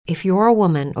If you're a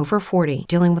woman over 40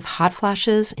 dealing with hot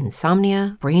flashes,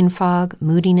 insomnia, brain fog,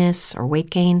 moodiness, or weight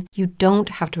gain, you don't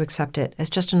have to accept it as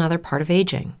just another part of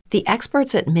aging. The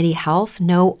experts at MIDI Health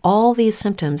know all these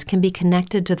symptoms can be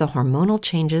connected to the hormonal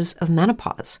changes of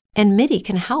menopause. And MIDI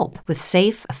can help with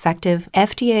safe, effective,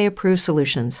 FDA-approved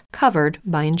solutions covered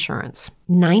by insurance.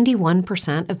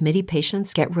 91% of MIDI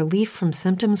patients get relief from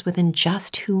symptoms within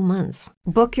just 2 months.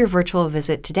 Book your virtual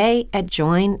visit today at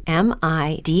joinmidi.com.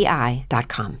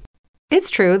 It's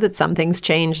true that some things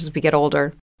change as we get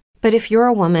older. But if you're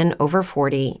a woman over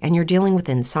 40 and you're dealing with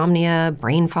insomnia,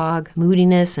 brain fog,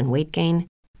 moodiness, and weight gain,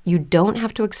 you don't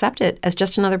have to accept it as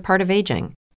just another part of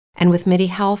aging. And with MIDI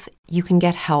Health, you can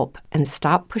get help and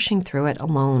stop pushing through it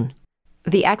alone.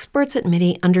 The experts at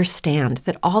MIDI understand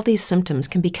that all these symptoms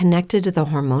can be connected to the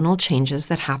hormonal changes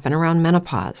that happen around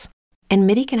menopause, and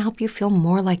MIDI can help you feel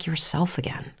more like yourself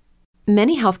again.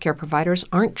 Many healthcare providers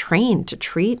aren't trained to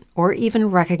treat or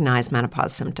even recognize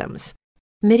menopause symptoms.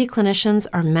 MIDI clinicians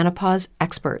are menopause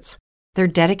experts. They're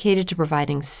dedicated to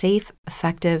providing safe,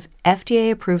 effective,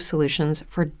 FDA-approved solutions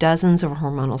for dozens of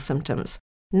hormonal symptoms,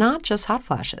 not just hot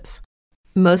flashes.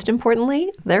 Most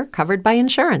importantly, they're covered by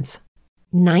insurance.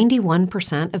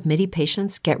 91% of MIDI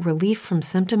patients get relief from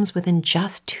symptoms within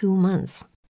just 2 months.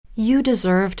 You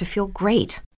deserve to feel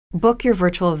great. Book your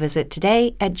virtual visit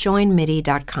today at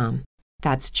joinmidi.com.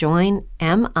 That's joinmidi.com.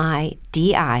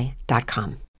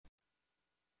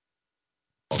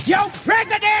 Your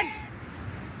president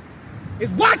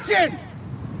is watching.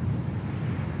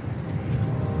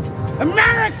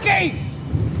 America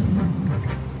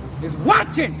is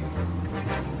watching.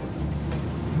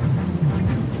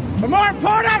 But more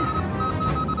important,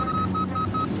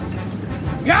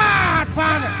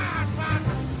 Godfather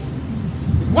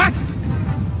is watching.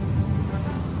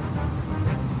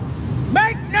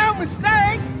 Make no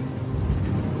mistake,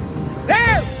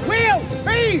 there will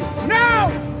be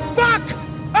no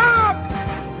fuck-ups.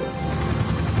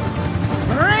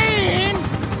 Marines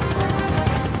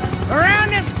around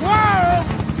this world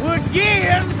would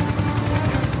give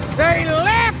they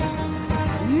left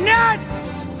nuts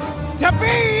to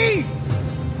be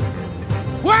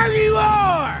where you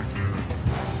are.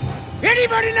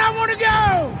 Anybody not want to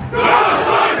go?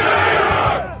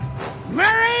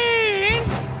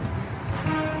 Marines,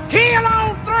 kill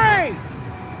on 3.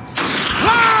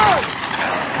 1,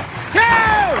 2,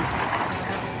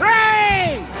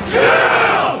 3,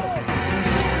 kill!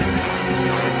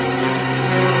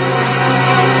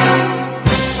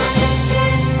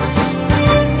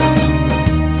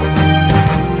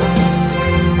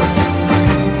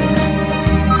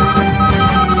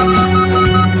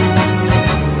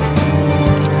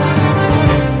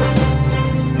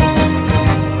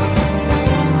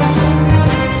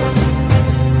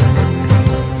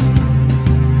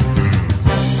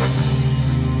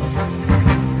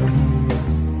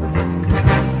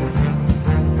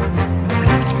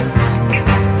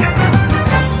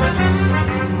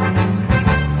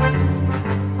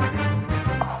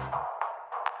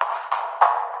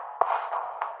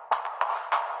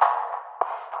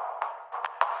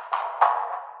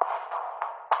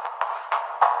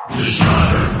 The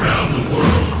shot around the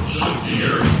world shook the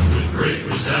earth with great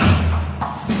resound.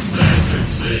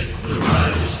 Lanterns lit, the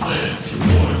riders fled to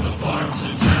warn the farms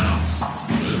and towns.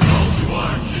 The call to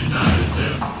arms united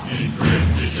them in grim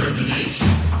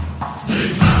determination. They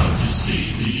vowed to see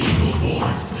the eagle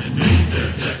born and made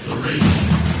their declaration.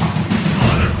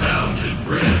 Honor bound and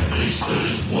bred, they stood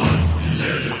as one in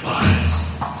their defiance.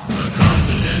 A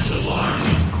continental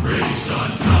army raised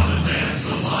on common man's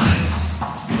alliance.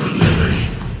 For liberty,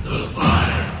 the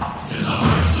fire in the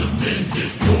hearts of men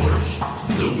did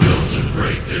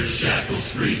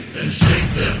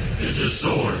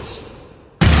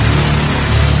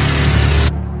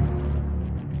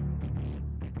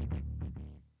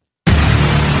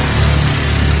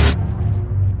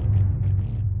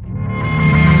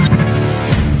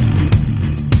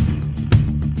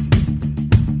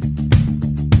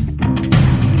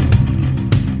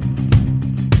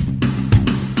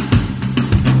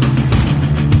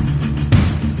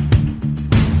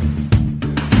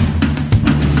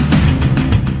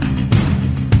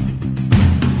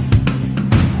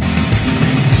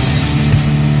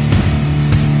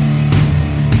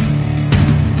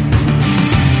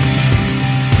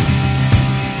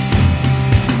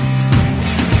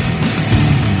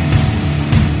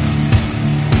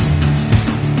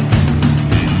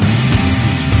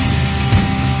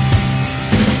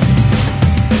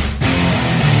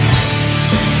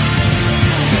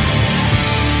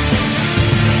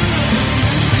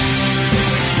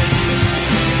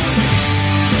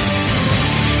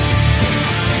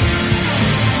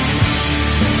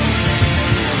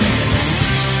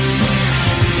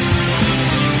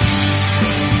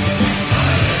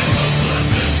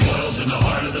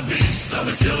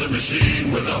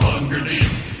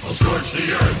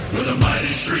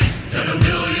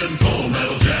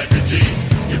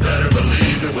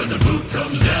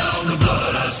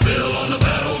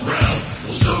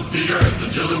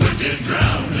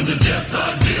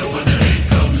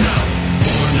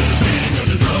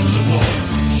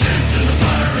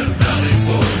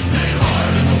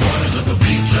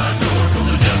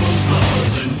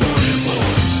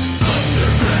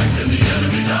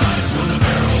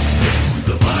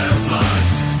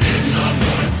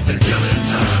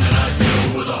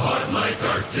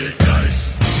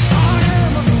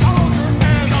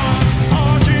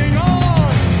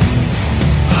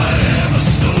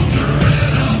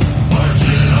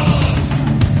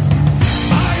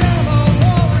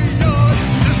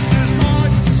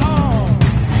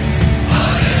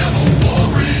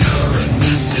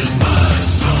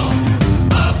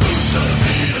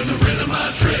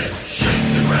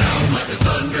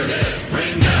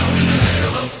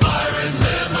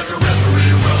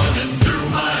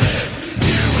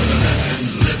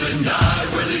and die,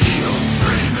 where the eagles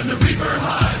scream and the reaper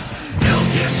hides. Hell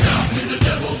can't stop me, the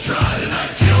devil tried, and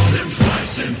I killed him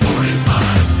twice in 45.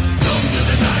 Come to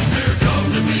the nightmare,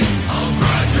 come to me, I'll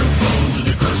grind your bones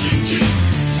into crushing teeth.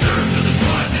 Serve to the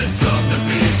swine that come to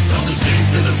feast on the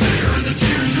stink and the fear and the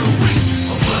tears you'll weep.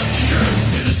 I'll flood the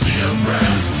earth in a sea of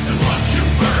brass and watch you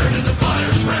burn in the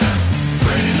fire's wrath.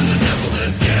 Pray to the devil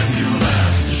that damned you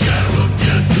last. The shadow of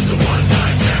death is the one I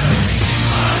cast.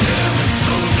 I am a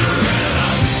soldier and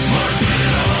I'm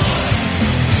marching on.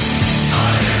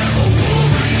 I am a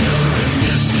warrior and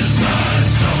this is my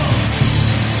song.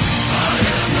 I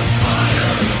am the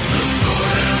fire, the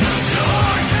sword and the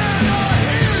gun.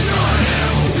 I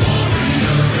am a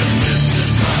warrior and this is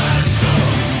my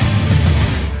song.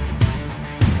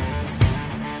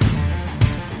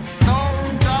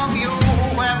 Those of you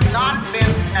who have not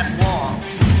been at war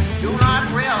do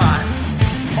not realize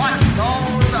what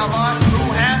those of us who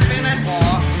have been at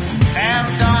war have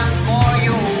done for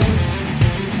you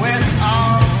with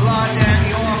our blood and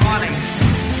your money.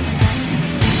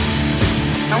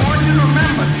 I want you to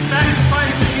remember the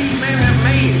sacrifice that these men have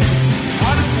made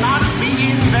must not be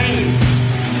in vain.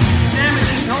 Damn it,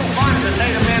 it's no fun to say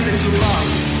to men that you love,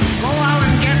 go out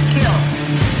and get killed.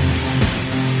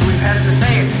 We've had to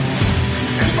say it.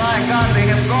 And by God, they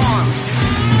have gone.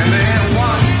 And they have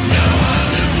won. Now I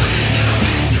live bleeding and I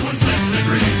need to inflict the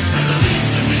grief. And the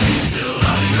least of me is still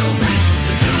out of your reach.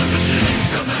 The killing machines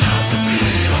coming out to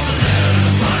feed on the lead and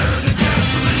the fire and the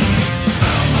gasoline.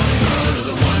 Bound by the blood of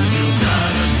the ones who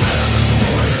died, as well as the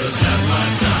warriors at my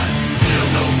side. Feel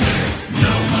no fear,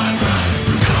 know my pride.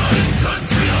 For God and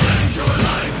country I'll enjoy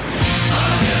life.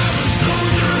 I am a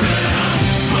soldier and I'm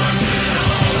marching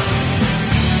on.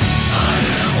 I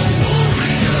am a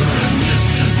warrior and this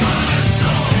is my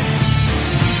song.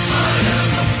 I am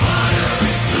the fire,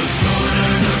 the sword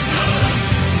and the gun.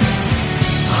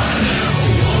 I am a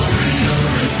warrior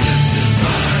and this is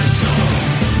my song.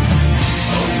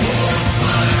 A war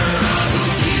fire, I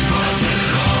will keep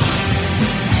marching on.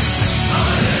 I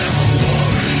am a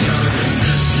warrior and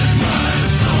this is my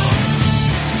song.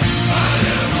 I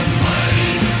am a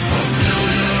mighty, a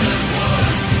million as one.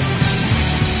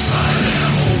 I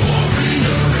am a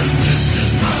warrior and this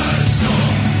is my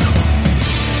song.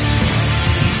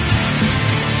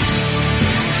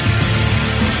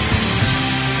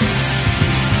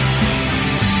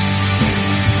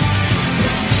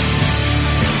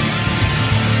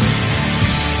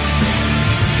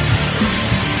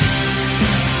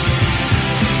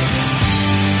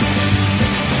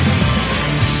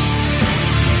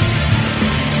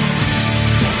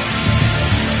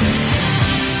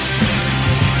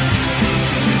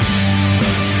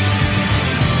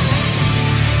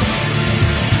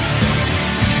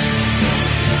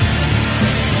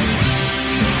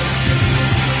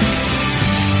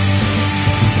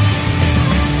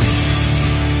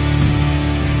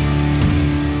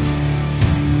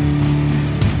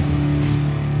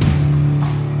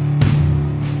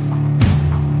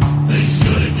 They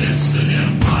stood against an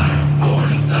empire born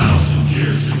 1,000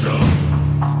 years ago.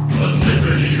 But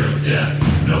liberty or death,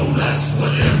 no less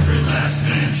what every last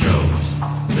man chose.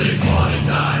 They fought and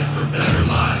died for better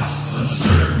lives,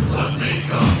 uncertain what may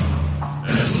come.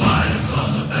 As lions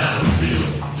on the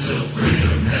battlefield, till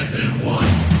freedom had been won.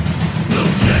 No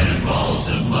cannonballs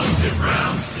and musket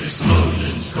rounds,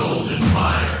 explosions, cold and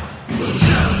fire will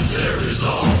challenge their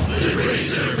resolve. They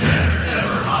raise their banner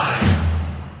ever higher.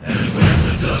 And when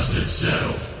the dust had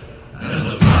settled, and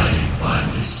the fighting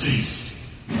finally ceased,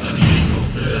 an eagle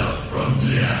lit up from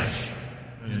the ash,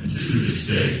 and to this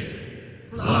day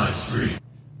flies free.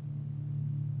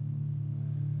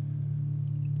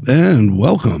 And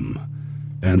welcome.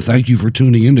 And thank you for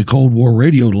tuning in to Cold War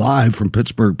Radio live from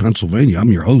Pittsburgh, Pennsylvania.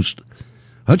 I'm your host,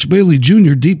 Hutch Bailey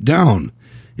Jr., deep down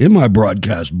in my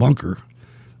broadcast bunker.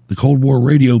 The Cold War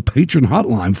Radio patron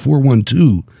hotline,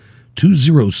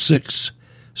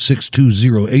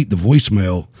 412-206-6208. The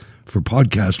voicemail for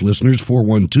podcast listeners,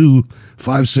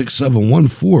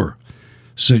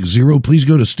 412-567-1460. Please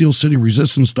go to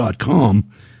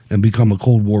steelcityresistance.com and become a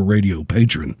Cold War Radio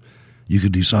patron. You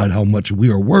can decide how much we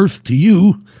are worth to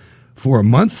you for a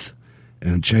month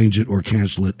and change it or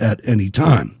cancel it at any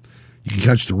time. You can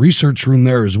catch the research room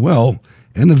there as well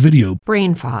and the video.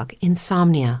 Brain fog,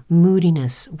 insomnia,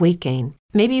 moodiness, weight gain.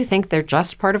 Maybe you think they're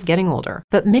just part of getting older,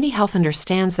 but MIDI Health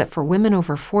understands that for women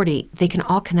over 40, they can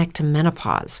all connect to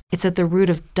menopause. It's at the root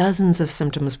of dozens of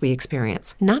symptoms we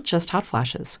experience, not just hot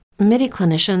flashes. MIDI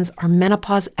clinicians are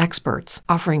menopause experts,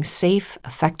 offering safe,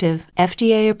 effective,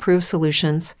 FDA-approved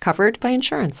solutions covered by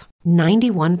insurance.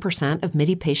 91% of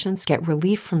MIDI patients get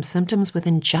relief from symptoms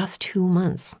within just 2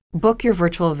 months. Book your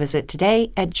virtual visit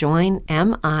today at joinmidi.com.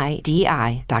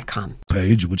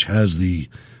 Page, which has the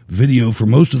video for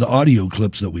most of the audio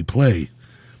clips that we play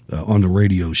on the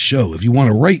radio show. If you want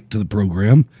to write to the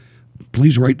program,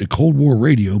 please write to Cold War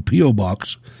Radio, P.O.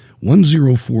 Box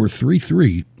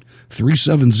 10433,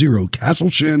 370 Castle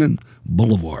Shannon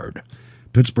Boulevard,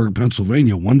 Pittsburgh,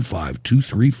 Pennsylvania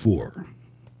 15234.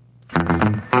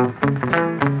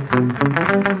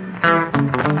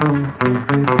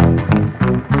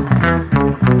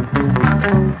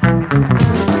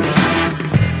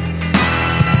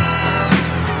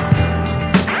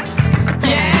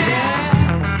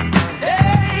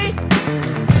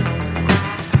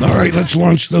 All right, let's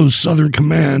launch those Southern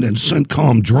Command and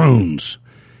CENTCOM drones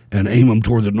and aim them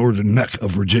toward the northern neck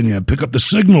of Virginia and pick up the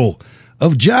signal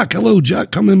of Jack. Hello,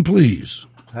 Jack. Come in, please.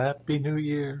 Happy New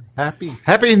Year. Happy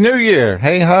New Year.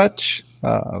 Hey, Hutch.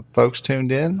 Folks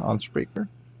tuned in on Spreaker.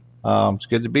 It's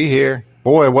good to be here.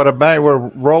 Boy, what a bang. We're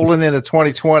rolling into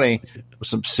 2020 with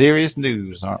some serious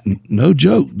news, aren't we? No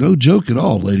joke at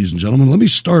all, ladies and gentlemen. Let me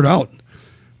start out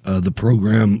the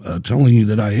program telling you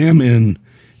that I am in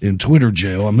Twitter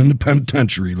jail. I'm in the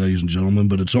penitentiary, ladies and gentlemen,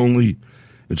 but it's only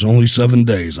 7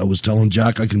 days. I was telling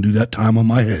Jack I can do that time on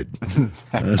my head.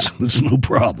 It's no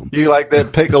problem. You like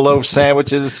that pickle loaf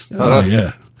sandwiches? Oh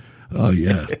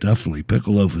yeah, definitely.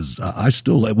 Pickle loaf is. I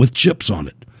still like with chips on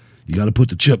it. You got to put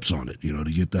the chips on it, to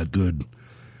get that good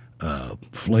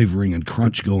flavoring and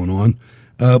crunch going on.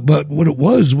 But what it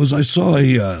was I saw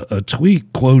a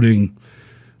tweet quoting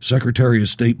Secretary of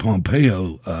State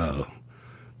Pompeo,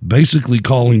 basically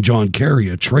calling John Kerry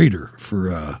a traitor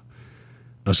for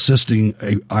assisting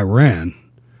Iran,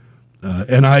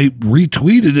 and I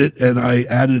retweeted it and I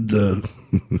added the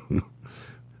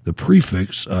the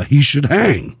prefix "he should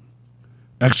hang!" !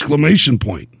 And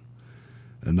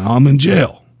now I'm in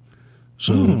jail.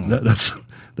 So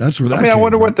that's where that. I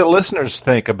wonder what the listeners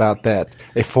think about that.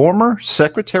 A former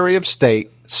Secretary of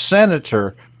State,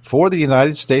 Senator for the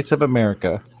United States of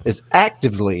America, is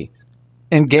actively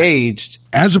engaged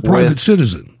as a private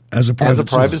citizen. As a private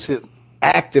citizen.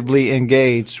 Actively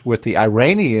engaged with the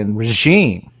Iranian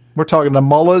regime. We're talking the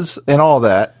mullahs and all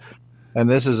that. And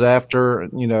this is after,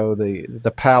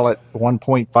 the pallet,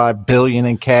 $1.5 billion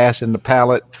in cash in the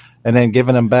pallet, and then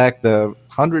giving them back the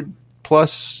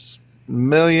 $100+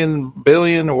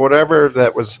 billion or whatever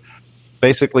that was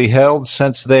basically held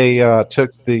since they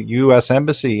took the U.S.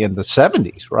 Embassy in the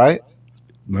 70s, right?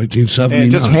 1979.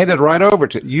 And just handed right over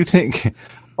to you. Think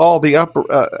all the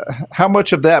how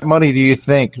much of that money do you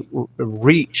think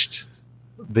reached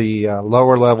the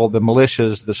lower level, the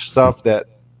militias, the stuff that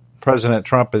President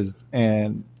Trump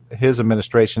and his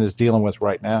administration is dealing with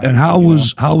right now? And how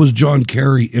was John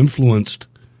Kerry influenced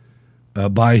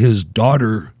by his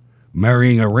daughter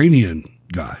marrying an Iranian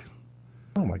guy?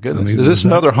 Oh my goodness! Is this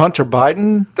another Hunter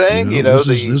Biden thing? This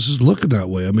is looking that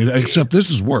way. Except this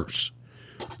is worse.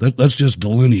 Let's just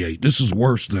delineate. This is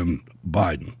worse than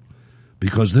Biden,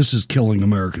 because this is killing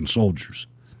American soldiers.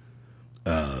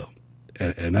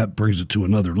 And that brings it to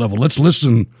another level. Let's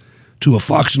listen to a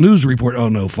Fox News report. Oh,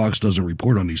 no, Fox doesn't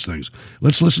report on these things.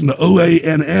 Let's listen to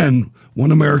OANN,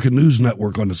 One American News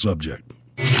Network, on the subject.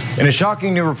 In a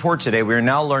shocking new report today, we are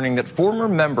now learning that former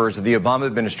members of the Obama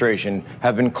administration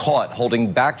have been caught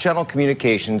holding back-channel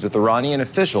communications with Iranian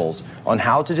officials on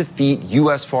how to defeat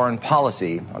U.S. foreign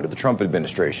policy under the Trump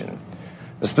administration.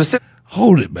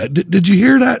 Hold it, man. Did you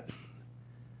hear that?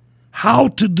 How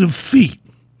to defeat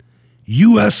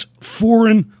U.S.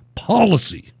 foreign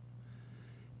policy.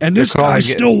 And this guy's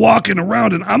still walking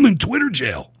around, and I'm in Twitter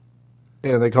jail.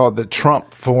 Yeah, they call it the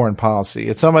Trump foreign policy.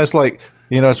 It's almost like,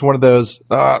 it's one of those,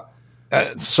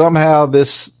 somehow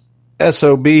this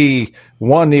SOB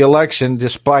won the election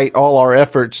despite all our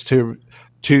efforts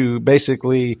to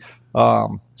basically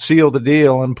seal the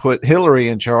deal and put Hillary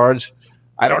in charge.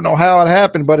 I don't know how it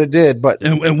happened, but it did. But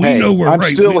and we know we're I'm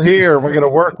right. still here. We're going to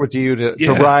work with you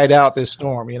to ride out this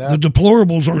storm. The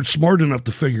deplorables aren't smart enough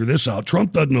to figure this out.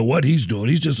 Trump doesn't know what he's doing.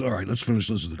 He's just, all right, let's finish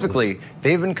listening to the clip.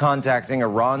 They've been contacting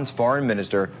Iran's foreign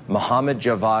minister, Mohammad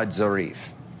Javad Zarif.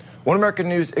 One American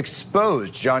News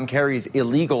exposed John Kerry's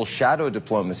illegal shadow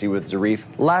diplomacy with Zarif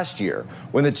last year,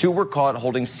 when the two were caught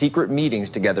holding secret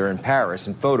meetings together in Paris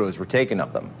and photos were taken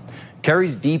of them.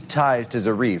 Kerry's deep ties to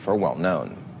Zarif are well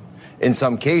known. In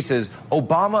some cases,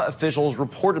 Obama officials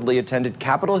reportedly attended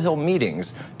Capitol Hill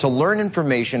meetings to learn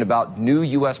information about new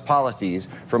U.S. policies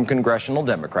from congressional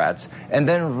Democrats and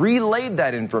then relayed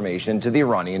that information to the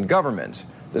Iranian government.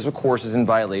 This, of course, is in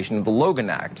violation of the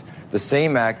Logan Act, the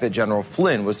same act that General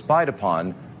Flynn was spied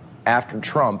upon after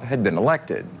Trump had been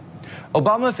elected.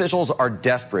 Obama officials are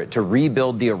desperate to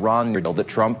rebuild the Iran deal that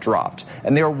Trump dropped,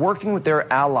 and they are working with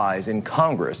their allies in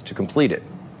Congress to complete it.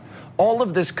 All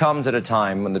of this comes at a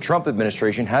time when the Trump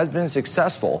administration has been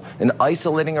successful in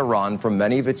isolating Iran from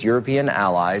many of its European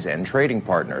allies and trading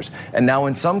partners, and now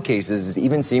in some cases is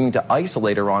even seeming to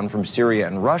isolate Iran from Syria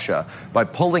and Russia by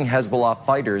pulling Hezbollah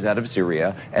fighters out of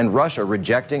Syria and Russia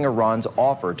rejecting Iran's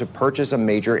offer to purchase a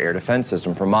major air defense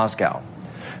system from Moscow.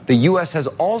 The U.S. has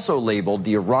also labeled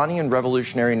the Iranian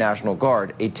Revolutionary National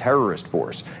Guard a terrorist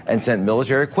force and sent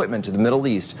military equipment to the Middle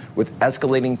East with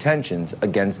escalating tensions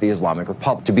against the Islamic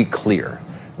Republic. To be clear,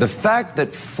 the fact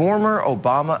that former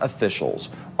Obama officials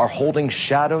are holding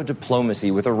shadow diplomacy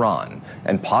with Iran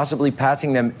and possibly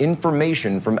passing them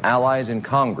information from allies in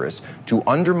Congress to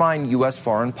undermine U.S.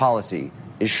 foreign policy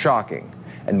is shocking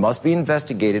and must be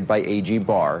investigated by AG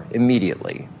Barr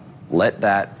immediately. Let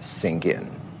that sink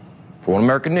in. For One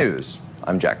American News,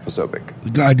 I'm Jack Posobiec.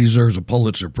 The guy deserves a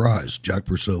Pulitzer Prize, Jack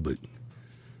Posobiec.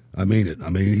 I mean it.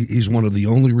 I mean, he's one of the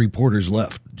only reporters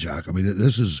left, Jack. I mean,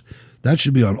 that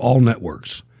should be on all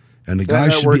networks. And the guy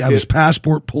should have his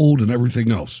passport pulled and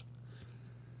everything else.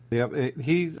 Yeah,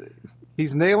 he's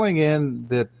nailing in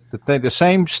the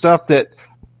same stuff that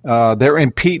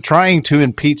they're trying to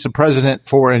impeach the president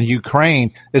for in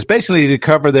Ukraine is basically to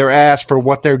cover their ass for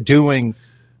what they're doing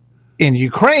in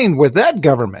Ukraine with that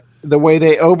government. The way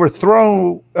they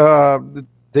overthrow the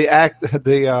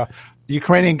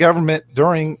Ukrainian government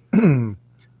during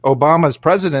Obama's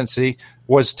presidency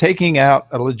was taking out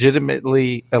a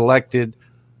legitimately elected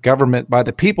government by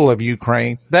the people of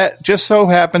Ukraine that just so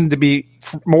happened to be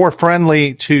more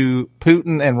friendly to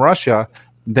Putin and Russia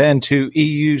than to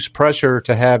EU's pressure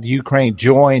to have Ukraine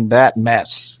join that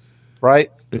mess,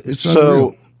 right? It's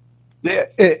unreal.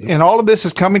 And all of this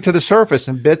is coming to the surface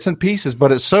in bits and pieces,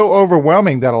 but it's so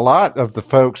overwhelming that a lot of the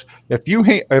folks, if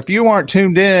you aren't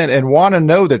tuned in and want to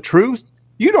know the truth,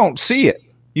 you don't see it.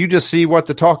 You just see what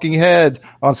the talking heads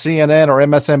on CNN or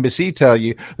MSNBC tell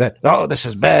you that, oh, this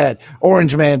is bad,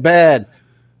 Orange Man bad.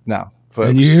 No, folks.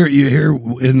 And you hear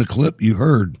in the clip you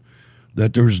heard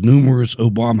that there's numerous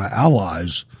Obama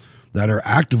allies that are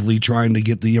actively trying to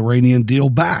get the Iranian deal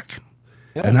back.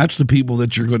 Yeah. And that's the people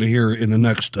that you're going to hear in the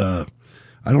next, I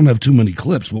don't have too many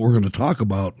clips, but we're going to talk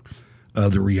about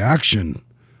the reaction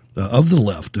of the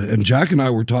left. And Jack and I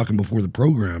were talking before the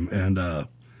program, and,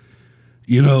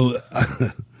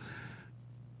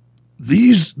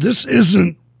 this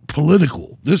isn't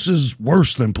political. This is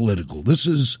worse than political. This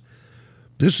is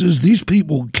these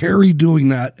people, Kerry doing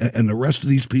that, and the rest of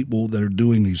these people that are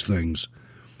doing these things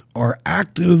are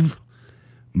active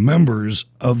members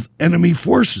of enemy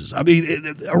forces. I mean,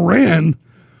 Iran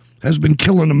has been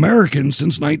killing Americans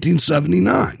since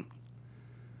 1979.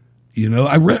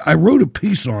 I wrote a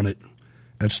piece on it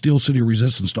at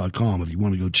steelcityresistance.com if you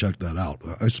want to go check that out.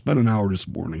 I spent an hour this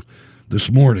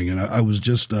morning, and I was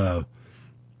just,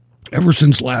 ever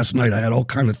since last night, I had all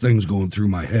kind of things going through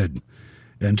my head.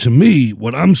 And to me,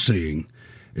 what I'm seeing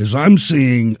is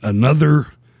another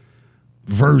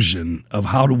version of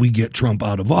how do we get Trump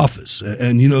out of office.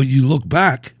 And, you look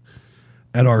back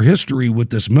at our history with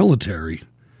this military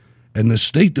and this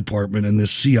State Department and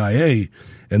this CIA,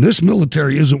 and this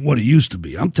military isn't what it used to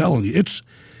be. I'm telling you, it's,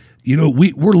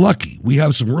 we're lucky. We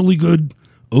have some really good,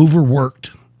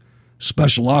 overworked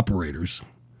special operators.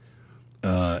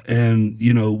 And,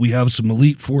 we have some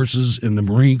elite forces in the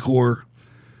Marine Corps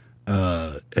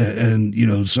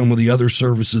and some of the other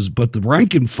services. But the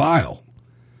rank and file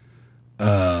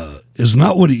is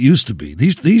not what it used to be.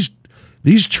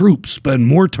 These troops spend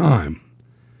more time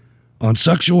on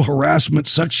sexual harassment,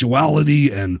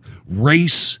 sexuality, and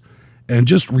race, and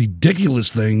just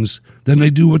ridiculous things than they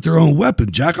do with their own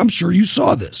weapon. Jack, I'm sure you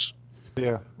saw this.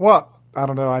 Yeah. Well, I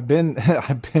don't know. I've been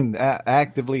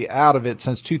actively out of it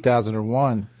since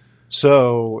 2001.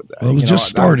 So it was just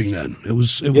starting then. It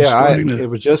was starting. It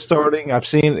was just starting. I've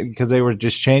seen it because they were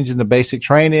just changing the basic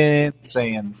training,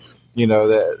 saying,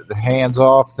 the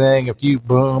hands-off thing, a few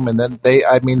boom, and then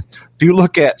if you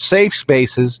look at safe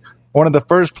spaces, one of the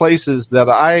first places that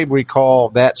I recall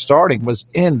that starting was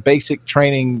in basic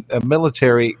training,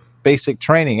 military basic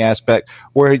training aspect,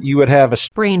 where you would have a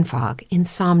brain fog,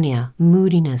 insomnia,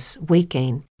 moodiness, weight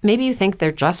gain. Maybe you think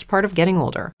they're just part of getting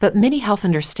older, but MIDI Health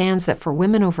understands that for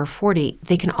women over 40,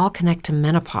 they can all connect to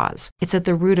menopause. It's at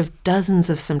the root of dozens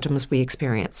of symptoms we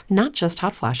experience, not just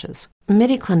hot flashes.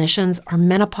 MIDI clinicians are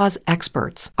menopause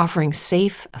experts, offering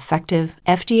safe, effective,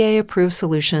 FDA-approved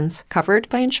solutions covered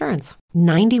by insurance.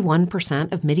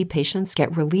 91% of MIDI patients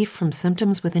get relief from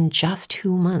symptoms within just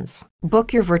 2 months.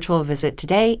 Book your virtual visit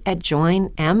today at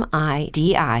joinmidi.com.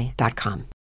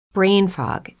 Brain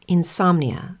fog,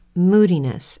 insomnia,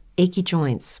 moodiness, achy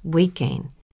joints, weight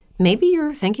gain. Maybe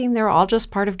you're thinking they're all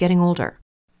just part of getting older,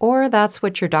 or that's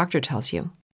what your doctor tells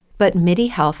you. But MIDI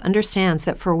Health understands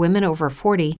that for women over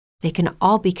 40, they can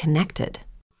all be connected.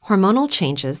 Hormonal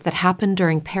changes that happen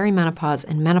during perimenopause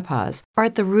and menopause are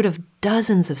at the root of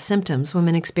dozens of symptoms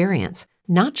women experience,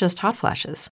 not just hot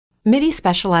flashes. MIDI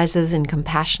specializes in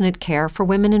compassionate care for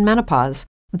women in menopause.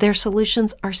 Their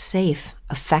solutions are safe,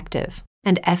 effective,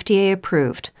 and FDA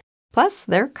approved. Plus,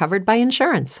 they're covered by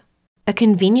insurance. A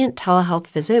convenient telehealth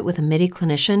visit with a MIDI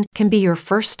clinician can be your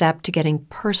first step to getting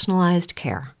personalized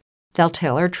care. They'll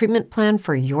tailor a treatment plan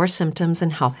for your symptoms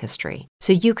and health history,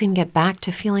 so you can get back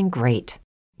to feeling great.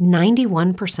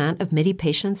 91% of MIDI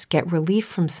patients get relief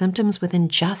from symptoms within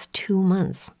just 2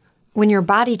 months. When your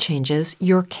body changes,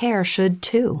 your care should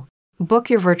too. Book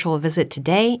your virtual visit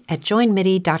today at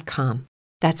joinmidi.com.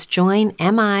 That's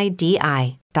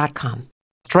joinmidi.com.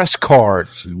 Stress card.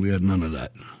 See, we had none of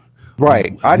that.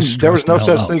 Right. There was no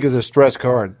such thing as a stress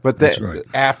card. But That's right.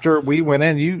 After we went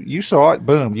in, you saw it.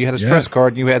 Boom. You had a stress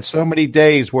card. And you had so many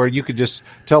days where you could just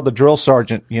tell the drill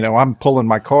sergeant, I'm pulling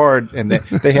my card, and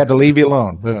they had to leave you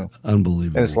alone. Boom.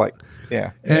 Unbelievable. And it's like,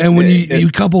 yeah. And when you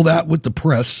couple that with the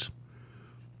press,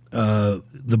 the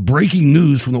breaking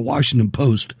news from the Washington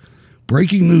Post,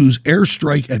 breaking news,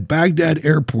 airstrike at Baghdad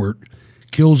airport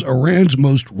kills Iran's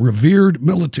most revered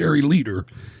military leader,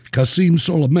 Qasem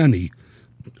Soleimani,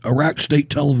 Iraq State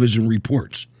Television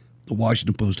reports, the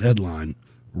Washington Post headline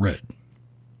read.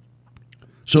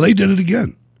 So they did it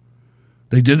again.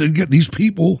 They did it again. These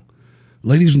people,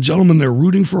 ladies and gentlemen, they're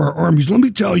rooting for our armies. Let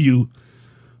me tell you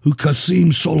who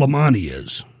Qasem Soleimani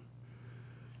is.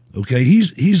 Okay,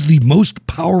 he's the most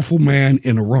powerful man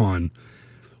in Iran,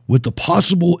 with the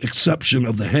possible exception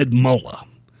of the head mullah.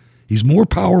 He's more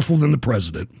powerful than the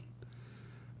president.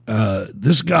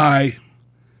 This guy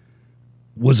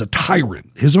was a tyrant.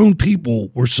 His own people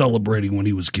were celebrating when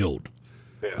he was killed.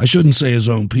 Yeah. I shouldn't say his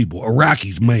own people,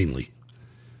 Iraqis mainly,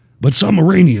 but some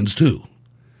Iranians too.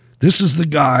 This is the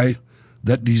guy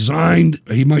that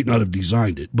he might not have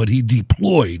designed it, but he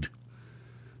deployed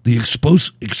the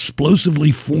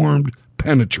explosively formed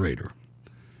penetrator.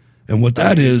 And what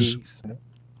that is,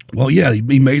 well, yeah,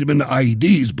 he made them into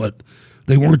IEDs, but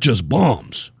they weren't just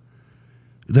bombs.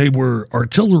 They were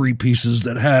artillery pieces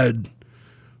that had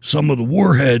some of the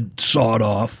warhead sawed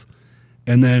off,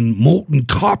 and then molten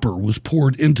copper was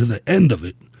poured into the end of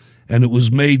it, and it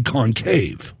was made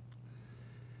concave.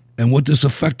 And what this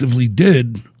effectively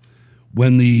did,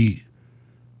 when the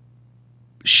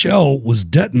shell was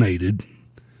detonated,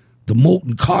 the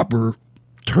molten copper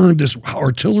turned this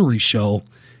artillery shell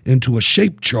into a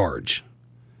shape charge,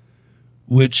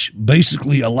 which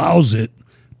basically allows it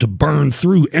to burn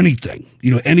through anything,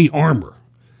 any armor.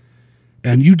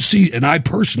 And you'd see, and I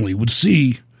personally would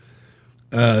see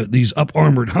these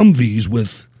up-armored Humvees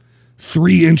with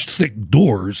 3-inch thick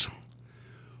doors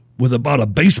with about a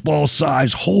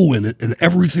baseball-size hole in it and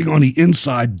everything on the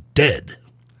inside dead,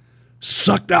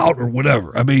 sucked out or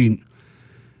whatever. I mean,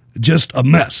 just a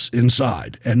mess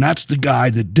inside. And that's the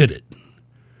guy that did it.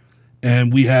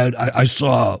 And I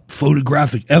saw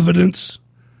photographic evidence.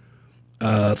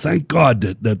 Thank God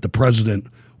that the president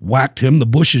whacked him. The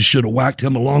Bushes should have whacked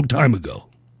him a long time ago.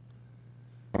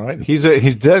 All right. He's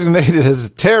designated as a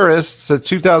terrorist since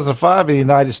 2005 in the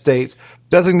United States,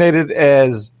 designated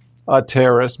as a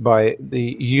terrorist by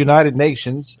the United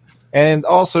Nations, and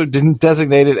also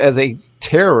designated as a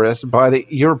terrorist by the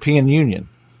European Union.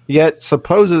 Yet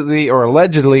supposedly or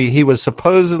allegedly, he was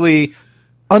supposedly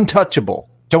untouchable.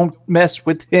 Don't mess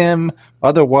with him,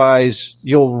 otherwise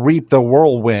you'll reap the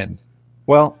whirlwind.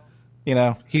 Well,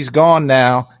 he's gone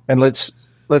now, and let's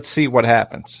see what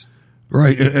happens.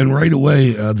 Right, and right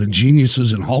away, the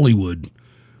geniuses in Hollywood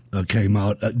came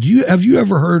out. Have you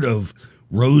ever heard of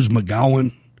Rose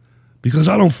McGowan? Because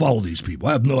I don't follow these people.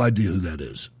 I have no idea who that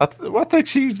is. I think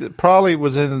she probably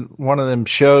was in one of them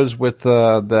shows with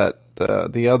the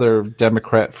other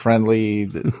Democrat-friendly,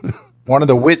 one of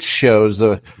the witch shows.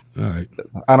 All right.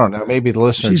 I don't know. Maybe the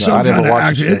listeners. She's some kind of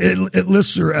actress. It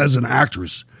lists her as an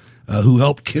actress who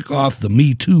helped kick off the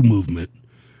Me Too movement.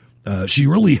 She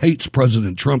really hates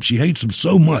President Trump. She hates him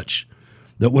so much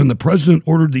that when the president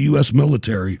ordered the U.S.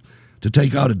 military to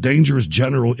take out a dangerous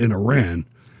general in Iran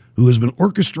who has been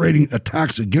orchestrating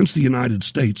attacks against the United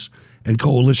States and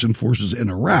coalition forces in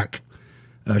Iraq,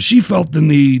 she felt the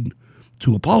need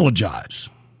to apologize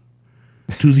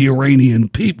to the Iranian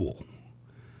people.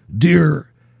 Dear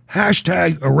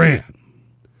 #Iran,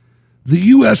 the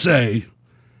USA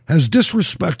has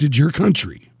disrespected your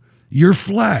country, your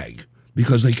flag,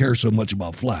 because they care so much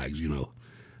about flags,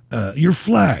 your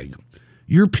flag,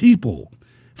 your people,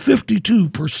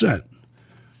 52%.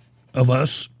 of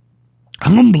us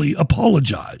humbly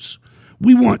apologize.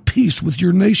 We want peace with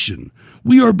your nation.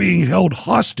 We are being held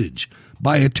hostage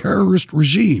by a terrorist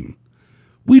regime.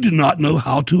 We do not know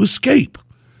how to escape.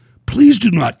 Please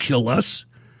do not kill us.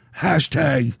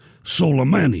 Hashtag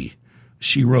Soleimani,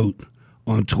 she wrote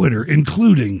on Twitter,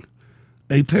 including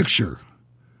a picture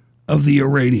of the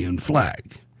Iranian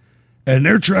flag. And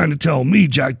they're trying to tell me,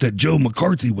 Jack, that Joe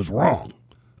McCarthy was wrong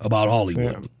about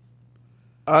Hollywood.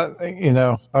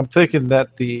 Yeah. I'm thinking that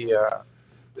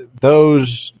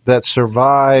those that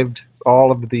survived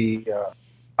all of the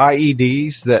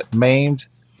IEDs that maimed,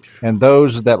 and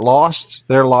those that lost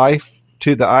their life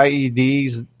to the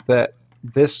IEDs that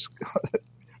this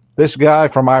guy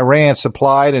from Iran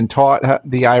supplied and taught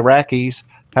the Iraqis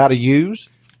how to use,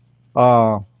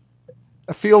 I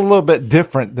feel a little bit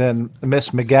different than Miss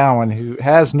McGowan, who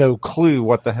has no clue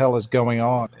what the hell is going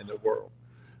on in the world.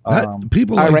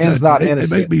 People like Iran's that, not it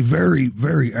innocent. make me very,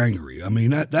 very angry. I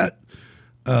mean,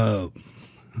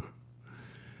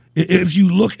 if you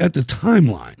look at the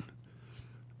timeline,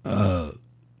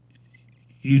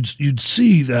 you'd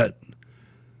see that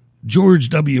George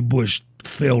W. Bush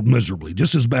failed miserably,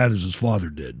 just as bad as his father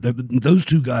did. Those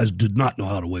two guys did not know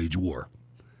how to wage war.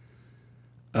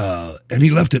 And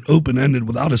he left it open-ended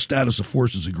without a status of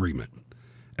forces agreement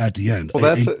at the end. Well,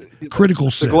 that's a critical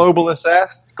the sin.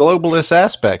 globalist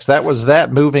aspects. That was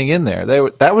that moving in there.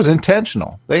 That was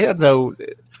intentional. They had no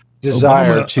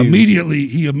desire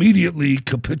Obama immediately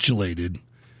capitulated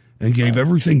and gave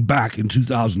everything back in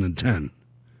 2010.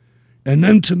 And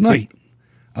then tonight,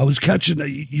 I was catching.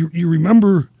 You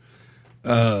remember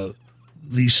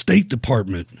the State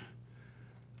Department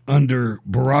under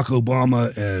Barack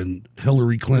Obama and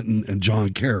Hillary Clinton and John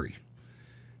Kerry.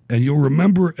 And you'll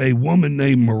remember a woman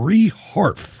named Marie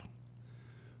Harf,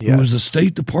 who was the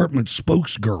State Department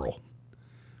spokesgirl.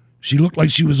 She looked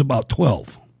like she was about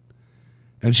 12.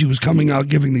 And she was coming out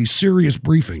giving these serious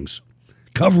briefings,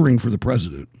 covering for the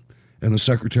president and the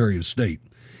Secretary of State,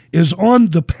 is on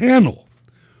the panel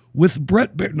with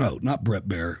Brett Baer. No, not Brett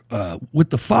Baer, with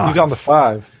the Five. He's on the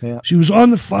Five, yeah. She was on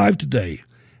the Five today.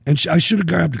 And I should have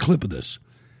grabbed a clip of this.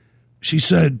 She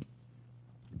said,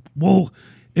 well,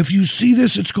 if you see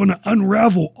this, it's going to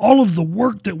unravel all of the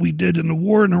work that we did in the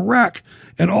war in Iraq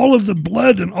and all of the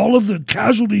blood and all of the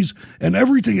casualties and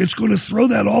everything. It's going to throw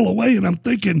that all away. And I'm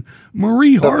thinking,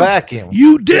 Marie Harf,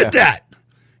 you did that.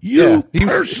 You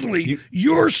personally,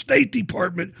 your State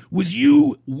Department, with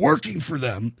you working for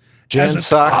them Jen as a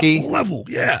top Psaki. level.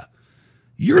 Yeah.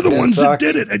 You're the ones that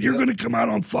did it, and you're going to come out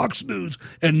on Fox News,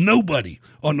 and nobody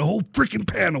on the whole freaking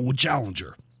panel would challenge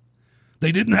her.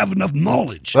 They didn't have enough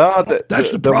knowledge. Well, That's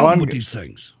the problem with these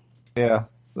things. Yeah.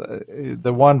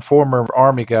 The one former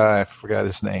Army guy, I forgot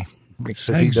his name.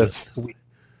 Because he does.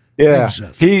 Yeah.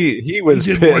 He was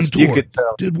pissed. You could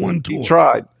tell. Did one tour. He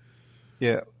tried.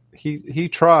 Yeah. He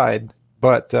tried,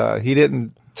 but he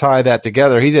didn't tie that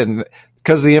together. He didn't,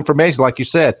 because the information, like you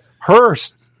said,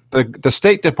 the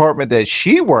State Department that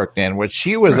she worked in, which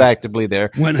she was actively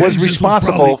there, was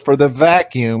responsible for the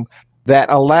vacuum that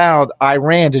allowed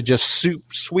Iran to just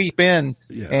sweep in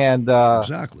and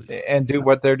do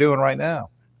what they're doing right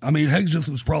now. I mean, Hegseth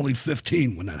was probably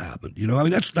 15 when that happened. You know, I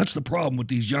mean, that's the problem with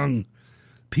these young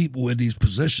people in these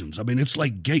positions. I mean, it's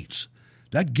like Gates.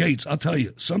 That Gates, I'll tell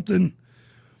you something.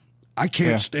 I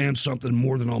can't stand something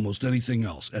more than almost anything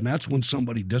else, and that's when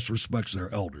somebody disrespects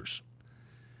their elders.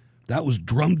 That was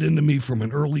drummed into me from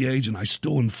an early age, and I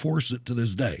still enforce it to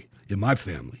this day in my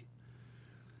family.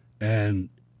 And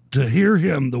to hear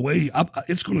him the way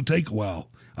it's going to take a while.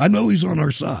 I know he's on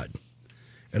our side,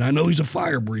 and I know he's a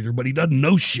fire breather, but he doesn't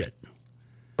know shit.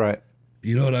 Right.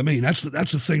 You know what I mean? That's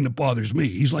the thing that bothers me.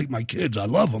 He's like my kids. I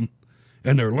love them,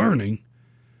 and they're learning.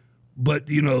 But,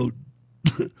 you know,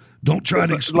 don't try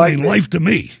to explain life to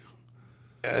me.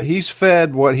 He's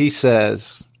fed what he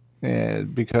says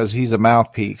because he's a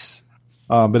mouthpiece.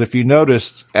 But if you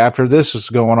noticed, after this is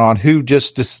going on, who just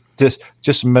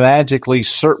magically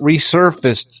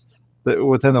resurfaced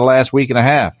within the last week and a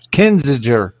half?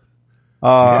 Kinzinger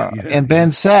and Ben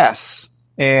Sasse.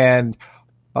 And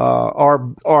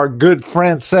our good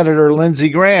friend, Senator Lindsey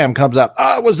Graham, comes up.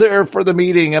 I was there for the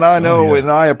meeting, and I know, and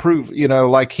I approve,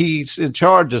 like he's in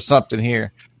charge of something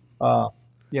here.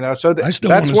 So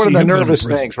that's one of the nervous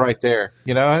things right there.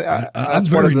 I'm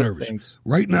very nervous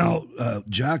right now,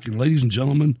 Jack and ladies and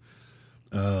gentlemen.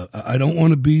 I don't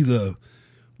want to be the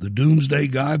doomsday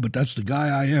guy, but that's the guy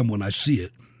I am when I see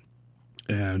it.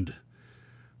 And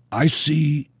I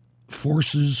see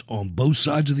forces on both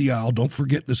sides of the aisle. Don't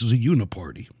forget, this is a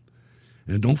uniparty.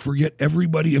 And don't forget,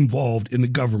 everybody involved in the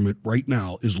government right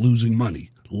now is losing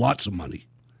money, lots of money.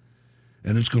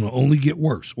 and it's going to only get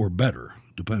worse or better,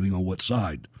 depending on what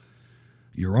side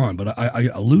you're on. But I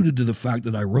alluded to the fact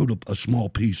that I wrote a small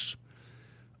piece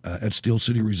at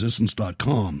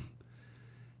steelcityresistance.com,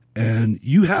 and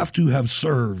you have to have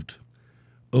served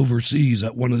overseas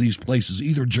at one of these places,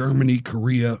 either Germany,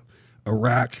 Korea,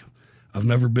 Iraq. I've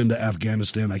never been to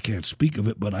Afghanistan. I can't speak of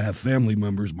it, but I have family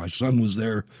members. My son was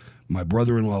there. My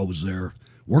brother-in-law was there,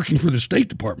 working for the State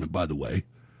Department, by the way.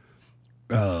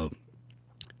 And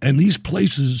these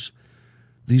places,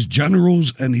 these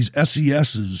generals and these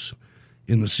SESs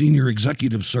in the senior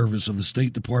executive service of the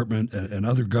State Department and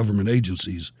other government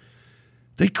agencies,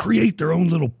 they create their own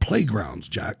little playgrounds,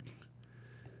 Jack.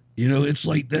 You know, it's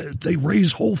like they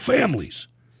raise whole families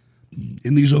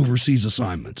in these overseas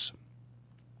assignments.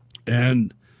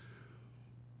 And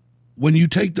when you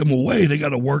take them away, they got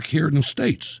to work here in the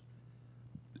States.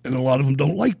 And a lot of them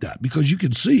don't like that because you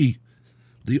can see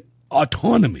the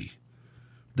autonomy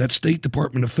that State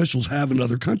Department officials have in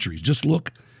other countries. Just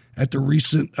look at the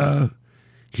recent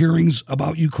hearings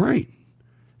about Ukraine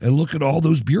and look at all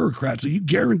those bureaucrats. You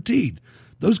guaranteed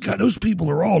those people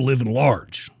are all living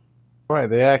large. Right.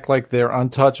 They act like they're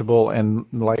untouchable and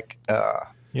like,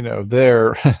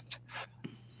 their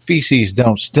feces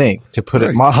don't stink, to put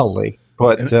it mildly.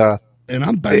 But and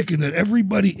I'm banking that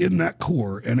everybody in that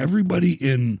Corps and everybody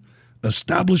in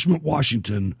establishment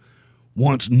Washington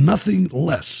wants nothing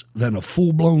less than a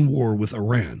full-blown war with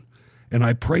Iran. And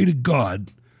I pray to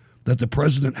God that the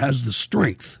president has the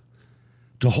strength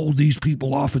to hold these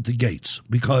people off at the gates.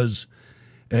 Because,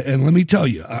 and let me tell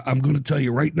you, I'm going to tell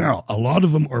you right now, a lot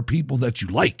of them are people that you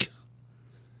like.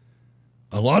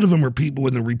 A lot of them are people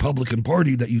in the Republican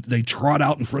Party that they trot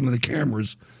out in front of the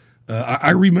cameras.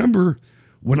 I remember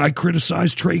when I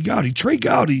criticized Trey Gowdy. Trey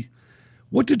Gowdy,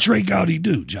 what did Trey Gowdy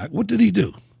do, Jack? What did he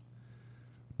do?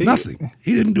 Nothing.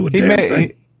 He didn't do a damn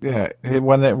thing.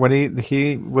 When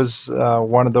he was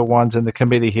one of the ones in the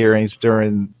committee hearings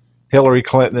during Hillary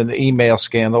Clinton and the email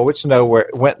scandal, which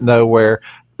went nowhere.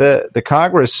 The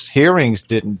Congress hearings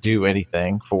didn't do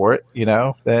anything for it,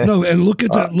 No, and look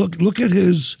at that. Look at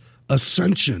his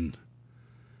ascension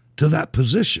to that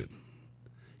position.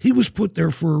 He was put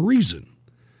there for a reason.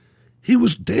 He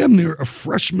was damn near a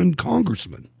freshman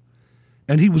congressman,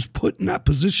 and he was put in that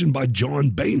position by John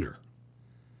Boehner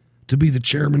to be the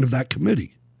chairman of that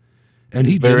committee. And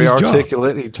he very did his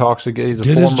articulate. job. He talks again. He's a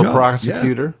former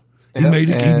prosecutor. Yeah. He made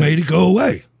it go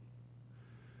away.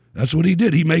 That's what he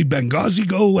did. He made Benghazi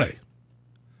go away.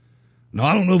 Now,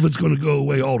 I don't know if it's going to go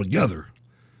away altogether,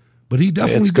 but he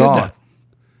definitely did that.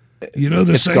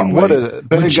 The same gone. way. What is it?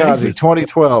 Benghazi,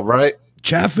 2012, right?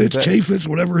 Chaffetz,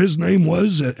 whatever his name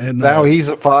was, and now he's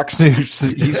at Fox News.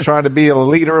 He's trying to be a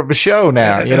leader of a show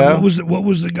now. And what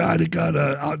was the guy that got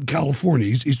out in California?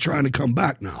 He's trying to come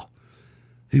back now.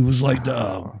 He was like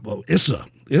Issa.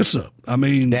 I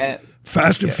mean,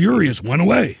 Fast and Furious went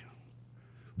away.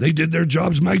 They did their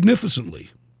jobs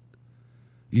magnificently.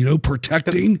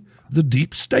 Protecting the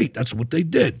deep state. That's what they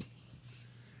did.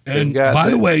 And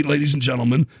by the way, ladies and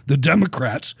gentlemen, the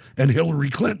Democrats and Hillary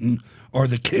Clinton are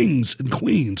the kings and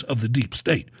queens of the deep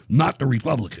state, not the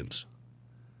Republicans.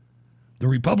 The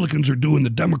Republicans are doing the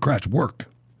Democrats' work.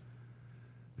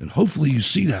 And hopefully you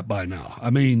see that by now. I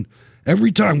mean,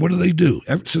 every time, what do?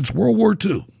 Since World War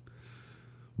II,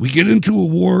 we get into a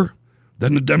war,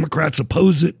 then the Democrats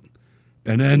oppose it,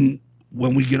 and then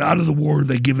when we get out of the war,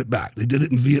 they give it back. They did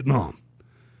it in Vietnam.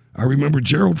 I remember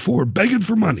Gerald Ford begging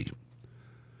for money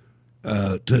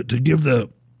to give the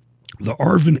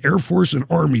ARVN Air Force and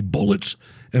Army bullets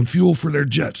and fuel for their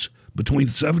jets between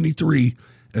 73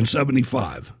 and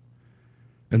 75.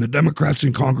 And the Democrats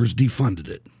in Congress defunded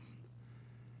it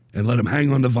and let them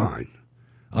hang on the vine.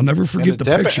 I'll never forget the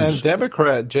pictures. And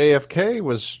Democrat JFK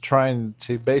was trying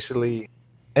to basically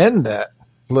end that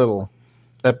little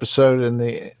episode in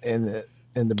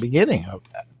the beginning of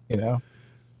that.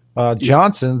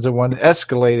 Johnson's the one that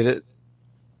escalated it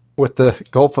with the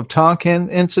Gulf of Tonkin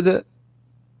incident.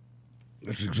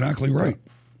 That's exactly right.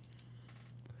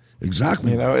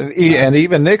 Exactly. And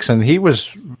even Nixon, he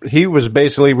was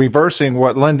basically reversing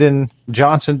what Lyndon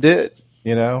Johnson did.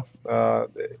 And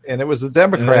it was the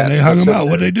Democrats. And they hung him out.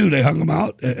 What did they do? They hung him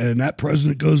out, and that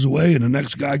president goes away, and the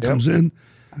next guy comes in,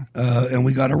 and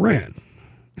we got Iran.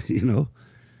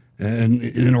 And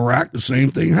in Iraq, the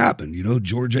same thing happened.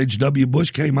 George H.W.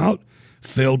 Bush came out,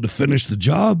 failed to finish the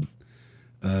job.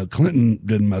 Clinton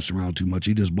didn't mess around too much.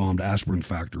 He just bombed aspirin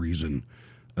factories and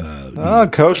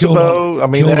Kosovo.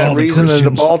 That region in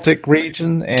the Baltic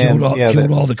region, and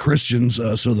killed all the Christians,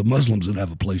 so the Muslims would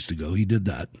have a place to go. He did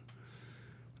that,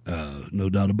 no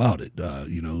doubt about it.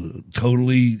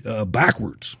 Totally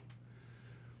backwards.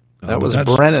 That but was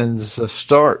that's- Brennan's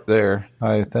start there,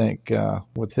 I think,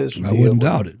 with his deal. I wouldn't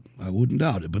doubt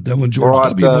it. But then when George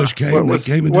Brought, W. Bush came, they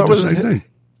came and did the same thing.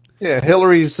 Yeah,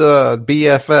 Hillary's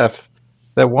BFF,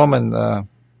 that woman,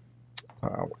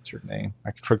 what's her name?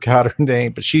 I forgot her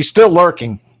name, but she's still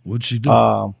lurking. What'd she do?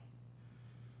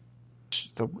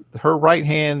 Her right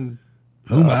hand.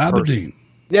 Huma Abedin.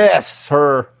 Yes,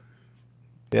 her.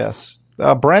 Yes.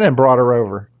 Brennan brought her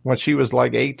over when she was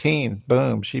like 18.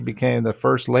 Boom. She became the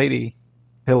first lady,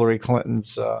 Hillary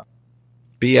Clinton's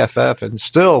BFF, and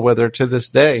still with her to this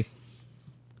day.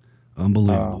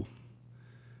 Unbelievable.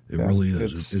 It really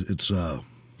is.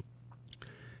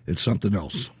 It's something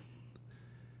else.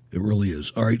 It really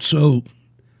is. All right. So,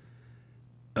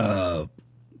 damn,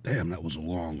 that was a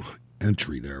long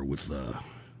entry there with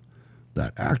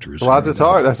that actress. A lot to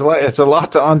talk. It's a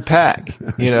lot to unpack.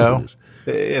 You know,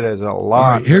 it is a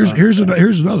lot. Right, here's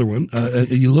another one.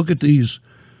 You look at these,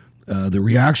 the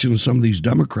reaction of some of these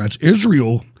Democrats.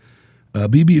 Israel,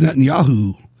 Bibi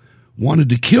Netanyahu wanted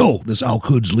to kill this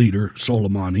Al-Quds leader,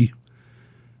 Soleimani,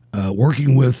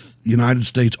 working with the United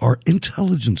States, our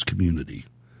intelligence community,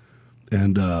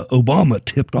 and Obama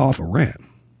tipped off Iran.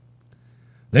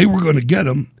 They were going to get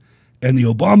him, and the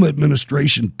Obama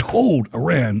administration told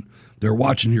Iran, they're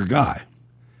watching your guy.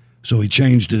 So he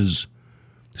changed his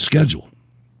schedule.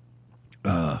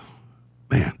 Man,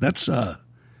 that's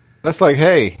like,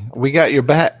 hey, we got your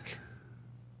back.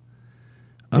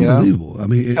 Unbelievable. I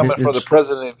mean, coming from the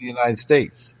president of the United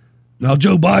States. Now,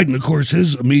 Joe Biden, of course,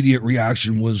 his immediate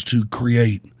reaction was to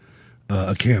create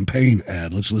a campaign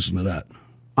ad. Let's listen to that.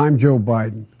 I'm Joe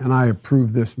Biden, and I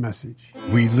approve this message.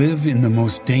 We live in the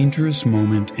most dangerous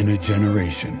moment in a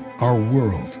generation. Our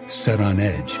world set on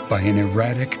edge by an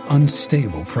erratic,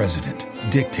 unstable president.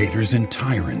 Dictators and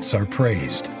tyrants are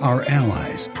praised, our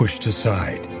allies pushed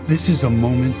aside. This is a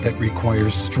moment that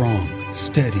requires strong,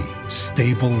 steady,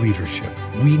 stable leadership.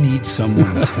 We need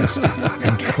someone tested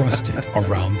and trusted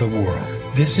around the world.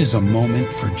 This is a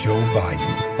moment for Joe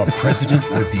Biden, a president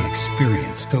with the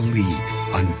experience to lead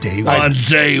on day one. On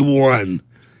day one.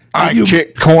 I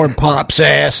kick Corn Pop's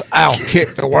ass. I'll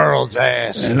kick the world's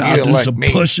ass. And I'll do some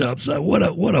push-ups. What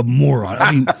a moron.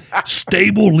 I mean,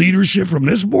 stable leadership from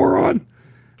this moron?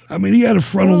 I mean, he had a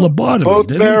frontal lobotomy. Both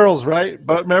didn't barrels, right?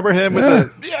 But remember him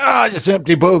with I just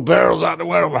empty both barrels out the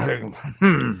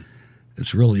window.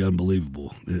 It's really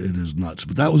unbelievable. It is nuts.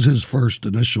 But that was his first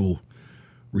initial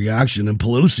reaction. And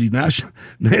Nancy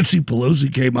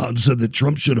Pelosi came out and said that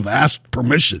Trump should have asked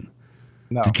permission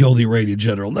to kill the Iranian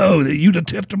general. No, that you'd have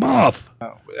tipped him off.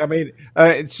 No. I mean,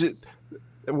 it's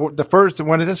when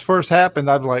this first happened,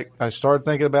 I started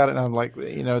thinking about it, and I'm like,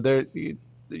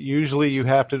 usually you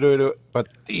have to do it, but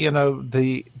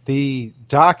the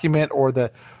document or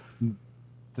the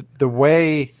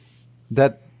way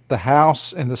that the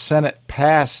House and the Senate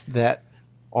passed that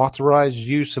authorized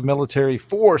use of military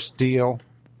force deal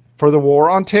for the war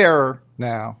on terror.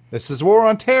 Now, this is war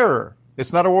on terror.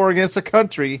 It's not a war against a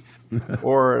country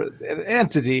or an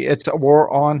entity. It's a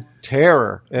war on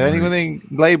terror. And anything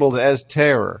labeled as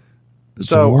terror.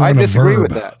 So I disagree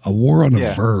with that. A war on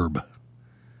a verb.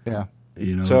 Yeah.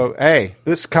 So, hey,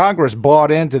 this Congress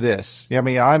bought into this. I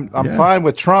mean, I'm fine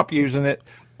with Trump using it,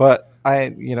 but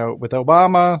with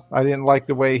Obama, I didn't like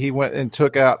the way he went and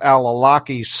took out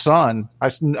al-Awlaki's son.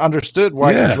 I understood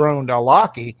why he droned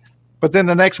al-Awlaki, but then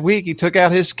the next week he took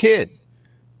out his kid.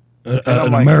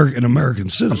 An American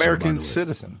citizen. American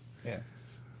citizen. Yeah.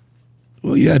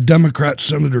 Well, yeah, Democrat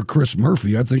Senator Chris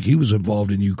Murphy, I think he was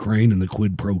involved in Ukraine and the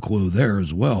quid pro quo there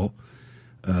as well.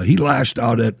 He lashed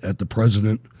out at the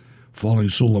president following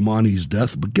Soleimani's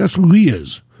death, but guess who he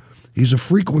is? He's a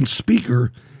frequent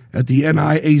speaker at the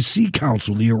NIAC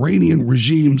Council, the Iranian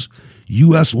regime's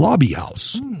U.S. lobby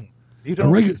house.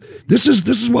 This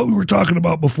is what we were talking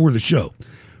about before the show.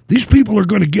 These people are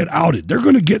going to get outed. They're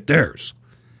going to get theirs.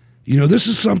 This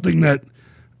is something that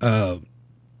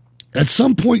at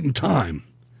some point in time,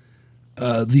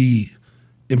 the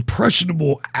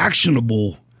impressionable,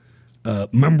 actionable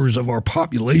members of our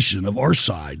population, of our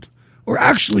side, or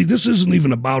actually this isn't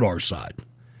even about our side.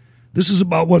 This is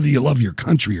about whether you love your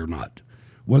country or not,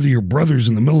 whether your brother's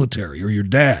in the military or your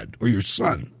dad or your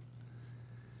son.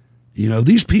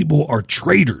 These people are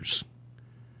traitors.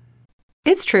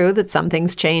 It's true that some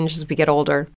things change as we get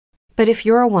older. But if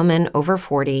you're a woman over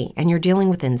 40 and you're dealing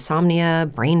with insomnia,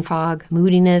 brain fog,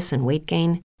 moodiness, and weight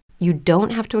gain, you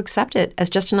don't have to accept it as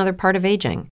just another part of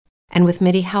aging. And with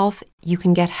MIDI Health, you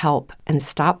can get help and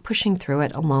stop pushing through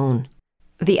it alone.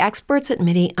 The experts at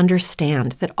MIDI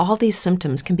understand that all these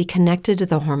symptoms can be connected to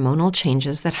the hormonal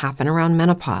changes that happen around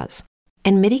menopause.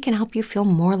 And MIDI can help you feel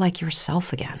more like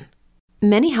yourself again.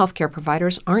 Many healthcare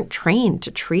providers aren't trained to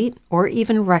treat or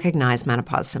even recognize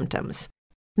menopause symptoms.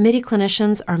 MIDI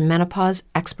clinicians are menopause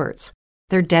experts.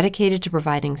 They're dedicated to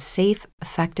providing safe,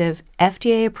 effective,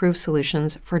 FDA-approved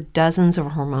solutions for dozens of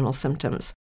hormonal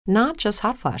symptoms, not just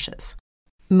hot flashes.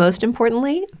 Most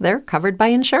importantly, they're covered by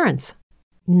insurance.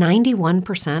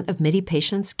 91% of MIDI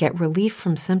patients get relief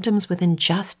from symptoms within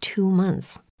just 2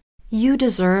 months. You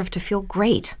deserve to feel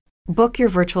great. Book your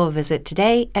virtual visit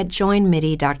today at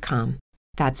joinmidi.com.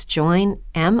 That's joinmidi.com.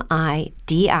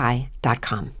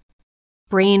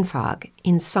 Brain fog,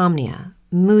 insomnia,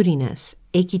 moodiness,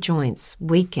 achy joints,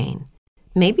 weight gain.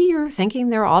 Maybe you're thinking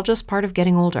they're all just part of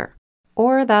getting older,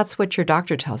 or that's what your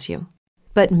doctor tells you.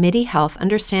 But MIDI Health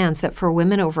understands that for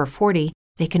women over 40,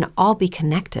 they can all be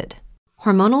connected.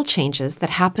 Hormonal changes that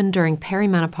happen during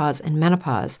perimenopause and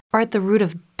menopause are at the root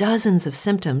of dozens of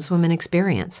symptoms women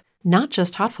experience, not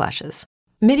just hot flashes.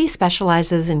 MIDI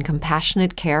specializes in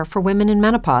compassionate care for women in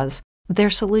menopause.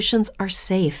 Their solutions are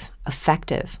safe,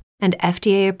 effective, and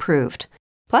FDA approved.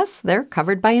 Plus, they're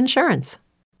covered by insurance.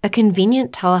 A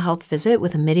convenient telehealth visit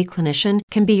with a MIDI clinician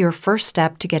can be your first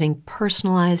step to getting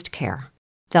personalized care.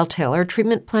 They'll tailor a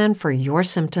treatment plan for your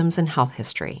symptoms and health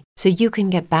history so you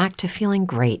can get back to feeling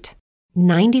great.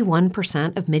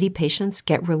 91% of MIDI patients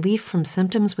get relief from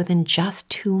symptoms within just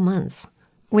 2 months.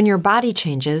 When your body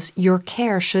changes, your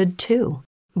care should too.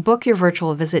 Book your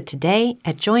virtual visit today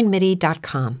at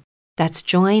joinmidi.com. That's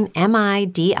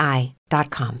joinmidi.com.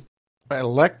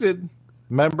 Elected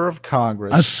member of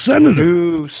Congress, a senator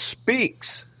who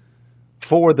speaks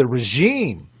for the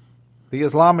regime, the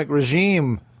Islamic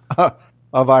regime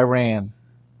of Iran,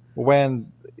 when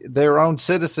their own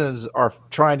citizens are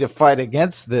trying to fight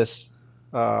against this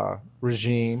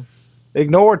regime,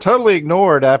 totally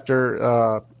ignored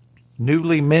after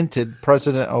newly minted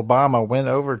President Obama went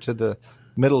over to the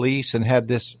Middle East and had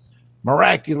this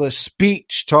miraculous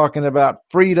speech talking about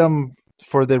freedom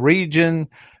for the region.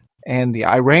 And the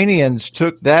Iranians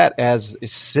took that as a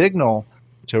signal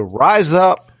to rise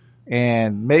up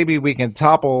and maybe we can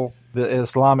topple the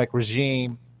Islamic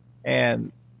regime.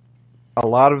 And a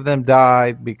lot of them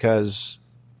died because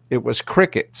it was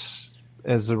crickets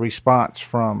as the response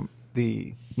from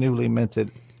the newly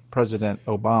minted President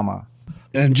Obama.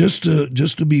 And just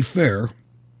to be fair,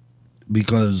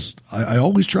 because I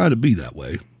always try to be that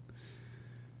way,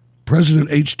 President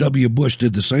H.W. Bush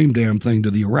did the same damn thing to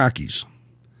the Iraqis.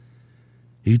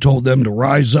 He told them to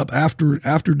rise up after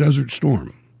Desert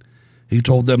Storm. He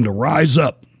told them to rise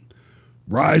up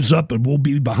and we'll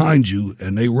be behind you.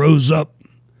 And they rose up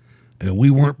and we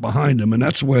weren't behind them. And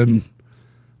that's when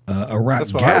Iraq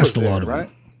gassed a lot of them.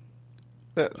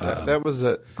 That was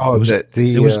it.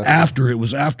 It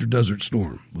was after Desert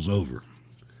Storm was over.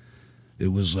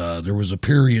 It was there was a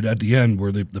period at the end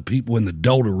where the people in the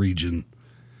Delta region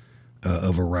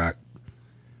of Iraq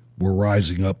were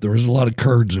rising up. There was a lot of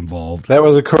Kurds involved. That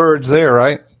was the Kurds there,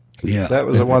 right? Yeah, that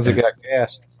was the ones that got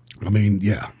gassed. I mean,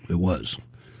 yeah, it was.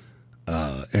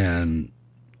 And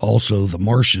also the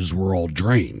marshes were all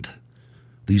drained.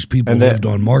 These people lived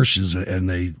on marshes, and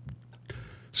they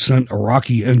sent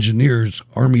Iraqi engineers,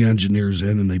 army engineers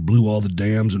in, and they blew all the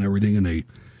dams and everything, and they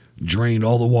drained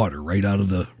all the water right out of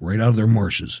their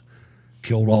marshes,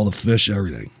 killed all the fish,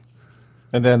 everything.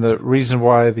 And then the reason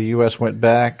why the U.S. went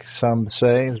back, some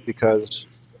say, is because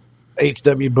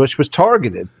H.W. Bush was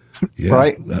targeted, yeah,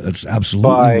 right? That's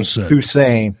absolutely by was said.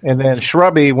 Hussein. And then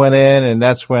Shrubby went in, and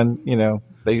that's when,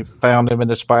 they found him in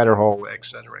the spider hole, et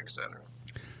cetera, et cetera.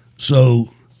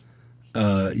 So,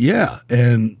 yeah,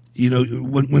 and,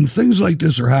 when things like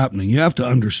this are happening, you have to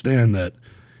understand that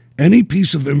any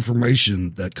piece of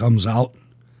information that comes out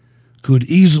could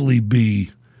easily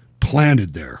be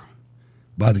planted there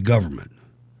by the government.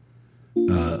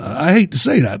 I hate to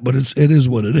say that, but it is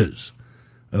what it is.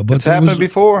 But it's happened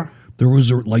before. There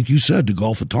was, like you said, the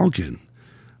Gulf of Tonkin.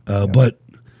 But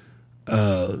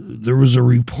there was a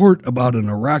report about an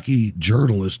Iraqi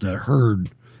journalist that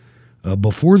heard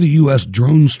before the U.S.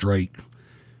 drone strike,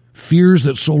 fears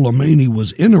that Soleimani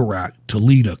was in Iraq to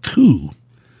lead a coup,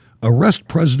 arrest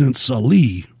President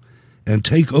Saleh, and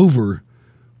take over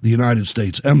the United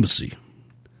States Embassy.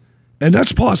 And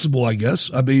that's possible, I guess.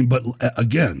 I mean, but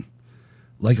again,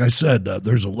 like I said,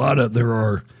 there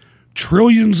are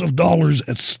trillions of dollars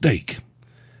at stake,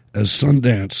 as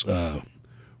Sundance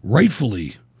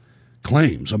rightfully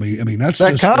claims. I mean that's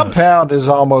that just, compound is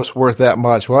almost worth that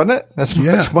much, wasn't it? That's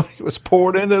much money was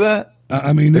poured into that.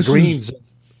 I mean, this Greens.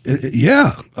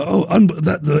 Yeah.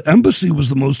 The embassy was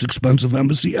the most expensive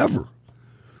embassy ever,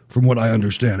 from what I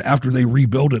understand, after they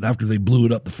rebuilt it, after they blew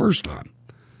it up the first time.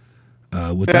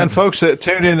 And folks that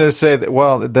tune in to say that,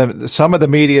 well, some of the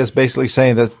media is basically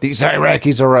saying that these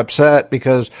Iraqis are upset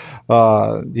because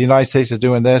the United States is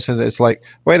doing this, and it's like,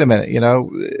 wait a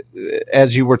minute,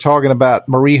 as you were talking about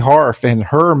Marie Harf and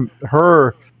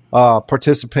her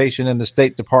participation in the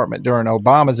State Department during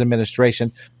Obama's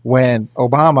administration, when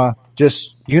Obama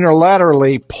just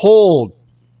unilaterally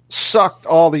sucked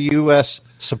all the U.S.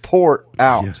 support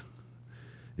out. Yeah.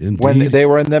 Indeed. When they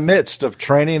were in the midst of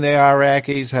training the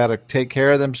Iraqis how to take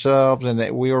care of themselves,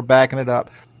 and we were backing it up,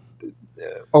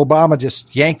 Obama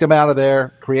just yanked them out of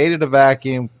there, created a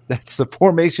vacuum. That's the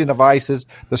formation of ISIS.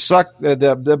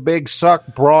 The big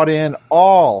suck brought in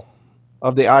all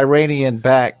of the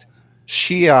Iranian-backed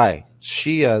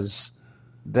Shias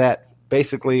that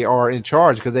basically are in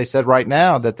charge, because they said right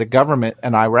now that the government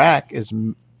in Iraq is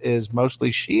mostly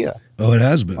Shia. Oh, it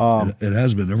has been. It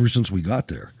has been ever since we got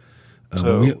there.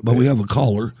 But we have a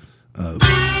caller.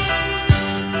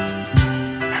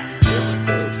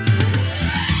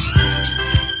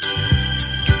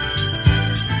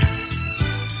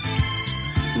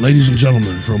 Ladies and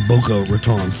gentlemen, from Boca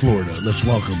Raton, Florida, let's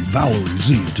welcome Valerie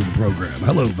Z to the program.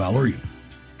 Hello, Valerie.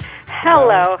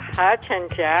 Hello, Hutch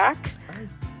and Jack.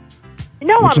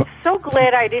 I'm so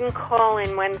glad I didn't call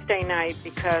in Wednesday night,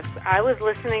 because I was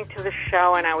listening to the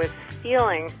show and I was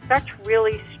feeling such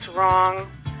really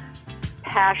strong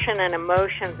passion and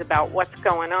emotions about what's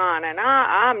going on, and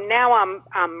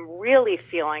I'm really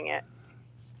feeling it.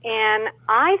 And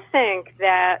I think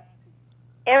that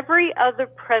every other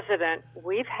president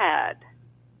we've had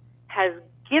has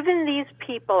given these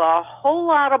people a whole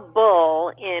lot of bull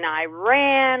in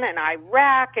Iran and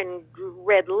Iraq and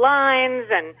red lines,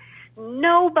 and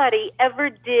nobody ever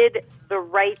did the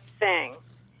right thing.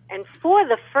 And for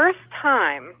the first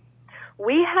time,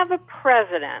 we have a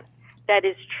president that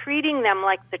is treating them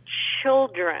like the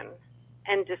children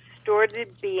and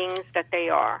distorted beings that they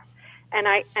are. And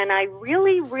I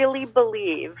really, really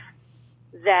believe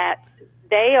that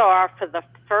they are, for the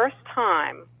first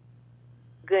time,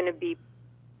 going to be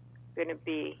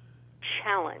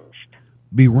challenged.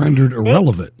 Be rendered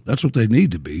irrelevant. That's what they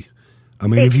need to be. I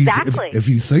mean, exactly. if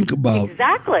you think about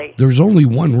exactly, there's only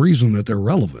one reason that they're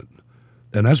relevant,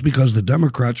 and that's because the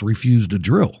Democrats refuse to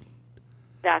drill.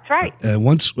 That's right. And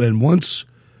once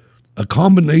a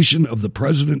combination of the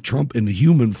President Trump in the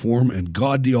human form and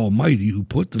God the Almighty, who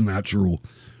put the natural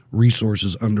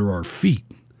resources under our feet,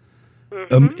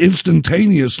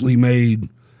 instantaneously made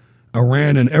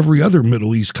Iran and every other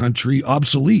Middle East country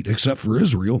obsolete, except for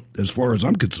Israel, as far as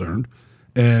I'm concerned.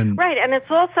 And right, and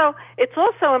it's also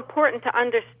important to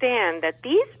understand that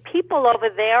these people over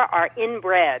there are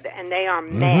inbred, and they are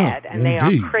mad, and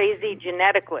indeed. They are crazy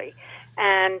genetically.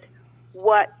 And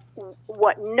what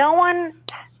no one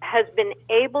has been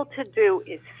able to do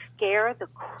is scare the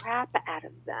crap out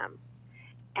of them.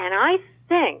 And I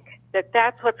think that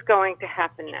that's what's going to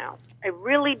happen now. I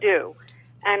really do.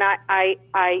 And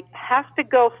I have to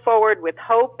go forward with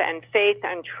hope and faith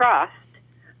and trust,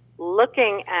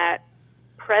 looking at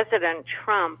President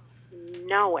Trump,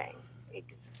 knowing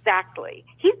exactly.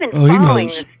 He's been following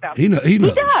this stuff. He knows. He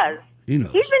does. He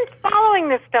knows. He's been following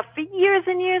this stuff for years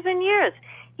and years and years.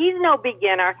 He's no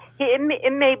beginner.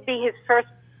 It may be his first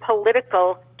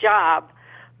political job,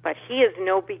 but he is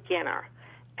no beginner.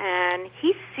 And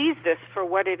he sees this for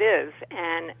what it is.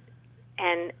 And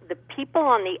the people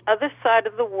on the other side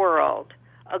of the world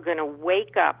are going to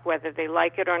wake up, whether they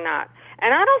like it or not.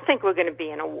 And I don't think we're going to be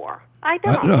in a war. I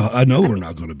don't. I know we're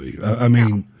not going to be. I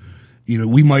mean,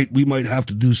 we might have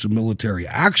to do some military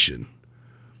action.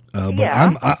 But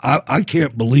yeah. I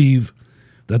can't believe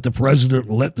that the president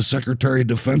let the Secretary of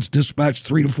Defense dispatch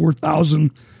 3,000 to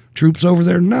 4,000 troops over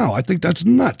there now. I think that's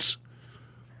nuts.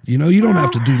 You don't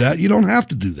have to do that. You don't have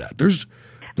to do that. There's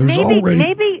already.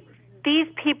 Maybe these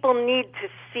people need to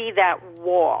see that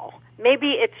wall.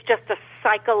 Maybe it's just a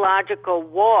psychological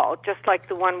wall, just like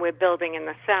the one we're building in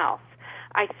the South.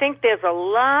 I think there's a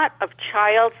lot of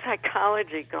child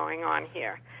psychology going on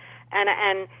here.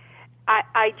 And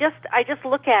I just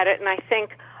look at it and I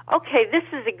think, okay, this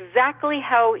is exactly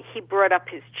how he brought up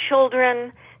his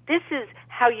children. This is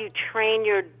how you train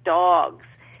your dogs.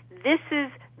 This is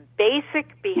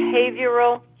basic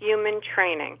behavioral human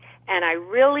training. And I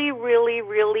really, really,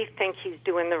 really think he's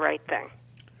doing the right thing.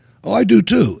 Oh, I do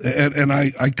too. And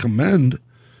I commend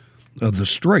the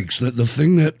strikes. The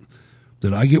thing that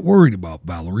I get worried about,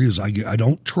 Valerie, is I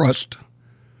don't trust,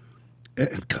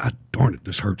 and God darn it,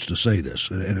 this hurts to say this,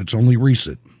 and it's only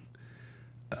recent.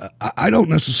 I don't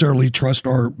necessarily trust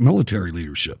our military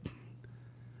leadership.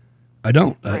 I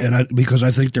don't, because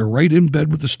I think they're right in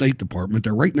bed with the State Department.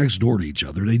 They're right next door to each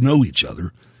other. They know each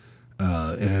other,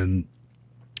 and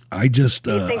I just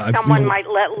Do you think I someone feel, might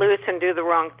let loose and do the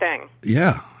wrong thing?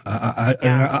 Yeah,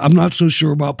 I'm not so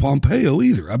sure about Pompeo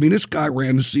either. I mean, this guy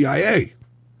ran the CIA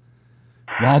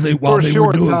while they were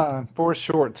doing for a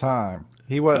short time.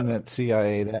 He wasn't at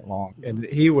CIA that long, and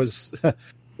he was.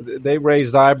 They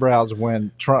raised eyebrows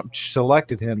when Trump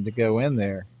selected him to go in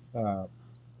there,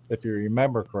 if you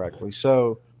remember correctly.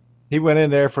 So he went in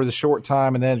there for the short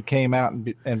time, and then came out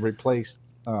and replaced.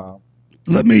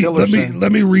 Let me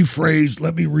rephrase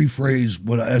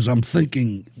what as I'm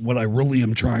thinking. What I really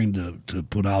am trying to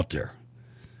put out there.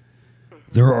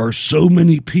 There are so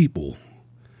many people.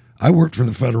 I worked for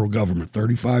the federal government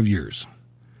 35 years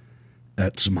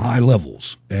at some high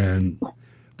levels, and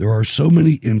there are so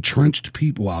many entrenched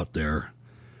people out there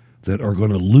that are going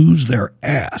to lose their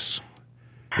ass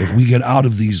if we get out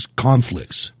of these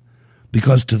conflicts,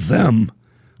 because to them,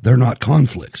 they're not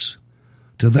conflicts.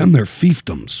 To them, they're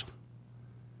fiefdoms.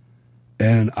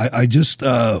 And I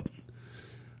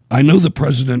know the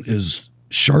president is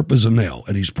sharp as a nail,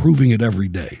 and he's proving it every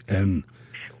day. And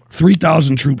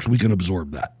 3,000 troops, we can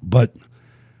absorb that. But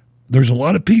there's a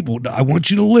lot of people. I want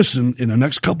you to listen in the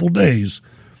next couple days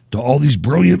to all these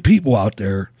brilliant people out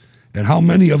there, and how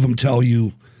many of them tell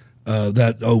you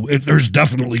that there's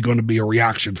definitely going to be a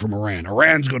reaction from Iran.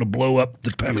 Iran's going to blow up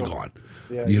the Pentagon.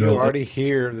 Yeah, you already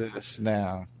hear this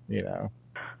now.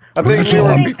 I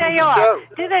think they are.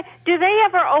 Do they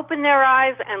ever open their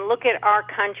eyes and look at our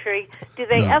country? Do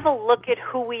they ever look at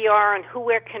who we are and who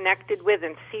we're connected with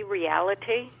and see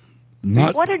reality?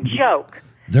 What a joke.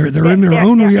 They're in their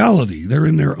own reality. They're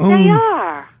in their own. They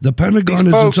are. The Pentagon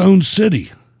is its own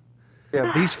city.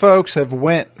 Yeah, these folks have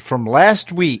went from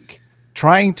last week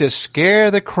trying to scare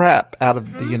the crap out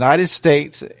of the United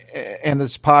States and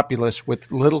its populace with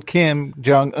little Kim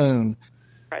Jong-un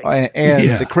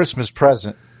and the Christmas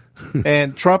present.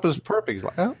 And Trump is perfect. He's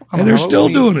like, and they're still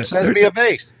doing it. Sends me a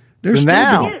base. So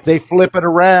now they flip it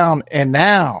around, and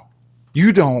now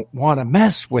you don't want to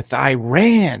mess with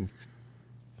Iran.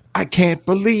 I can't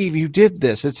believe you did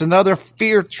this. It's another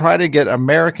fear, try to get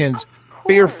Americans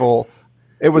fearful.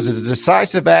 It was a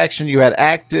decisive action. You had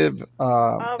active,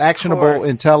 actionable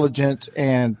intelligence,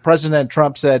 and President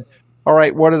Trump said, all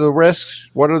right, what are the risks?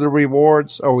 What are the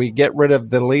rewards? Or we get rid of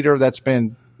the leader that's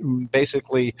been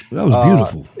basically that was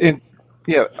beautiful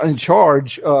in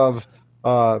charge of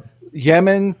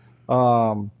Yemen,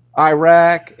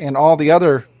 Iraq, and all the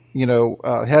other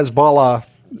Hezbollah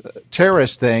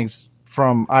terrorist things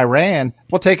from Iran.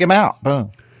 We'll take him out.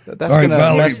 Boom. That's going to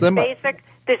mess them up.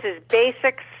 This is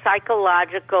basic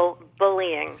psychological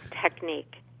bullying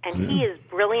technique, and he is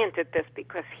brilliant at this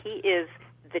because he is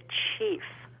the chief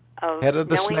of head of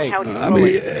the knowing snake. how to I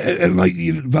mean, and like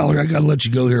Valerie, I got to let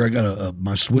you go here. I got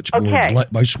my switchboard.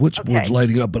 My switchboard's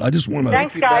lighting up, but I just want to.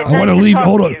 Thanks, guys. I want to leave.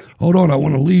 Hold on. I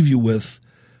want to leave you with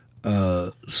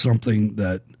something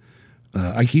that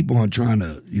I keep on trying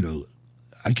to.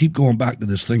 I keep going back to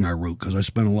this thing I wrote because I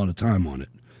spent a lot of time on it.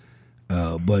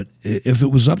 But if it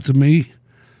was up to me,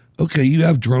 okay, you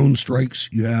have drone strikes,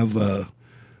 you have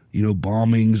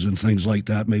bombings and things like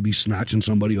that. Maybe snatching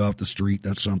somebody off the street.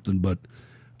 That's something, but.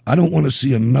 I don't want to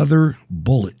see another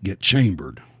bullet get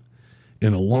chambered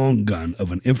in a long gun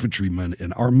of an infantryman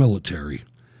in our military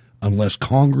unless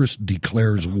Congress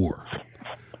declares war.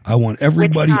 I want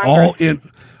everybody all in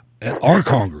our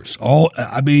Congress.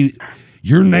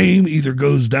 Your name either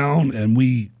goes down and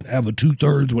we have a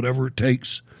 2/3, whatever it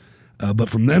takes. But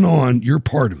from then on, you're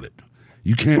part of it.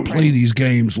 You can't play these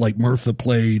games like Murtha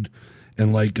played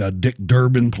and like Dick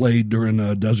Durbin played during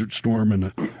Desert Storm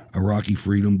and Iraqi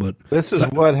freedom. But this is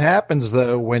what happens,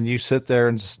 though, when you sit there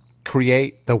and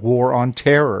create the war on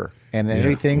terror, and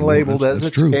anything labeled as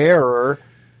a terror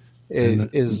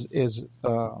is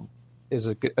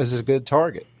a good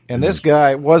target. And this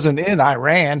guy wasn't in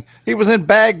Iran; he was in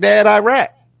Baghdad,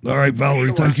 Iraq. All right,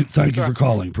 Valerie, thank you for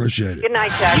calling. Appreciate it. Good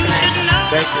night, Jack.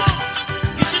 Thank you.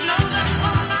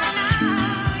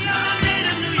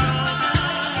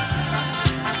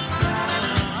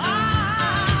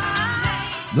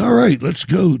 All right, let's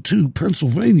go to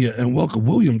Pennsylvania and welcome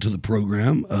William to the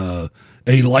program. A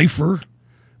lifer.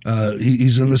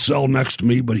 He's in the cell next to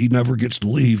me, but he never gets to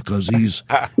leave because he's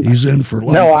in for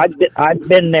life. No, I've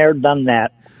been there, done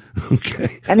that.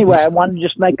 Okay. Anyway, I want to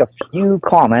just make a few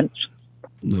comments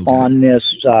on this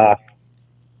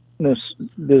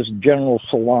General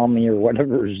Salami or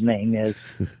whatever his name is.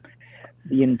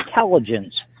 The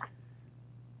intelligence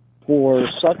for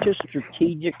such a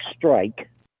strategic strike.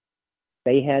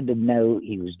 They had to know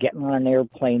he was getting on an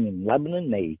airplane in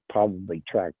Lebanon. They probably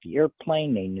tracked the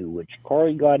airplane. They knew which car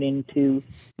he got into.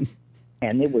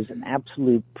 And it was an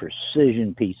absolute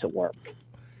precision piece of work.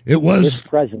 It was This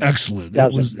president excellent.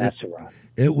 doesn't mess around.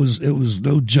 It was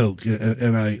no joke,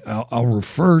 and I'll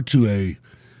refer to a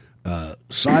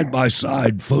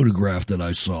side-by-side photograph that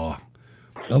I saw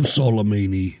of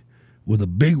Soleimani with a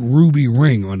big ruby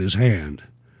ring on his hand,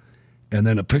 and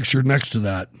then a picture next to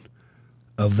that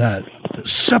of that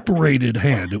separated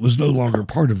hand. It was no longer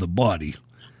part of the body,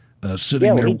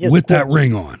 sitting there with that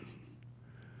ring on.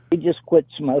 He just quit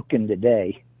smoking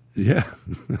today. Yeah.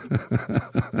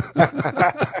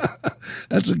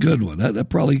 That's a good one. That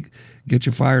probably get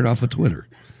you fired off of Twitter.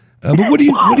 But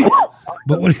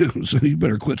so you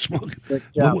better quit smoking. But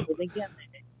again,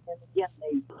 it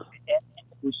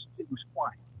was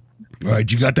quiet. All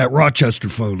right, you got that Rochester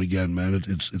phone again, man.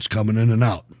 It's coming in and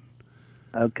out.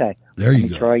 Okay. There you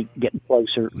go. Try getting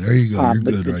closer. There you go. You're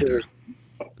good right there.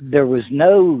 There was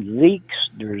no leaks.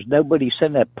 There's nobody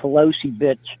saying that Pelosi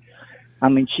bitch. I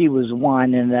mean, she was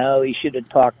whining, oh, he should have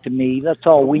talked to me. That's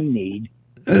all we need.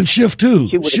 And Schiff, too.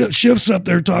 Schiff's up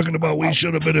there talking about we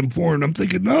should have been informed. I'm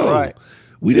thinking, no,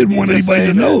 we didn't want anybody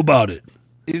to know about it.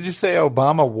 Did you say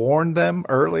Obama warned them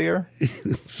earlier?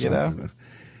 Yeah.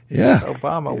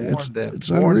 Obama warned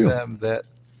unreal. them that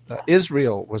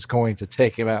Israel was going to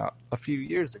take him out a few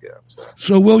years ago.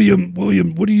 So William,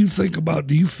 what do you think about,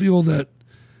 do you feel that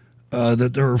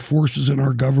that there are forces in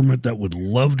our government that would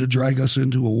love to drag us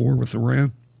into a war with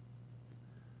Iran?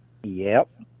 Yep.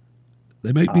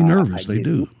 They make me nervous. They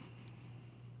do.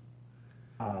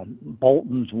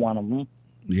 Bolton's one of them.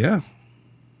 Yeah.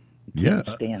 Can't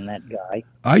stand that guy.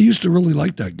 I used to really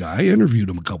like that guy. I interviewed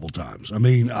him a couple times. I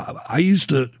mean, I used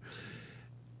to.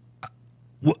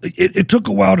 It took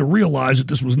a while to realize that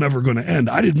this was never going to end.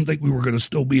 I didn't think we were going to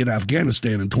still be in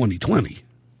Afghanistan in 2020.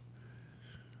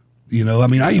 You know, I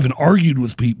mean, I even argued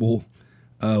with people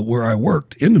where I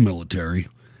worked in the military.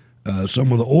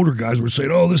 Some of the older guys were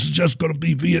saying, oh, this is just going to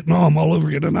be Vietnam all over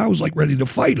again. And I was like ready to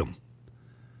fight them.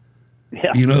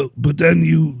 Yeah. You know, but then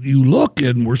you look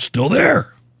and we're still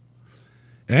there.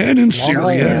 And in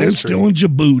Syria and still in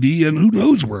Djibouti and who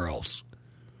knows where else.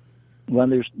 Well,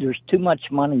 there's too much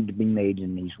money to be made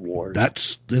in these wars.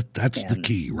 That's the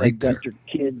key right there. They've got their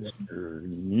kids and their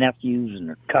nephews and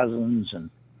their cousins and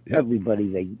everybody.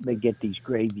 They get these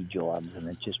gravy jobs and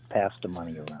it just pass the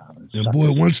money around. And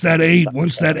boy, once that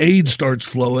aid starts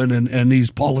flowing and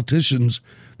these politicians,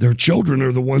 their children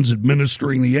are the ones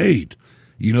administering the aid.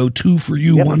 You know, 2 for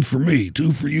you, 1 for me.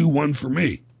 2 for you, 1 for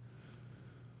me.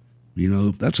 You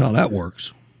know, that's how that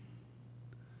works.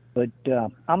 But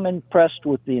I'm impressed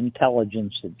with the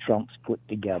intelligence that Trump's put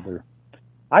together.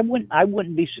 I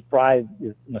wouldn't be surprised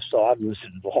if Mossad was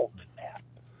involved in that.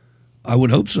 I would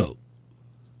hope so.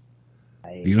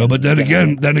 You know, but then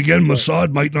again,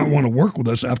 Mossad might not want to work with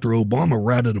us after Obama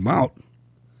ratted him out.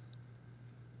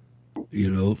 You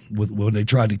know, when they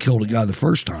tried to kill the guy the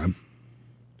first time.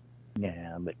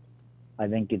 Yeah, but I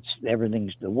think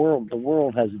everything's the world. The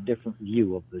world has a different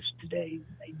view of this today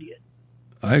than they did.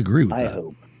 I agree with that. I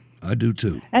hope. I do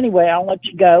too. Anyway, I'll let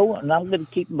you go, and I'm going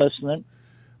to keep listening.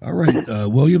 All right,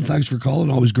 William. Thanks for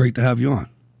calling. Always great to have you on.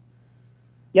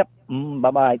 Yep.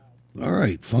 Bye-bye. All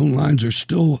right, phone lines are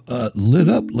still lit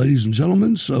up, ladies and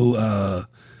gentlemen. So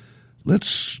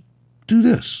let's do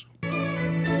this.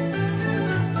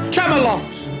 Camelot.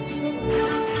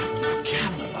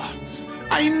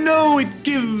 I know it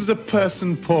gives a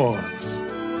person pause.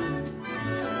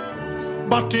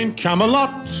 But in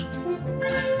Camelot,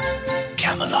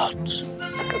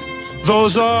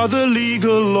 those are the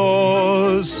legal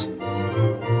laws.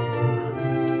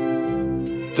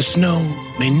 The snow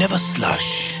may never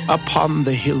slush upon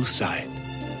the hillside.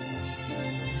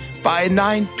 By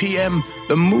 9 p.m.,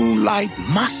 the moonlight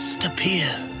must appear.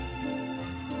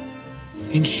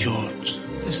 In short,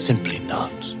 there's simply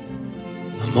not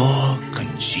a more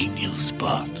congenial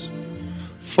spot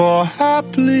for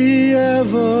happily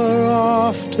ever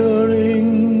aftering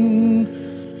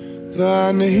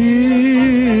than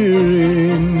here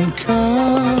in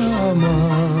Camelot.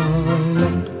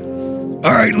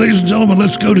 All right, ladies and gentlemen,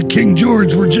 let's go to King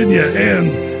George, Virginia,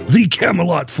 and the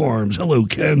Camelot Farms. Hello,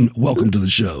 Ken. Welcome to the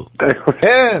show.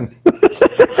 Ken!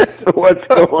 What's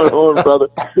going on, brother?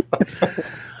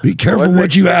 Be careful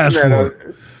what you ask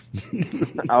for.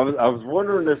 I was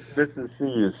wondering if Mrs. C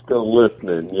is still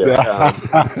listening. Yeah,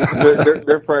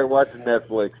 they're probably watching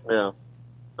Netflix now.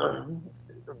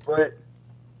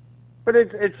 But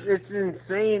it's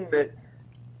insane that.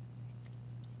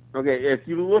 Okay, if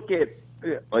you look at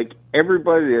like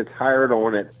everybody that's hired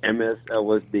on at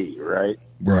MSLSD, right?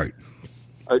 Right.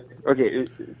 Okay,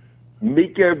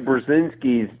 Mika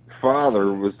Brzezinski's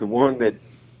father was the one that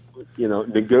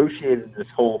negotiated this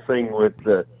whole thing with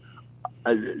the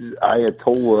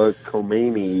Ayatollah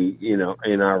Khomeini,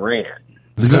 in Iran.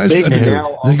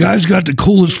 The guy's got the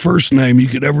coolest first name you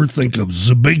could ever think of,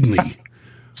 Zabigny.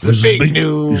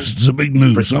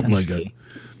 Zabigny, something like that.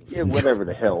 Yeah, whatever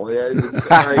the hell.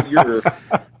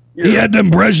 He had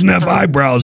them Brezhnev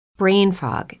eyebrows. Brain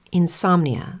fog,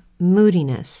 insomnia,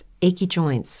 moodiness, achy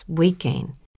joints, weight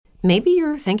gain. Maybe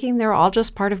you're thinking they're all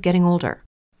just part of getting older.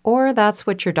 Or that's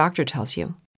what your doctor tells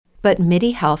you. But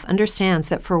MIDI Health understands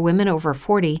that for women over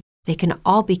 40, they can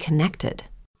all be connected.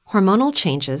 Hormonal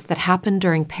changes that happen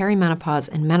during perimenopause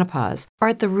and menopause are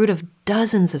at the root of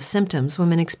dozens of symptoms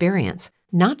women experience,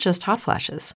 not just hot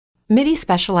flashes. MIDI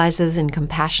specializes in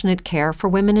compassionate care for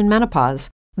women in menopause.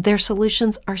 Their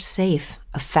solutions are safe,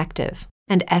 effective,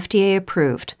 and FDA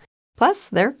approved. Plus,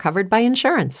 they're covered by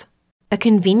insurance. A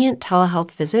convenient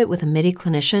telehealth visit with a MIDI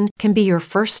clinician can be your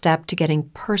first step to getting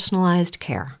personalized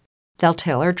care. They'll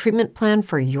tailor a treatment plan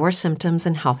for your symptoms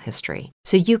and health history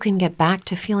so you can get back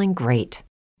to feeling great.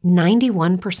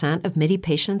 91% of MIDI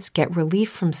patients get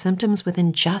relief from symptoms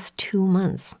within just 2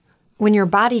 months. When your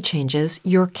body changes,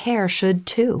 your care should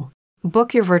too.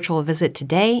 Book your virtual visit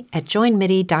today at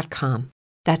joinmidi.com.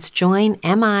 That's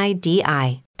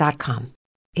joinmidi.com.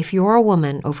 If you're a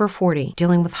woman over 40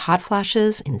 dealing with hot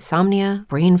flashes, insomnia,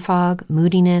 brain fog,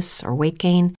 moodiness, or weight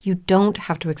gain, you don't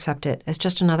have to accept it as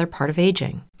just another part of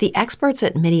aging. The experts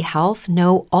at MIDI Health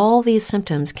know all these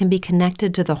symptoms can be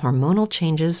connected to the hormonal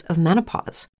changes of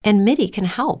menopause, and MIDI can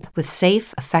help with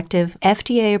safe, effective,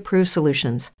 FDA-approved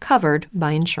solutions covered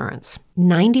by insurance.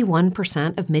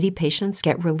 91% of MIDI patients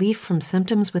get relief from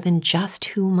symptoms within just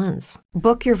 2 months.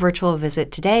 Book your virtual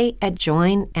visit today at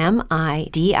joinmidi.com.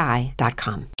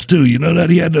 Stu, you know that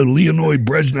he had the Leonid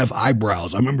Brezhnev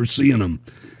eyebrows. I remember seeing him.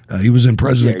 He was in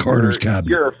President Carter's cabinet.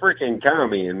 You're a freaking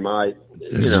commie in my...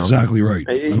 That's exactly right.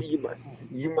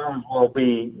 You might as well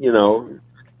be,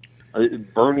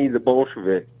 Bernie the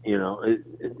Bolshevik,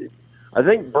 I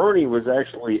think Bernie was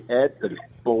actually at the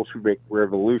Bolshevik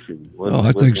Revolution.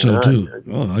 I think so, too.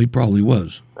 Oh, he probably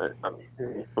was. I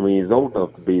mean, he's old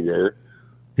enough to be there.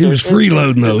 He was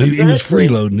freeloading, though. He was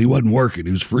freeloading. He wasn't working.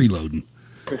 He was freeloading.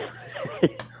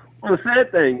 Well, the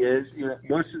sad thing is,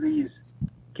 most of these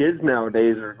kids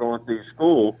nowadays that are going through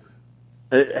school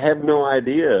have no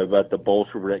idea about the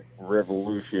Bolshevik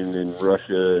Revolution in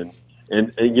Russia.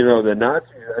 And the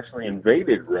Nazis actually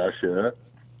invaded Russia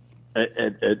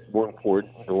at one point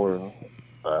during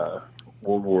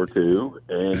World War II.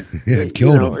 And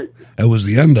killed them. That was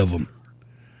the end of them.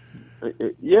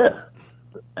 Yeah.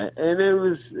 And it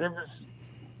was.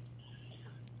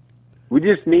 We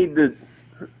just need to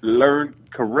learn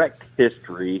correct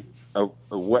history of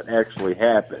what actually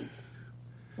happened,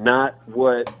 not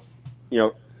what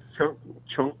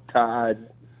Chunk Todd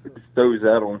throws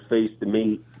out on Face the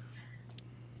Meat,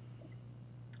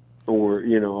 or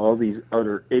all these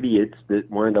other idiots that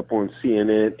wind up on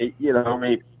CNN.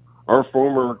 Our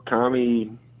former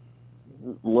commie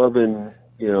loving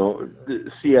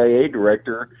CIA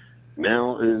director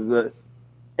now is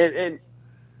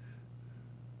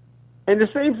and the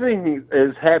same thing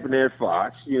has happened at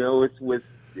Fox. It's with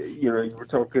you were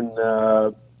talking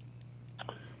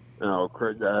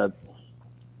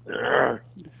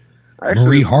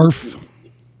Marie Harf.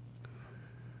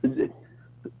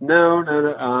 No.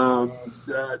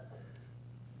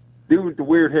 Dude with the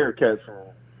weird haircut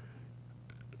from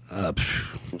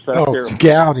South Carolina.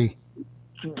 Gowdy.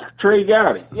 Trey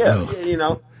Gowdy. Yeah,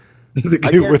 the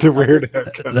dude with the weird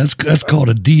haircut. That's called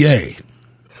a DA.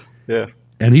 Yeah.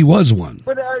 And he was one.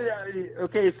 But, so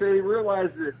they realize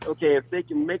that, if they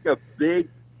can make a big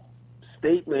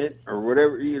statement or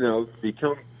whatever,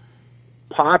 become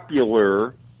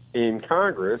popular in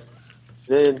Congress,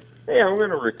 then, hey, I'm going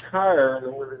to retire and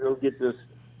I'm going to go get this,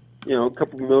 a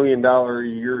couple $1 million a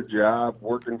year job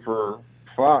working for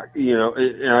Fox.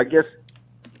 And I guess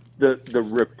the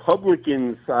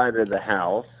Republican side of the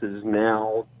House is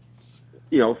now,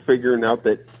 figuring out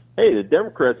that, hey, the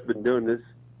Democrats have been doing this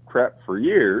crap for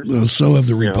years. Well, so have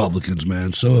the Republicans,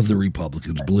 man. So have the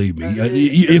Republicans. Believe me.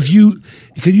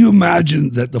 Can you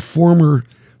imagine that the former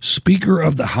Speaker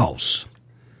of the House,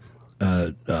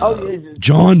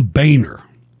 John Boehner,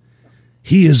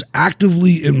 he is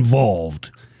actively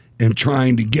involved in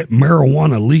trying to get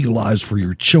marijuana legalized for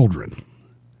your children.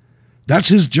 That's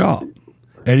his job,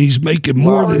 and he's making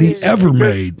more than he ever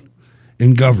made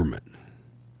in government.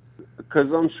 Because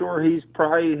I'm sure he's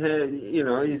probably had,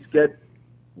 he's got.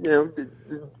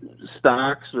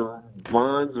 Stocks or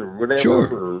bonds or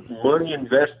whatever, or money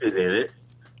invested in it.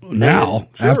 Now,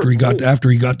 after he got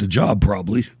the job,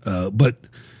 probably. But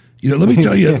let me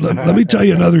tell you, let me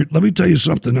tell you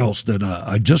something else that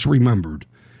I just remembered,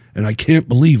 and I can't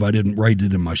believe I didn't write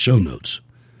it in my show notes.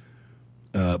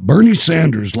 Bernie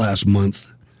Sanders last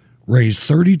month raised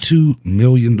 $32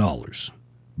 million.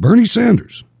 Bernie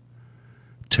Sanders.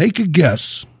 Take a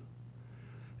guess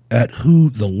at who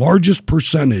the largest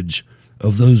percentage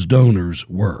of those donors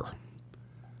were.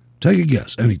 Take a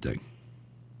guess, anything.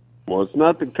 Well, it's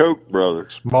not the Koch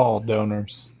brothers. Small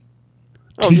donors.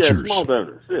 Teachers. Yeah, small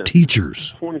donors. Yeah.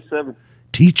 Teachers. 27.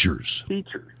 Teachers.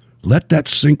 Let that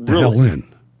sink the hell in.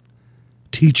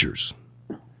 Teachers.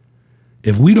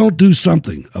 If we don't do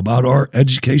something about our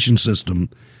education system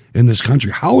in this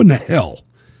country, how in the hell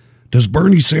does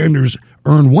Bernie Sanders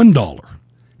earn $1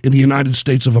 in the United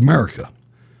States of America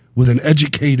with an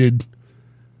educated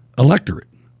electorate?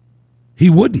 He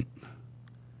wouldn't.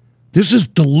 This is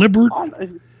deliberate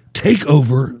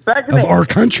takeover of our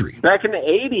country. Back in the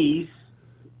 80s,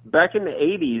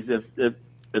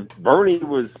 if Bernie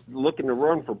was looking to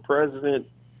run for president,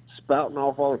 spouting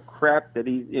off all the crap that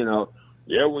he's,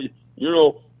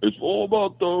 it's all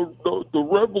about the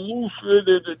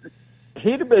revolution,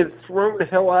 he'd have been thrown the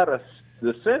hell out of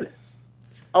the Senate.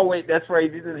 Oh wait, that's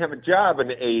right. He didn't have a job in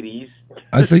the 80s.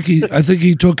 I think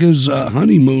he took his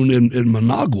honeymoon in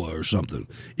Managua or something.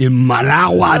 In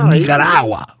Managua,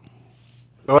 Nicaragua.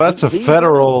 Well, that's a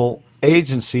federal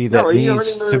agency that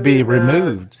needs to be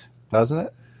removed, doesn't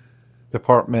it?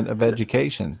 Department of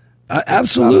Education.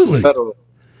 Absolutely.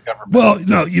 Well,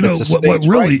 no,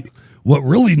 what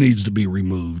really needs to be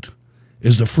removed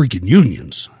is the freaking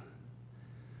unions.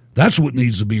 That's what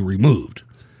needs to be removed.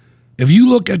 If you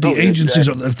look at the agencies,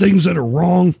 the things that are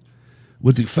wrong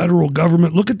with the federal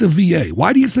government, look at the VA.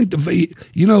 Why do you think the VA,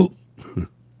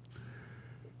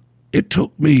 it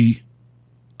took me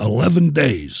 11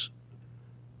 days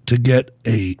to get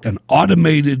an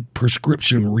automated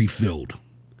prescription refilled.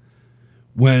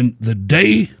 When the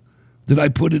day that I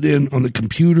put it in on the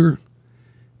computer,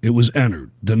 it was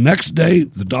entered. The next day,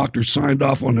 the doctor signed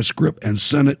off on the script and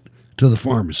sent it to the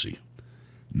pharmacy.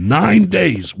 9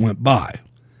 days went by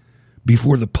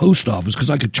before the post office, because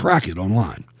I could track it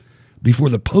online, before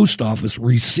the post office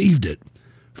received it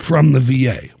from the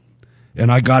VA.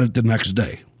 And I got it the next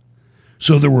day.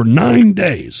 So there were 9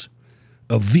 days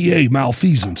of VA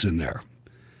malfeasance in there.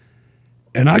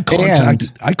 And I contacted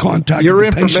your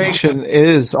the patient. information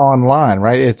is online,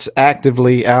 right? It's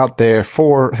actively out there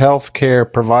for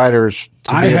healthcare providers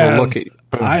to be able to look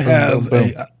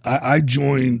at. I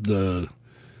joined the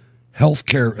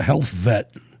health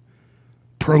vet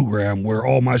program where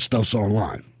all my stuff's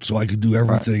online, so I could do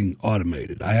everything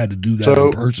automated. I had to do that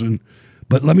in person.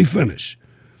 But let me finish.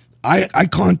 I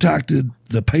contacted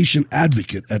the patient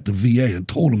advocate at the VA and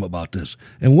told him about this.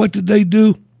 And what did they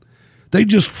do? They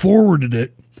just forwarded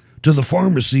it to the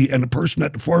pharmacy, and the person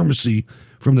at the pharmacy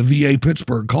from the VA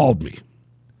Pittsburgh called me.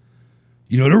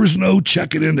 There was no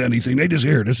checking into anything. They just,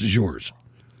 here, this is yours.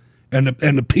 And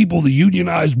the people, the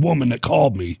unionized woman that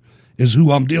called me is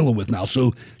who I'm dealing with now.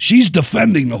 So she's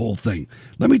defending the whole thing.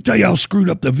 Let me tell you how screwed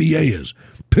up the VA is.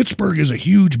 Pittsburgh is a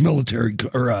huge military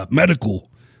or medical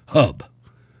hub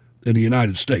in the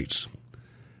United States.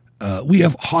 We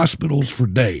have hospitals for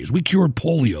days. We cured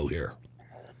polio here.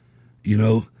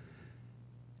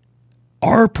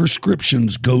 Our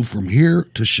prescriptions go from here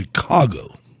to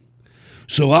Chicago.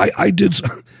 So I did,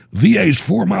 VA's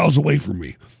 4 miles away from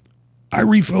me. I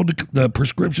refilled the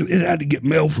prescription. It had to get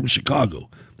mailed from Chicago.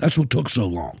 That's what took so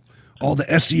long. All the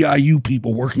SEIU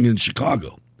people working in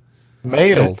Chicago.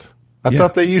 Mailed? I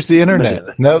thought they used the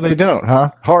internet. No, they don't,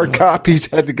 huh? Hard copies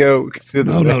had to go to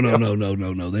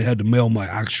the No. They had to mail my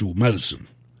actual medicine.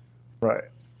 Right.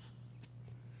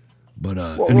 But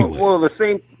anyway. Well, the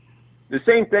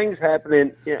same thing's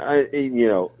happening.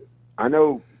 I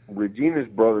know Regina's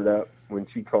brought it up when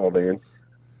she called in,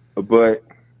 but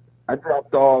I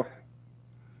dropped off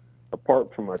a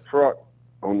part from my truck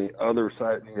on the other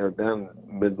side, down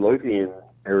the Midlothian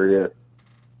area,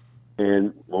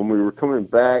 and when we were coming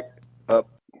back up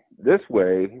this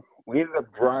way, we ended up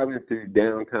driving through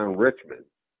downtown Richmond,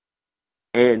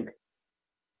 and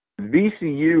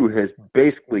VCU has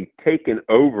basically taken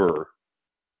over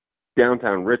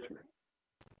downtown Richmond.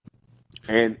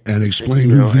 And explain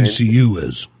who VCU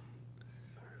is.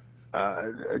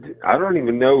 I don't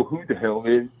even know who the hell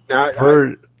it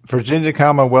is. Virginia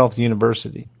Commonwealth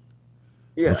University.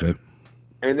 Yeah. Okay.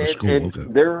 And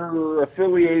they're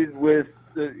affiliated with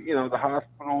the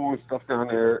hospital and stuff down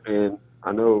there. And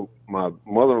I know my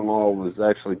mother-in-law was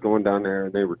actually going down there,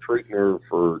 and they were treating her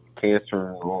for cancer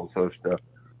and all this other stuff.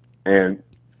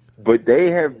 But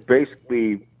they have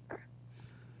basically,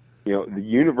 the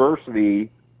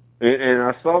university, and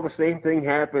I saw the same thing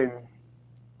happen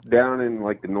down in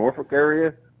like the Norfolk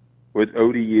area with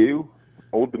ODU,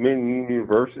 Old Dominion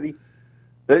University.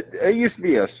 It used to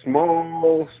be a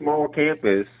small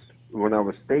campus when I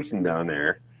was stationed down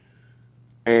there.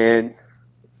 And,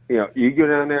 you know, you go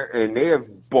down there and they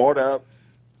have bought up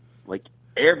like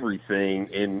everything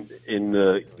in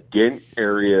the Ghent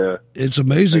area. It's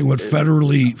amazing what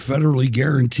federally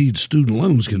guaranteed student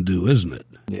loans can do, isn't it?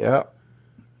 Yeah.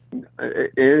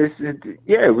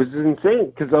 It was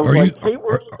insane because I was like, hey,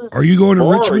 where's this are you going to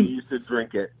bar Richmond? I used to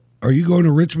drink it. Are you going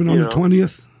to Richmond on the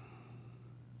 20th?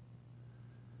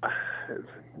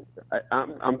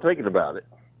 I'm thinking about it.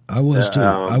 I was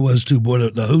too. Boy,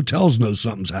 the hotels know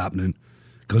something's happening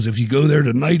because if you go there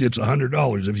tonight, it's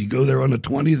 $100. If you go there on the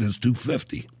 20th, it's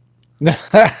 $250.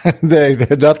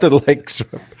 They're nothing like.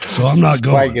 So I'm not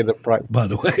going. The price. By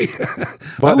the way,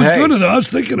 But I was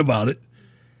thinking about it.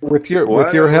 With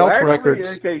your health records.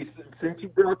 Okay, since you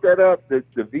brought that up, the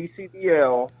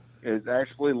VCDL is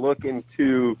actually looking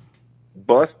to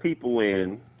bus people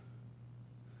in,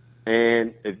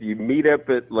 and if you meet up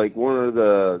at like one of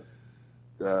the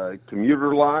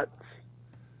commuter lots,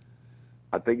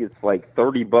 I think it's like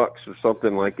 $30 or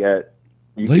something like that.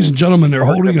 Ladies and gentlemen, they're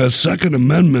holding a Second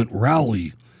Amendment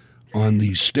rally on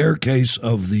the staircase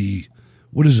of the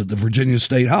Virginia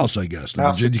State House, I guess, the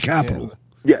Virginia Capitol.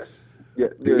 Yes. Yeah,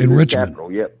 in Richmond.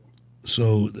 Capital, yep.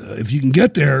 So if you can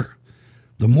get there,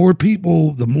 the more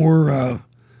people, the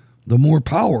more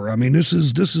power. I mean, this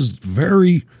is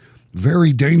very,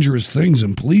 very dangerous things,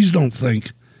 and please don't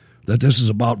think that this is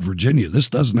about Virginia. This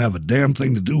doesn't have a damn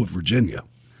thing to do with Virginia.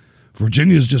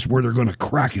 Virginia is just where they're going to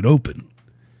crack it open,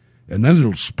 and then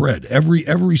it'll spread.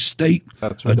 Every state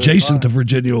adjacent to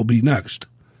Virginia will be next.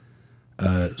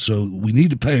 So we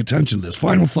need to pay attention to this.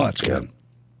 Final thoughts, Ken.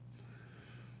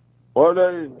 Well,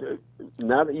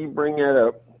 now that you bring that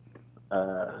up,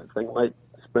 I think I might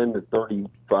spend the $35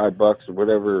 or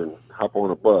whatever and hop on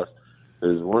a bus.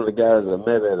 There's one of the guys I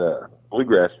met at a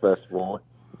bluegrass festival.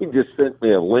 He just sent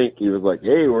me a link. He was like,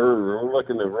 "Hey, we're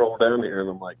looking to roll down here," and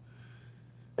I'm like,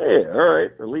 "Hey, all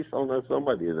right. At least I'll know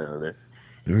somebody down there."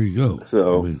 There you go.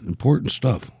 So important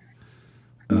stuff.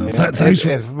 Thanks.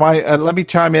 Let me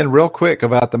chime in real quick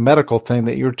about the medical thing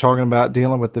that you were talking about,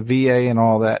 dealing with the VA and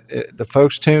all that. The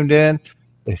folks tuned in.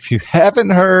 If you haven't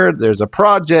heard, there's a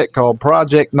project called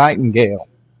Project Nightingale.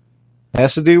 It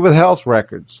has to do with health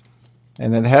records,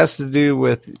 and it has to do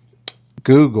with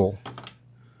Google.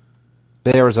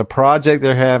 There is a project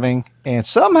they're having, and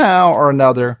somehow or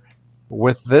another,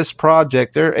 with this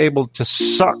project, they're able to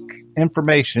suck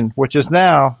information, which is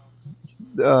now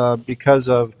because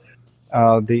of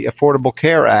the Affordable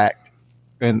Care Act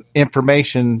and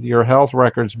information, your health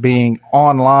records being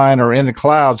online or in the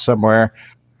cloud somewhere.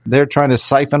 They're trying to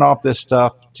siphon off this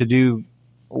stuff to do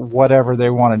whatever they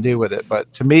want to do with it.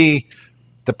 But to me,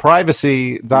 the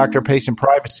privacy, doctor-patient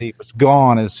privacy, was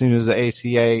gone as soon as the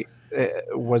ACA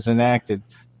was enacted.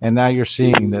 And now you're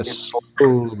seeing this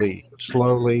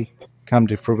slowly come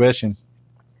to fruition.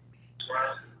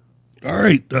 All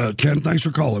right, Ken, thanks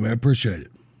for calling, man. I appreciate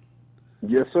it.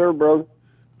 Yes, sir, bro.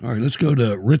 All right, let's go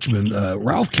to Richmond.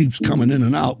 Ralph keeps coming in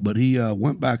and out, but he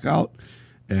went back out,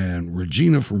 and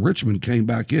Regina from Richmond came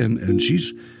back in, and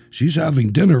she's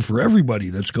having dinner for everybody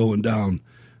that's going down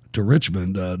to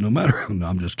Richmond. No,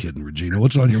 I'm just kidding, Regina.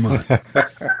 What's on your mind?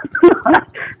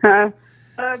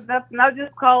 Not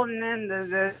just calling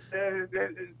in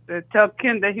to tell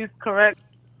Ken that he's correct.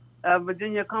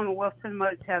 Virginia Commonwealth pretty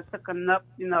much has taken up,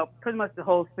 pretty much the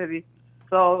whole city.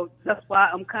 So that's why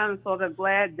I'm kind of sort of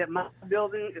glad that my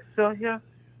building is still here.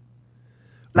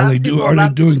 Are they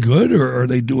doing good, or are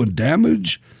they doing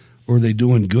damage, or are they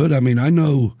doing good? I mean, I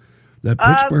know that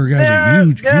Pittsburgh has a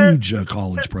huge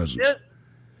college presence.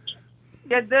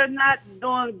 They're not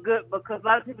doing good because a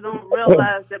lot of people don't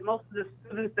realize that most of the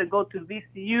students that go to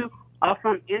VCU are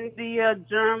from India,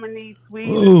 Germany,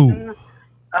 Sweden,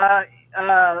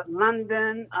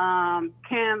 London,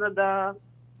 Canada,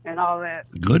 and all that.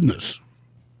 Goodness.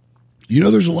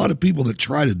 There's a lot of people that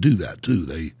try to do that, too.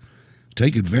 They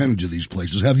take advantage of these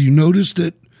places. Have you noticed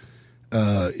it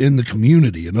in the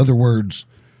community? In other words,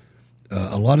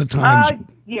 a lot of times...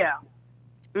 Yeah.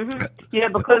 Mm-hmm. Yeah,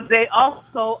 because they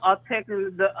also are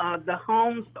taking the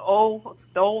homes, the old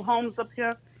homes up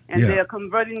here, and they're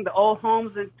converting the old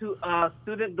homes into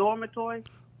student dormitories.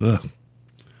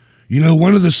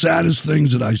 One of the saddest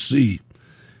things that I see,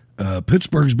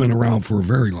 Pittsburgh's been around for a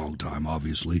very long time,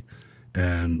 obviously,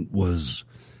 and was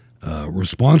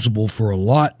responsible for a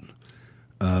lot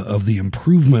of the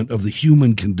improvement of the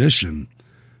human condition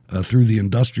through the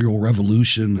Industrial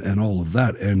Revolution and all of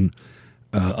that. And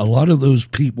a lot of those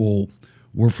people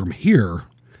were from here,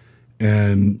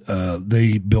 and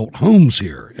they built homes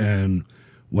here. And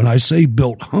when I say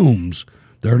built homes,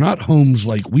 They're not homes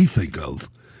like we think of.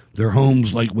 They're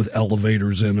homes like with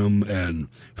elevators in them and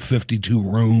 52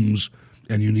 rooms,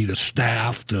 and you need a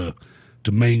staff to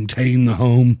maintain the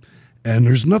home. And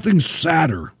there's nothing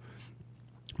sadder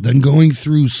than going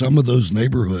through some of those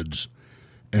neighborhoods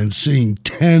and seeing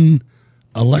 10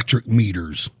 electric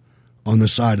meters on the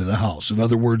side of the house. In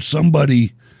other words,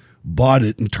 somebody bought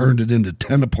it and turned it into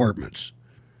 10 apartments.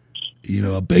 You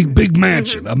know, a big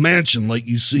mansion, a mansion like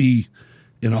you see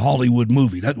in a Hollywood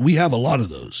movie. That we have a lot of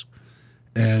those.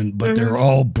 But they're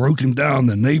all broken down.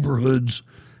 The neighborhoods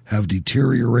have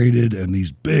deteriorated, and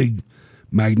these big,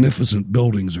 magnificent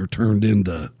buildings are turned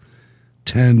into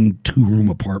 10 two-room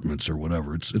apartments or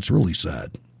whatever. It's really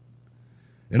sad.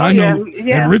 And I know,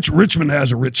 and Richmond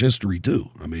has a rich history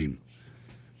too. I mean,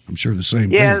 I'm sure the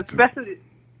same thing. Especially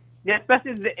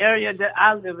the area that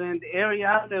I live in. The area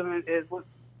I live in is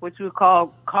what you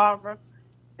call Carver.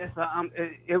 It's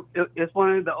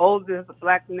one of the oldest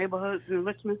black neighborhoods in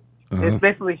Richmond. It's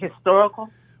basically historical,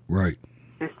 right,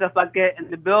 and stuff like that. And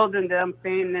the building that I'm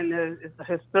staying in is a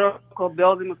historical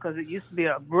building because it used to be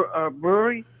a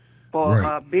brewery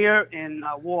for beer and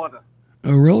water.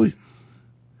 Oh, really?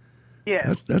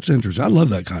 Yeah, that's interesting. I love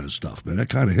that kind of stuff, man. That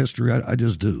kind of history, I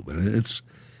just do. Man,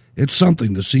 it's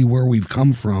something to see where we've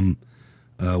come from,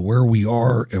 where we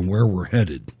are, and where we're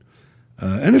headed.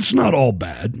 And it's not all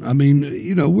bad. I mean,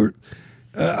 you know,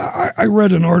 I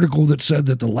read an article that said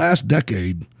that the last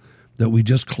decade that we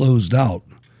just closed out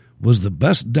was the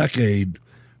best decade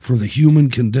for the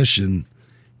human condition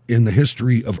in the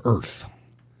history of Earth.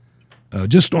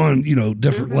 Just on, you know,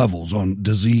 different levels, on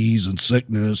disease and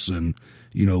sickness and,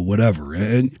 you know, whatever.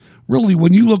 And really,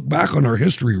 when you look back on our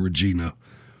history, Regina,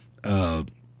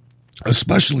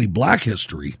 especially black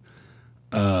history,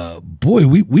 boy,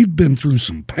 we've been through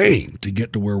some pain to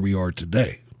get to where we are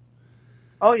today.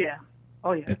 Oh, yeah.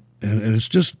 And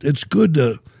it's good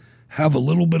to have a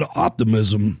little bit of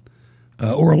optimism,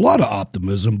 or a lot of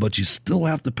optimism, but you still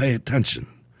have to pay attention.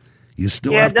 You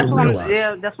still have to realize.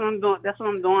 That's what I'm doing. That's what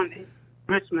I'm doing in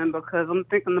Richmond because I'm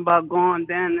thinking about going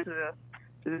down to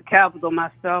the capital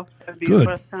myself. That'd be the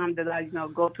first time that I,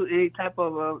 go to any type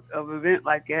of event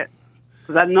like that.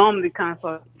 Because I normally kind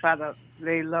of try to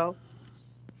lay low.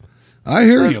 I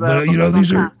hear you, but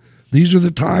these are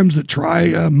the times that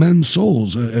try men's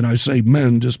souls, and I say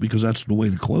men just because that's the way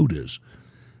the quote is.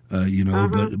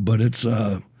 But it's.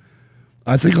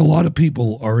 I think a lot of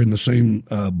people are in the same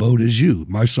boat as you,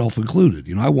 myself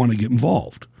included. I want to get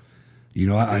involved.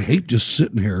 I hate just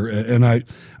sitting here, and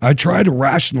I try to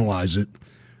rationalize it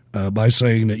by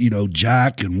saying that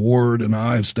Jack and Ward and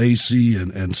I and Stacy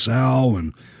and Sal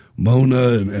and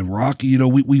Mona and Rocky.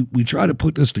 We try to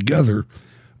put this together.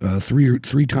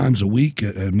 Three times a week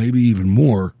and maybe even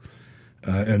more.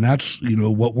 And that's,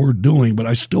 what we're doing, but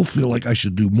I still feel like I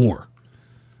should do more,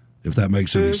 if that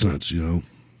makes any sense,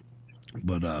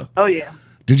 But, oh, yeah.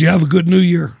 Did you have a good New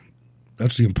Year?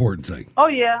 That's the important thing. Oh,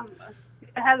 yeah.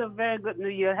 I had a very good New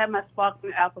Year. I had my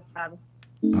sparkling apple cider.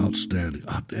 Outstanding.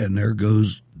 And there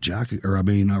goes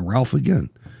Ralph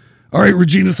again. All right,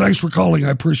 Regina, thanks for calling.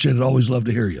 I appreciate it. Always love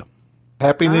to hear you.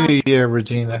 Happy New Year,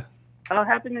 Regina. Oh,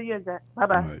 Happy New Year, Jack.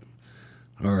 Bye-bye.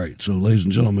 All right. So, ladies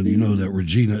and gentlemen, you know that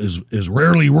Regina is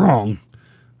rarely wrong.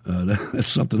 That's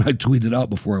something I tweeted out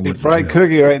before I went to fried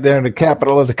cookie right there in the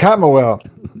capital of the Commonwealth.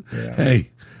 Yeah.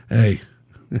 Hey.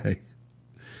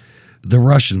 The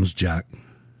Russians, Jack.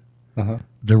 Uh-huh.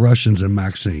 The Russians and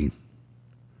Maxine.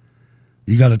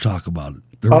 You got to talk about it.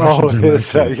 The Russians and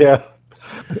Maxine. Yeah.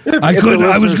 I couldn't.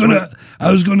 I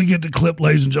was gonna get the clip,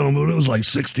 ladies and gentlemen. But it was like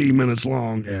 16 minutes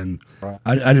long, and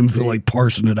I didn't feel like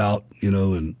parsing it out.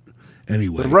 And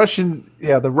anyway, the Russian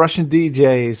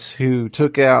DJs who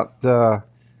took out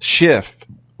Schiff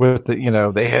with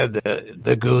they had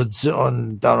the goods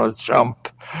on Donald Trump,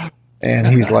 and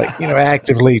he's like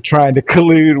actively trying to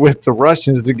collude with the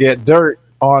Russians to get dirt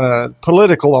on a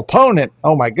political opponent.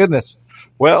 Oh my goodness!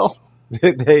 Well,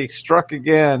 they struck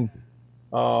again.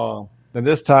 And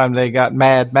this time they got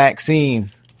Mad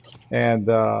Maxine, and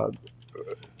the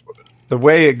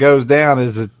way it goes down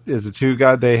is the two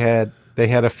guys they had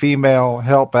a female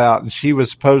help out, and she was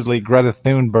supposedly Greta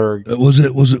Thunberg. Was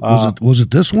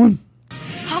it this one?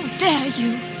 How dare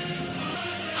you!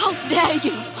 How dare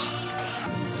you!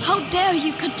 How dare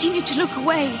you continue to look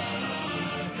away!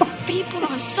 People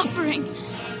are suffering.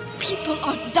 People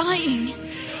are dying.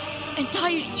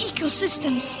 Entire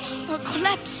ecosystems are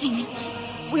collapsing.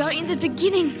 We are in the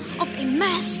beginning of a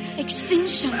mass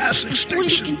extinction. All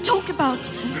you can talk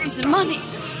about is money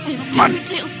and fairy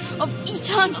tales of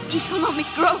eternal economic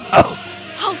growth. Oh.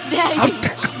 How dare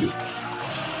you?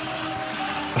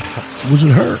 Was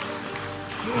it her?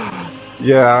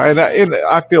 Yeah, and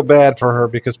I feel bad for her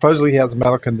because supposedly he has a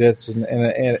medical condition,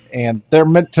 and they're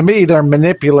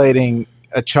manipulating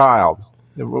a child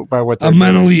by what a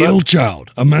mentally ill child.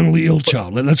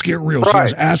 Let's get real. Right.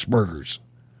 She has Asperger's.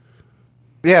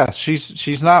 Yeah,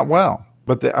 she's not well.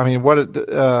 But what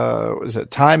was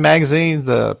it? Time Magazine,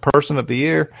 the Person of the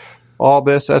Year, all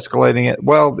this escalating it.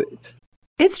 Well,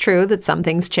 it's true that some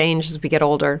things change as we get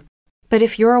older. But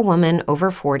if you're a woman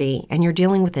over 40 and you're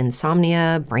dealing with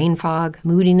insomnia, brain fog,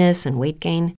 moodiness, and weight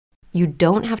gain, you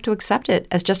don't have to accept it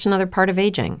as just another part of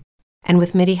aging. And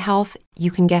with MIDI Health, you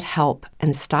can get help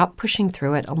and stop pushing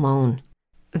through it alone.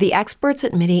 The experts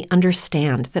at MIDI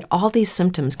understand that all these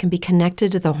symptoms can be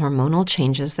connected to the hormonal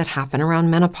changes that happen around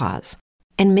menopause.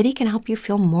 And MIDI can help you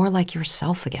feel more like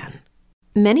yourself again.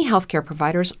 Many healthcare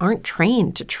providers aren't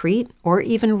trained to treat or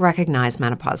even recognize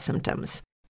menopause symptoms.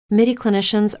 MIDI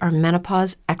clinicians are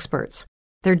menopause experts.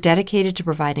 They're dedicated to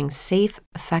providing safe,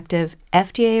 effective,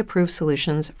 FDA-approved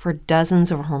solutions for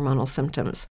dozens of hormonal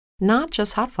symptoms, not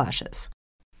just hot flashes.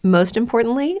 Most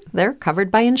importantly, they're covered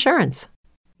by insurance.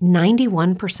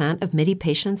 91% of MIDI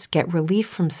patients get relief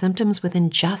from symptoms within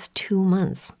just 2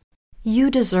 months.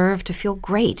 You deserve to feel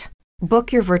great.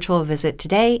 Book your virtual visit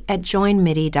today at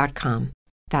joinmidi.com.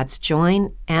 That's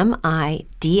joinmidi.com.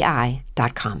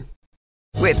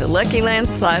 With the Lucky Land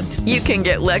Slots, you can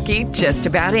get lucky just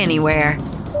about anywhere.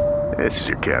 This is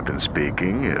your captain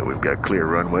speaking. We've got clear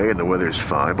runway and the weather's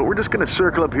fine, but we're just going to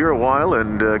circle up here a while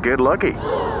and get lucky.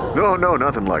 No,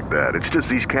 nothing like that. It's just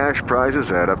these cash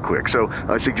prizes add up quick. So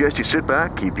I suggest you sit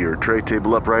back, keep your tray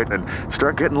table upright, and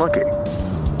start getting lucky.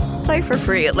 Play for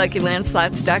free at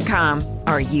LuckyLandSlots.com.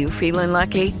 Are you feeling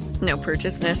lucky? No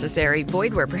purchase necessary.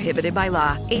 Void where prohibited by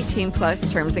law. 18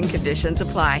 plus terms and conditions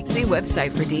apply. See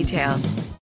website for details.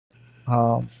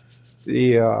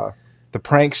 The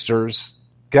pranksters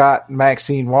got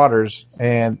Maxine Waters,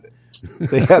 and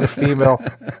they had a female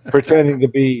pretending to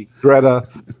be Greta,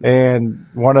 and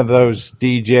one of those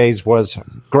DJs was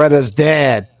Greta's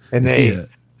dad, and they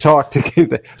talked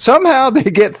together. Somehow they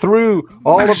get through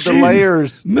all Maxine, of the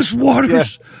layers. Miss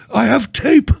Waters, I have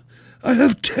tape.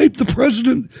 The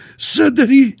president said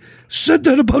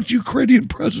that about the Ukrainian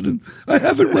president. I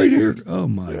have it right here. Oh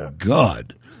my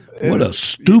God. What a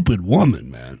stupid woman,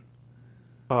 man.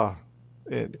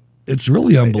 It's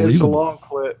really unbelievable. It's a long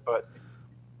clip, but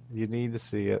you need to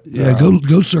see it. Yeah,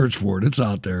 go search for it. It's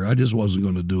out there. I just wasn't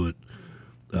going to do it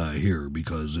here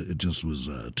because it just was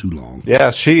too long.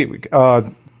 Yeah, she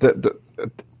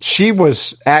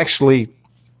was actually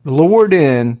lured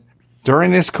in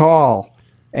during this call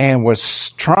and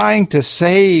was trying to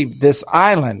save this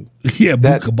island. Yeah,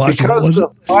 Bukabasha, was it?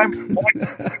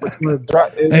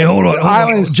 Hey, hold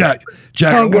on, Jack.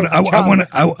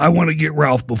 I want to get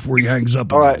Ralph before he hangs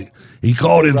up already. Right. He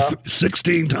called in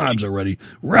 16 times already.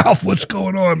 Ralph, what's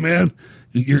going on, man?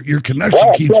 Your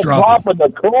connection keeps dropping. The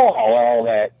call, all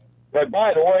that. But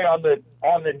by the way,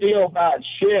 on the deal about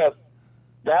Schiff,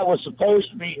 that was supposed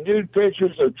to be nude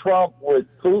pictures of Trump with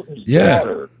Putin's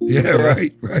daughter. Yeah,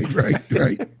 right.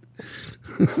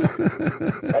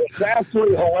 It's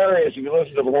absolutely hilarious if you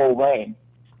listen to the whole thing.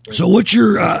 So what's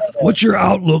your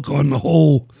outlook on the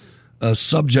whole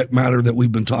subject matter that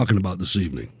we've been talking about this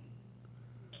evening?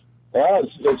 Well,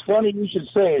 it's funny you should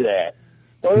say that.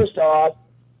 First off,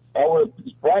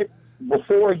 right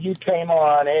before you came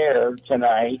on air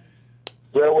tonight,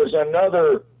 there was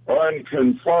another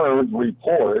unconfirmed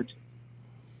report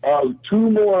of 2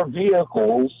 more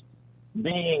vehicles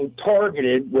being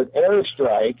targeted with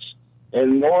airstrikes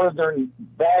in northern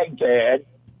Baghdad,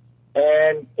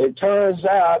 and it turns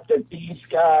out that these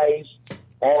guys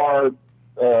are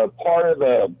part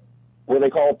of what they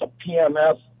call it, the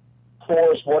PMF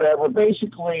force, whatever,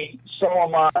 basically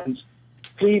Soleiman's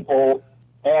people,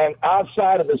 and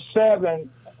outside of the 7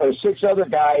 or 6 other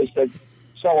guys that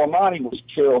Soleimani was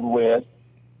killed with,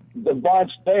 the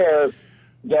bunch there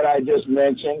that I just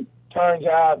mentioned, turns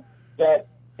out that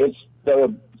it's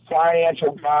the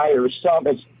financial guy or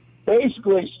something. It's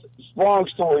basically, long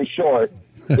story short,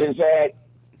 is that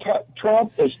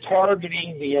Trump is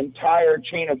targeting the entire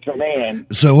chain of command.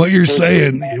 So what you're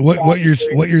saying, what you're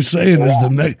saying is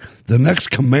the next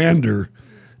commander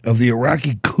of the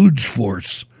Iraqi Quds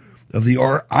Force of the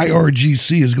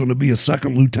IRGC is going to be a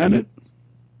second lieutenant?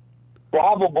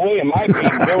 Probably. It might be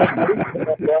Billy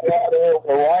out there with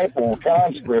a rifle,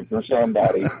 conscript or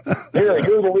somebody. Here,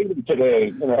 you're the leader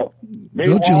today.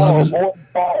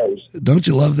 Don't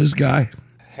you love this guy?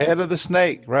 Head of the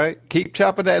snake, right? Keep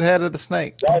chopping that head of the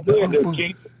snake. I did,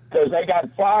 because they got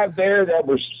 5 there that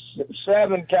were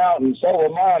 7 counting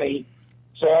Soleimani.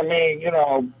 So, I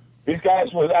mean, These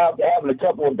guys was out having a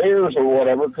couple of beers or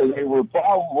whatever because they were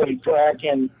probably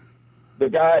tracking the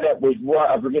guy that was,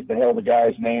 I forget the hell the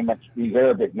guy's name, these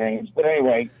Arabic names. But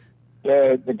anyway,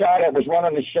 the guy that was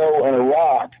running the show in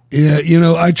Iraq. Yeah, you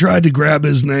know, I tried to grab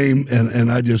his name,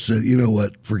 and I just said, you know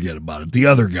what, forget about it. The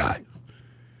other guy.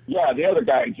 Yeah, the other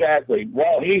guy, exactly.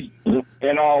 Well, he's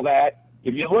and all that.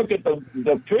 If you look at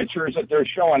the pictures that they're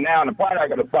showing now, and I'm probably not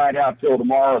going to find out till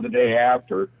tomorrow or the day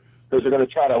after, because they're going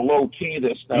to try to low-key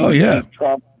this thing. Oh, yeah. And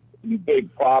Trump and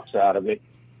big props out of it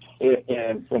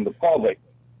and from the public.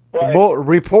 But,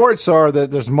 reports are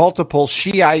that there's multiple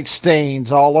Shiite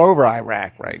stains all over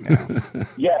Iraq right now.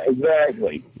 yeah,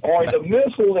 exactly. Or the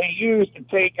missile they used to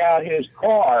take out his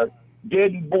car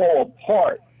didn't blow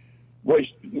apart, which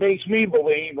makes me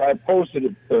believe, I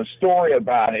posted a story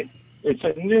about it, it's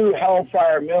a new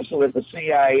Hellfire missile that the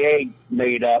CIA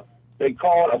made up. They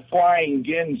call it a Flying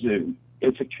Ginsu.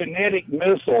 It's a kinetic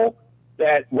missile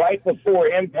that right before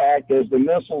impact, as the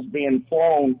missile's being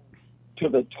flown to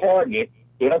the target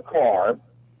in a car,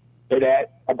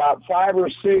 that about 5 or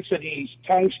 6 of these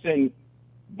tungsten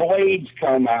blades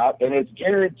come out, and it's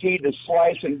guaranteed to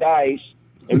slice and dice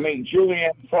and make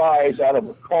julienne fries out of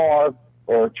a car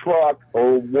or a truck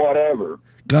or whatever.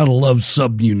 Gotta love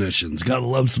submunitions. Gotta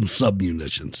love some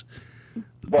submunitions.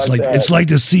 But, It's like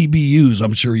the CBUs.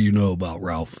 I'm sure you know about,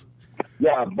 Ralph.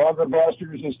 Yeah, bunker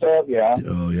busters and stuff. Yeah.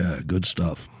 Oh yeah, good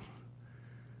stuff.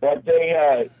 But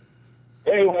they,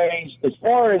 anyways, as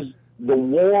far as the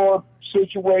war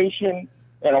situation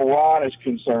in Iran is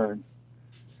concerned,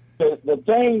 the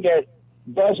thing that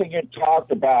doesn't get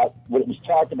talked about, what was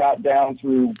talked about down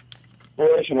through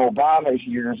Bush and Obama's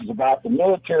years, is about the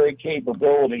military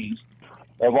capabilities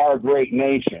of our great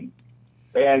nation.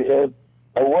 And if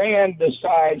Iran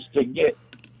decides to get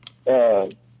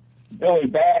Billy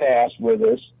Badass with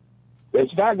us,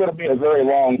 it's not going to be a very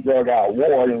long, drug-out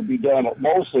war. It'll be done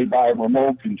mostly by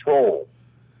remote control.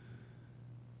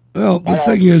 Well, the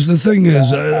thing is,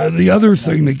 the other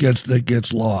thing that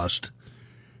gets lost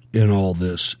in all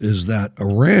this is that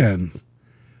Iran,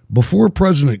 before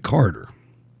President Carter,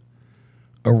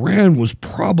 Iran was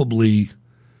probably,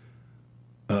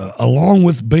 along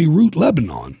with Beirut,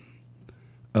 Lebanon,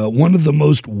 one of the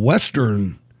most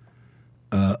Western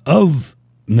of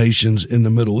nations in the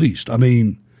Middle East. I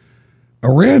mean,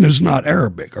 Iran is not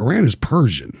Arabic. Iran is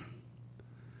Persian.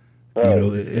 You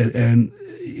know, and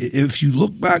if you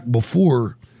look back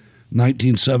before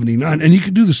 1979, and you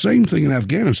could do the same thing in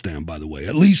Afghanistan, by the way,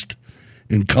 at least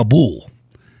in Kabul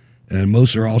and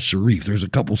Mosul al-Sharif. There's a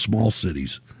couple small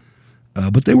cities,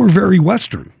 but they were very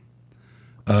Western.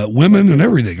 Women and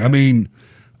everything. I mean,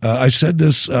 I said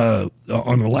this on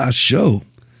the last show.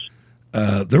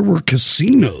 There were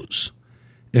casinos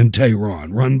in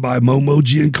Tehran run by Momo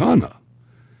Giancana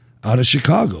out of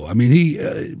Chicago. I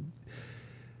mean,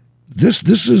 this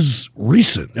is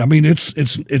recent. I mean,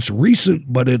 it's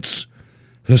recent, but it's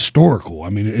historical. I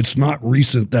mean, it's not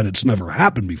recent that it's never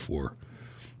happened before.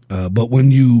 But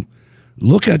when you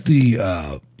look at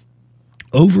the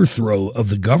overthrow of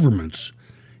the governments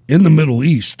in the Middle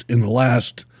East in the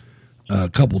last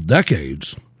couple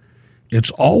decades,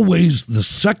 it's always the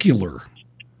secular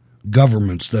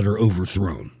governments that are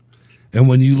overthrown. And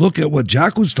when you look at what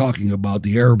Jack was talking about,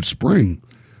 the Arab Spring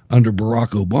under Barack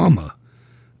Obama,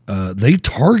 they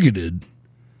targeted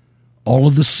all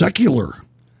of the secular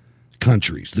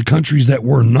countries, the countries that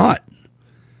were not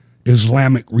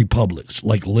Islamic republics,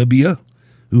 like Libya,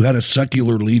 who had a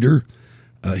secular leader.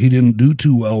 He didn't do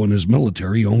too well in his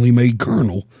military. He only made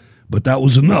colonel, but that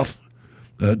was enough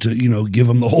to, give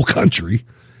him the whole country.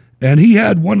 And he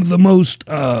had one of the most,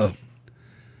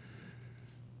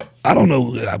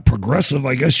 progressive,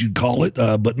 I guess you'd call it,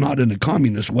 but not in a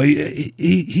communist way.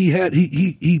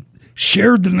 He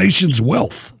shared the nation's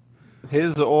wealth.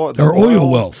 His oil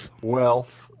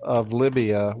wealth of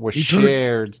Libya was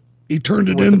shared. He turned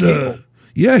it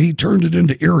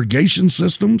into irrigation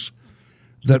systems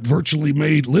that virtually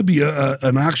made Libya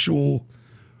an actual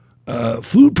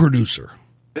food producer.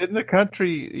 Didn't the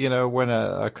country, when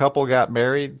a couple got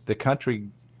married, the country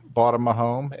bought him a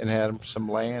home and had him some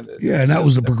land? Yeah, and that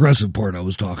was the progressive part I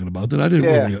was talking about that I didn't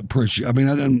really appreciate. I mean,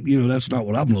 I didn't, that's not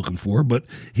what I'm looking for, but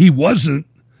he wasn't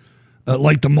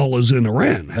like the mullahs in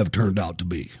Iran have turned out to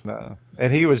be. No.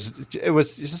 And it was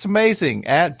just amazing.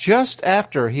 Just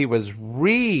after he was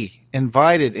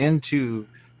re-invited into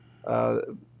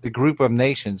the group of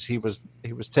nations, he was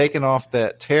taken off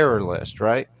that terror list,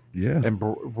 right? Yeah. And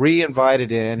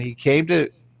re-invited in. He came to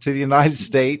the United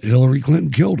States. Hillary Clinton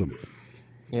killed him.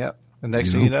 Yeah. The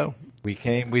next thing you know,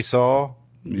 we saw,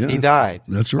 he died.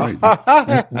 That's right.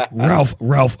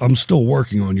 Ralph, I'm still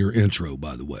working on your intro,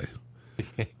 by the way.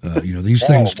 These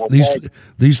things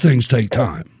these things take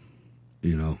time.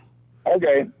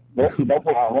 Okay, no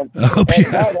problem.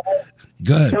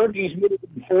 Good. Turkey's moving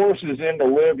forces into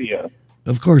Libya.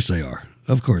 Of course they are.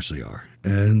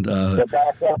 And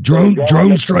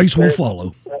drone strikes will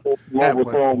follow.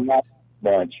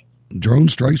 Drone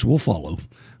strikes will follow.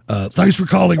 Thanks for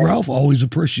calling, Ralph. Always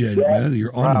appreciate it, man.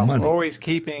 You're on the money. Always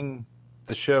keeping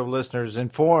the show listeners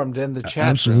informed in the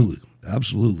chat room.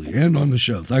 Absolutely. And on the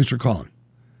show. Thanks for calling.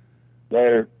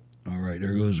 Later. All right,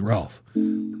 there goes Ralph. All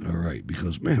right,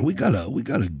 because man, we got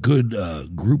a good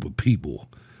group of people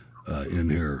in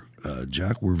here,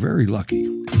 Jack. We're very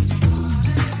lucky.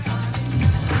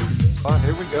 Oh,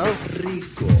 here we go.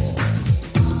 Rico.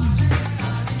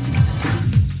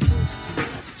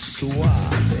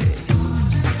 Suave.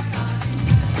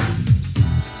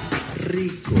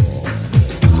 Rico.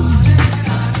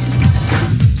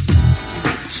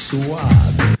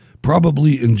 Suave.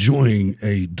 Probably enjoying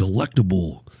a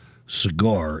delectable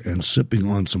cigar and sipping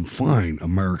on some fine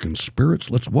American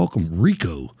spirits. Let's welcome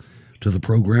Rico to the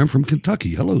program from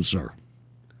Kentucky. Hello, sir.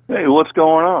 Hey, what's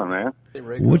going on, man?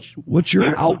 What's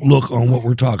your outlook on what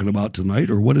we're talking about tonight,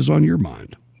 or what is on your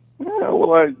mind? Yeah,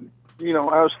 well, I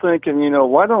was thinking,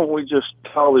 why don't we just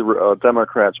tell the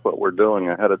Democrats what we're doing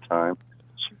ahead of time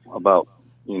about,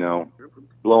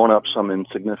 blowing up some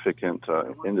insignificant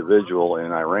individual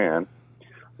in Iran.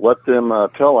 Let them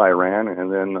tell Iran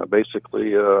and then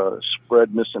basically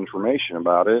spread misinformation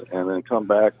about it and then come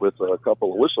back with a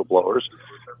couple of whistleblowers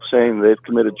saying they've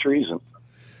committed treason.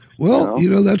 Well,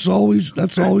 that's always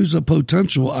a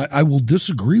potential. I will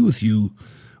disagree with you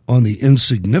on the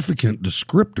insignificant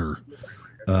descriptor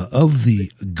of the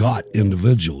Gott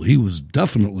individual. He was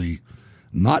definitely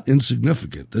not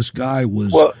insignificant. This guy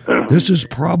was, this is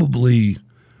probably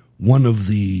one of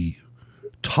the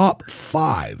top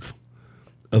 5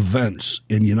 events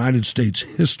in United States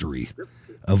history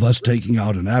of us taking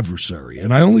out an adversary.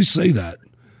 And I only say that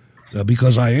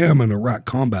because I am an Iraq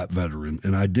combat veteran,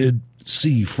 and I did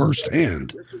see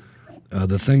firsthand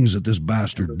the things that this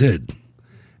bastard did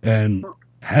and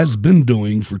has been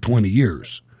doing for 20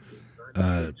 years.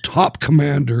 Top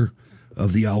commander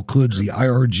of the Al-Quds, the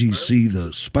IRGC,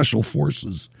 the special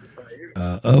forces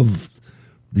of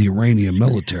the Iranian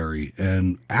military,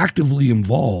 and actively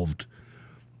involved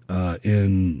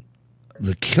in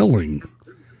the killing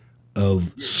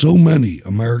of so many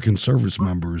American service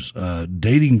members,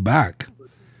 dating back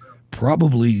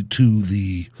probably to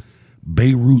the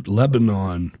Beirut,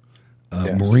 Lebanon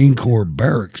Marine Corps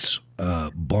barracks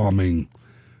bombing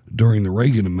during the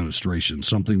Reagan administration,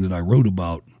 something that I wrote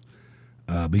about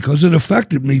because it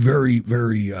affected me very,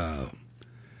 very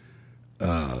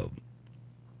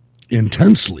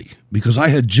intensely, because I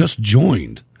had just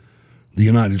joined the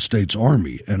United States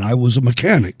Army, and I was a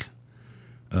mechanic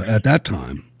at that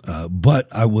time, but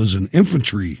I was an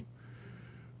infantry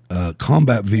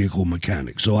combat vehicle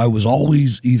mechanic. So I was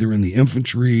always either in the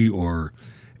infantry or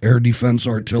air defense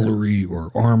artillery or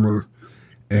armor,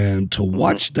 and to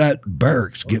watch that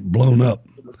barracks get blown up.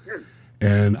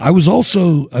 And I was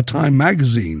also a Time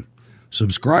magazine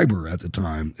subscriber at the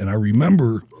time, and I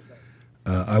remember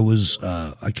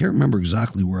I can't remember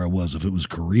exactly where I was, if it was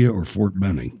Korea or Fort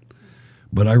Benning,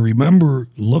 but I remember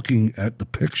looking at the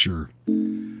picture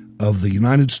of the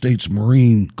United States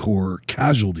Marine Corps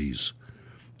casualties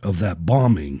of that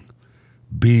bombing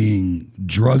being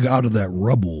drug out of that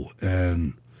rubble,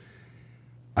 and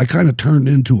I kind of turned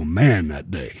into a man that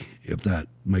day, if that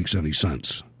makes any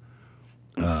sense.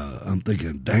 I'm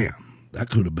thinking, damn, that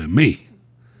could have been me.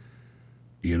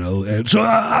 And so,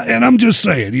 and I'm just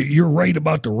saying, you're right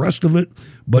about the rest of it,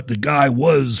 but the guy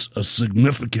was a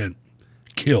significant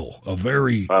kill, a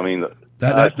very. I mean,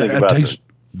 that takes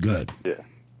good. Yeah,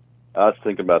 I was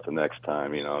thinking about the next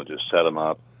time, just set them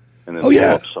up, and then blow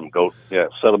up some goat. Yeah,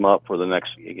 set them up for the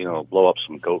next, blow up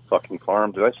some goat fucking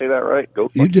farm. Did I say that right?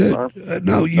 Goat fucking farm?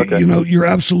 No, you're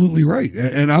absolutely right,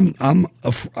 and I'm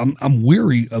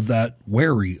wary of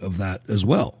that as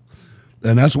well,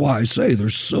 and that's why I say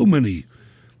there's so many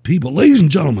people. Ladies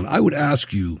and gentlemen, I would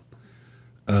ask you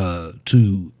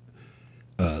to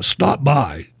stop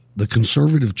by the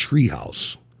Conservative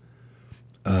Treehouse.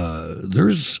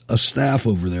 There's a staff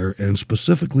over there, and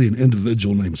specifically an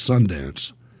individual named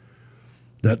Sundance,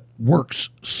 that works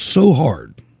so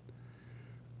hard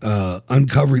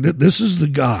uncovering it. This is the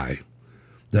guy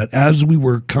that, as we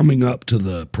were coming up to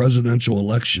the presidential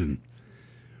election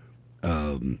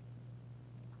in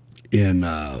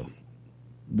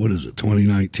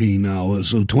 2019 now,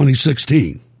 so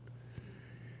 2016,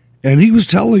 and he was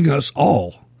telling us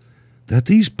all that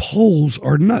these polls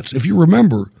are nuts. If you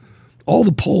remember, all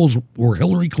the polls were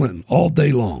Hillary Clinton all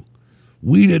day long.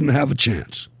 We didn't have a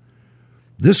chance.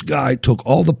 This guy took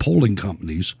all the polling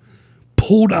companies,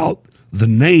 pulled out the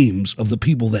names of the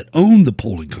people that owned the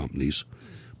polling companies,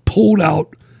 pulled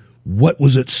out what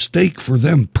was at stake for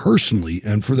them personally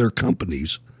and for their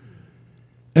companies,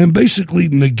 and basically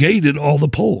negated all the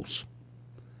polls.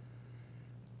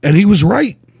 And he was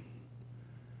right.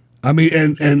 I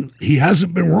mean, and he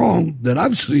hasn't been wrong that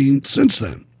I've seen since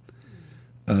then.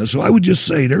 So I would just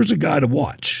say there's a guy to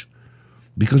watch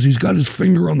because he's got his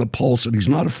finger on the pulse and he's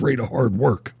not afraid of hard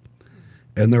work.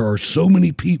 And there are so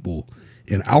many people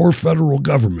in our federal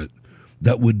government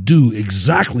that would do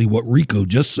exactly what Rico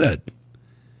just said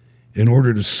in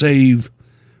order to save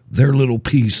their little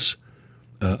piece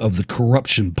of the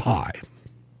corruption pie.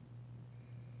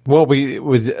 Well,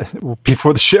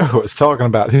 before the show, I was talking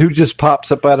about who just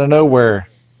pops up out of nowhere.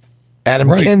 Adam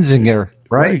Kinzinger,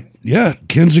 right? Yeah,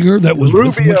 Kinzinger. That was Rubio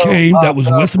with McCain. That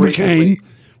was with McCain.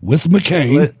 With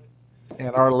McCain.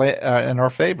 And our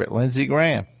favorite, Lindsey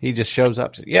Graham. He just shows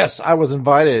up. Yes, I was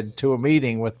invited to a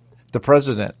meeting with the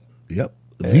president. Yep.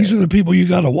 These are the people you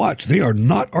got to watch. They are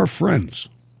not our friends.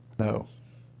 No.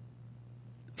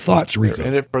 Thoughts, Rico? They're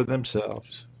in it for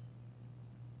themselves.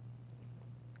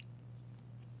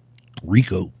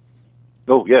 Rico.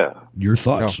 Oh, yeah. Your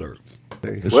thoughts, sir?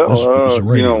 This Well, is a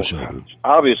radio show.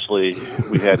 Obviously,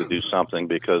 we had to do something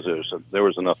because there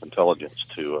was enough intelligence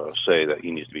to say that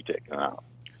he needs to be taken out.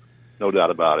 No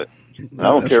doubt about it. I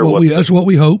don't care what. That's what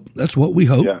we hope. That's what we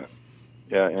hope.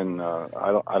 Yeah, and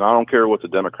I don't care what the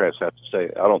Democrats have to say.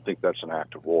 I don't think that's an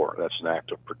act of war. That's an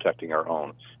act of protecting our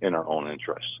own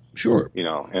interests. Sure. You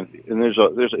know, and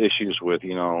there's issues with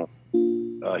he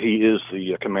is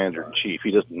the commander in chief.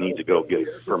 He doesn't need to go get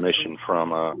permission from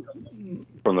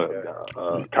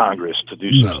the Congress to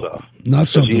do some stuff. Not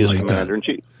something he is like commander that. in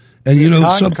chief. And you know,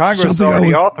 Congress something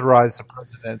already authorized the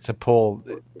president to pull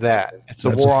that. It's a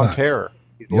That's war a on fact. terror.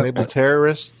 He's labeled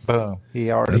terrorist. Boom. He's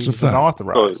been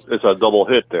authorized. So it's a double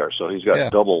hit there. So he's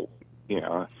got double,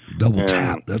 double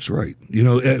tap. That's right. You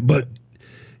know, but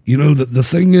you know the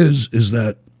thing is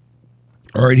that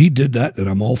all right, he did that, and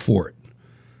I'm all for it.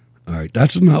 All right,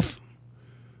 that's enough.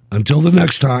 Until the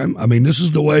next time. I mean, this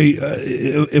is the way.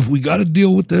 If we got to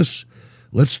deal with this,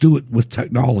 let's do it with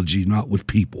technology, not with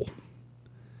people.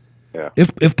 Yeah.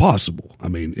 If possible. I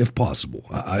mean, if possible.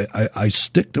 I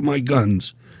stick to my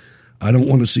guns. I don't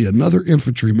want to see another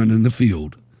infantryman in the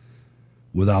field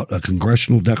without a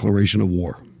congressional declaration of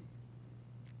war.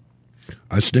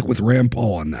 I stick with Rand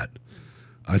Paul on that.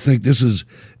 I think this is,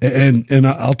 and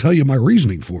I'll tell you my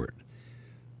reasoning for it.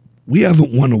 We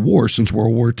haven't won a war since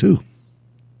World War II.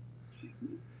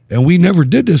 And we never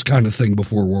did this kind of thing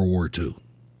before World War II.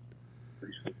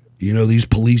 You know, these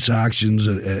police actions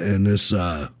and this,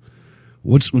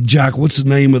 what's the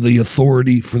name of the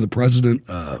authority for the president?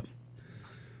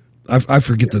 I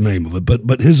forget the name of it,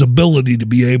 but his ability to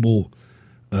be able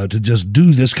to just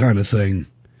do this kind of thing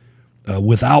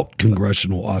without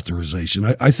congressional authorization,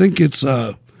 I think it's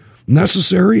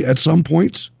necessary at some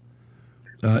points.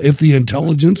 If the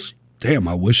intelligence,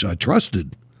 I wish I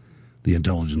trusted the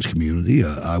intelligence community.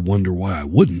 I wonder why I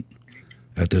wouldn't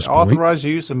at this point. Authorized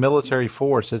use of military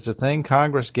force. It's a thing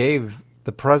Congress gave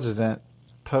the president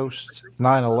post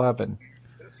 9/11.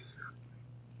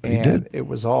 And it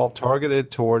was all targeted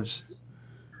towards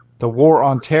the war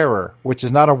on terror, which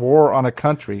is not a war on a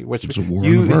country. Which it's a war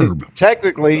on a verb.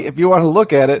 Technically, if you want to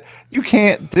look at it, you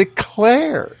can't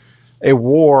declare a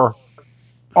war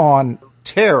on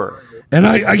terror. And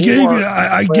I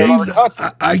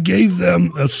gave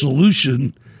them a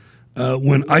solution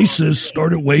when ISIS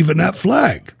started waving that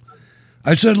flag.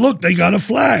 I said, look, they got a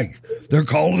flag. They're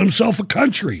calling themselves a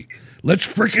country. Let's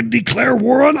frickin' declare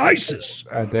war on ISIS.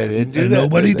 They didn't do and that,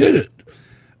 nobody did it.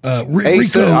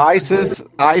 Rico, ISIS,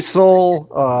 ISIL,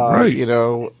 right. You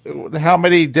know, how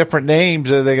many different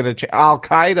names are they going to change?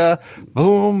 Al-Qaeda,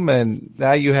 boom, and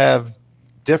now you have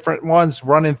different ones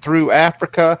running through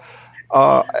Africa.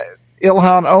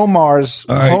 Ilhan Omar's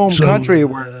home country.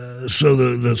 So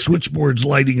the switchboard's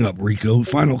lighting up, Rico.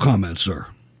 Final comments, sir.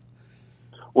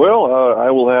 Well,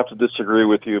 I will have to disagree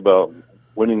with you about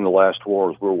winning the last war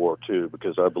was World War II,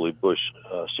 because I believe Bush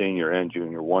Senior and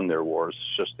Junior won their wars.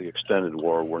 It's just the extended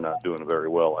war we're not doing very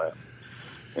well at.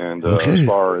 And as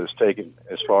far as getting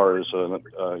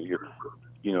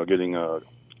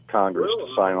Congress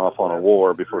to sign off on a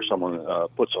war before someone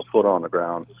puts a foot on the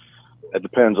ground, it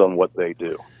depends on what they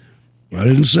do. I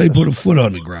didn't say put a foot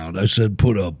on the ground. I said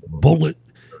put a bullet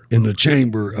in the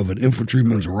chamber of an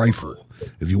infantryman's rifle.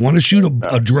 If you want to shoot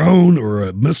a drone or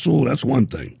a missile, that's one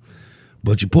thing.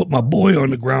 But you put my boy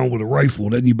on the ground with a rifle,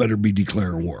 then you better be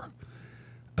declaring war.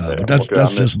 But that's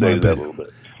just my opinion.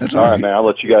 That's all right, man. I'll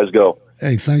let you guys go.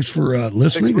 Hey, thanks for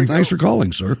listening, and thanks for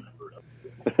calling, sir.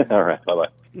 All right, bye-bye.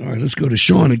 All right, let's go to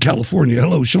Sean in California.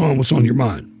 Hello, Sean. What's on your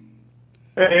mind?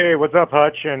 Hey, what's up,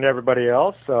 Hutch, and everybody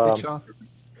else? Hey, Sean.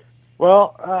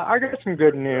 Well, I got some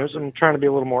good news. I'm trying to be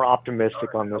a little more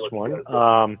optimistic on this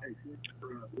one.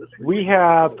 We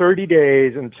have 30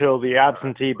 days until the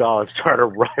absentee ballots start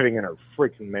arriving in our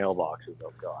freaking mailboxes.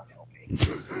 Oh, God.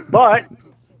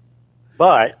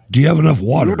 But do you have enough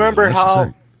water?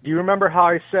 Do you remember how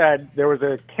I said there was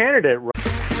a candidate?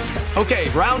 Okay,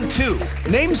 round two.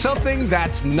 Name something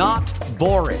that's not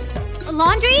boring. A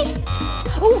laundry?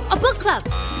 Ooh, a book club.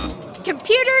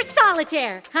 Computer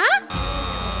solitaire, huh?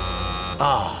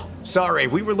 Ah, sorry,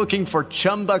 we were looking for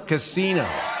Chumba Casino.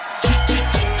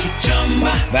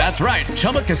 That's right,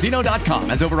 ChumbaCasino.com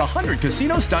has over 100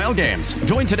 casino-style games.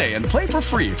 Join today and play for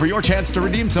free for your chance to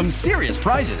redeem some serious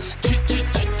prizes.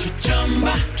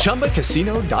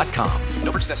 ChumbaCasino.com.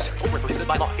 No purchase necessary. Void where prohibited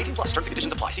by law. 18+ terms and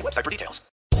conditions apply. See website for details.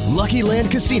 Lucky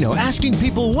Land Casino, asking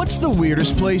people, what's the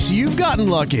weirdest place you've gotten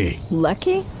lucky?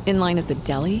 Lucky? In line at the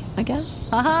deli, I guess?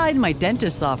 Aha, in my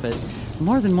dentist's office.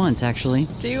 More than once, actually.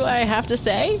 Do I have to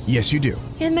say? Yes, you do.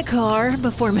 In the car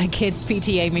before my kids'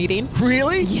 PTA meeting.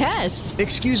 Really? Yes.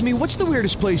 Excuse me, what's the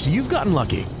weirdest place you've gotten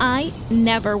lucky? I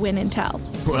never win and tell.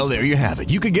 Well, there you have it.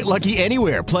 You can get lucky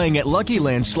anywhere, playing at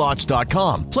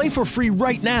LuckyLandSlots.com. Play for free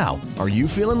right now. Are you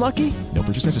feeling lucky? No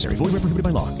purchase necessary. Void where prohibited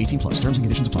by law. 18+. Terms and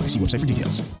conditions apply. See website for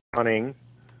details. Running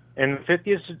in the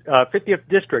 50th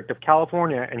district of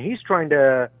California, and he's trying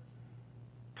to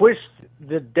twist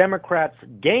the Democrats'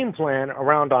 game plan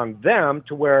around on them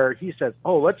to where he says,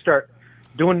 oh, let's start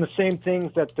doing the same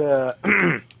things that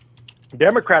the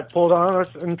Democrats pulled on us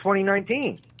in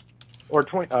 2019. Or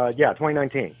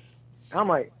 2019. I'm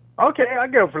like, okay, I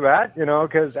go for that,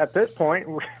 because at this point,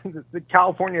 the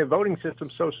California voting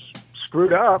system's so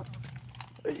screwed up,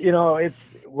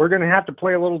 we're going to have to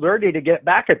play a little dirty to get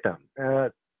back at them.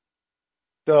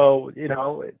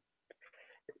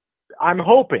 I'm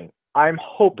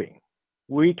hoping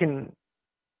we can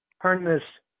turn this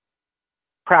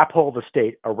crap hole of the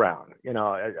state around.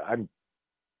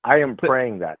 I am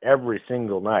praying that every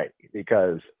single night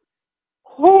because,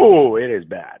 it is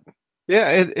bad. Yeah,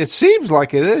 it seems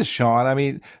like it is, Sean. I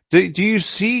mean, do you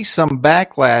see some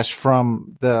backlash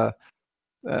from the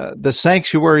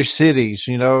sanctuary cities?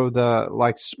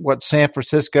 Like what San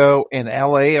Francisco and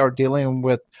LA are dealing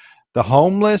with the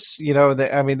homeless.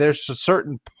 There's a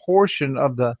certain portion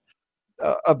of the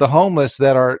homeless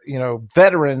that are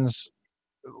veterans,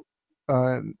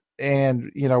 and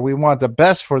we want the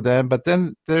best for them. But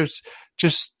then there's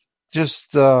just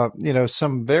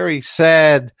some very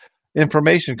sad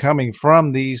information coming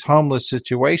from these homeless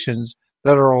situations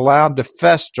that are allowed to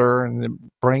fester and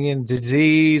bring in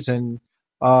disease and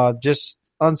just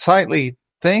unsightly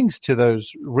things to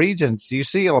those regions. Do you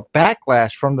see a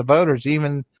backlash from the voters,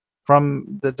 even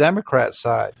from the Democrat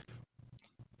side?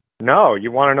 No, you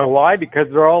want to know why? Because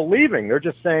they're all leaving. They're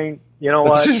just saying,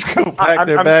 let's just go pack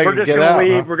their bag and get out.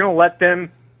 Leave. Huh? We're going to let them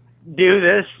do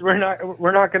this. We're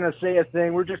not going to say a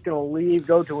thing. We're just going to leave,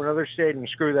 go to another state, and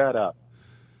screw that up.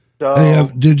 So, hey,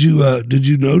 did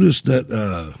you notice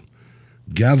that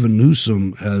Gavin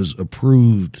Newsom has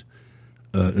approved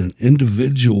an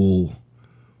individual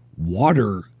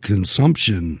water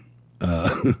consumption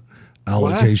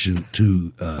allocation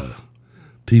to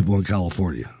people in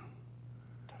California?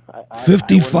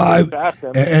 55,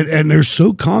 and they're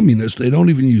so communist they don't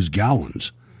even use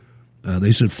gallons.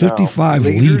 They said 55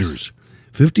 liters.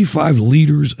 55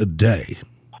 liters a day.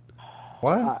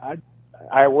 What?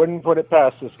 I wouldn't put it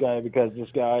past this guy because this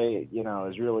guy,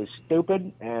 is really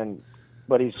stupid,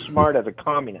 but he's smart as a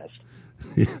communist.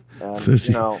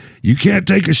 You can't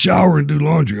take a shower and do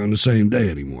laundry on the same day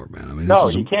anymore, man.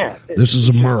 You can't. This is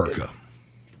America.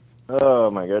 Oh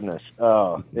my goodness.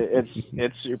 Oh,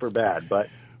 it's super bad. But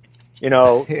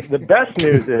the best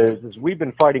news is we've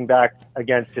been fighting back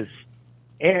against his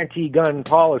anti-gun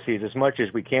policies as much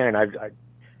as we can.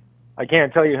 I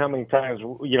can't tell you how many times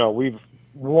we've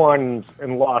won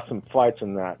and lost some fights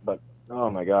in that, but oh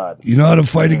my God. You know how to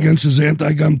fight against his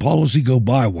anti-gun policy? Go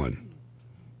buy one.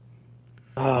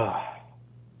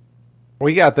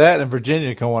 We got that in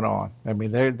Virginia going on. I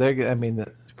mean,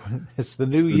 it's the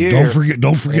new year.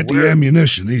 Don't forget the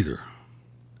ammunition either.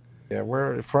 Yeah,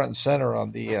 we're front and center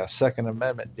on the Second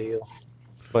Amendment deal.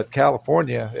 But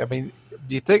California,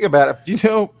 you think about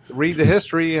it, read the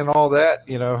history and all that,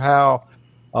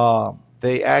 how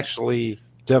they actually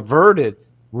diverted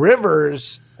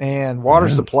rivers and water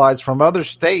supplies from other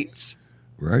states.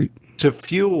 Right. To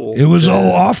fuel. It was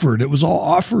all offered. It was all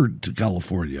offered to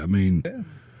California.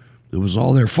 It was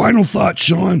all there. Final thought,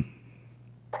 Sean.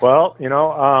 Well,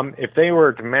 if they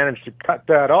were to manage to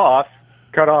cut off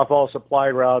all supply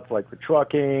routes like the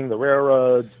trucking, the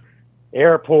railroads,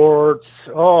 airports,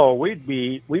 we'd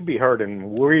be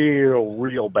hurting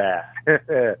real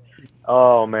bad.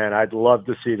 Oh man, I'd love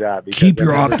to see that. Because keep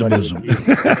your optimism.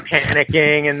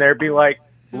 Panicking, and there'd be like,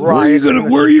 where are you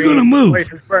gonna move?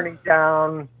 Places burning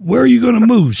down. Where are you gonna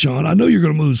move, Sean? I know you're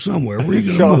gonna move somewhere. Where are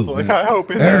you gonna move? Man? I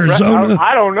hope Arizona.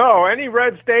 I don't know any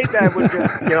red state that would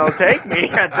just take me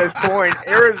at this point.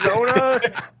 Arizona,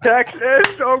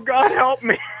 Texas. Oh God, help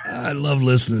me. I love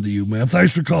listening to you, man.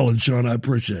 Thanks for calling, Sean. I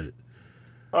appreciate it.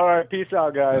 All right, peace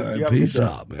out, guys. All right, peace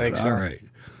out, man. Thanks, all right.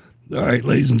 All right,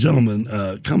 ladies and gentlemen,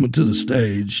 coming to the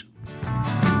stage.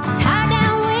 Tired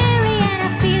and weary and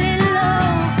I'm feeling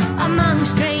low among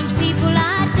strange people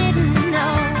I didn't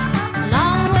know. A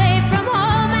long way from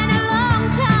home and a long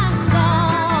time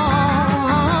gone.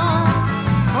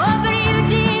 Over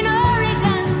Eugene,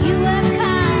 Oregon, you were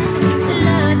kind. The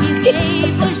love you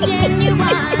gave was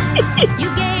genuine. You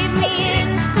gave me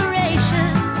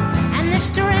inspiration and the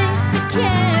strength to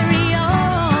carry on.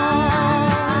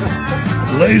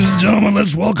 Ladies and gentlemen,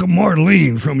 let's welcome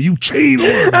Marlene from Eugene,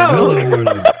 Oregon. Hello,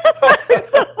 Marlene.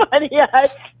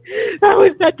 Yes. That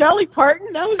was that Dolly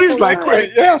Parton. That was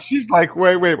She's like,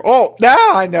 wait. Oh,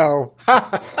 now I know.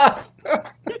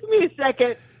 Took me a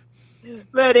second.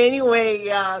 But anyway,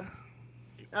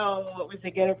 what was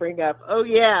I going to bring up? Oh,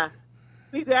 yeah.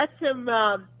 We've got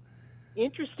some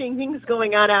interesting things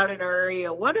going on out in our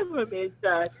area. One of them is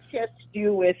this has to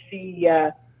do with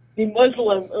the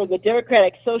Muslim or the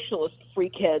Democratic Socialist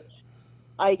freak heads.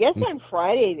 I guess on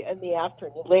Friday in the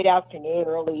afternoon, late afternoon,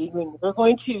 early evening, they're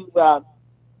going to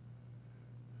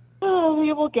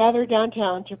we will gather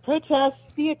downtown to protest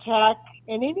the attack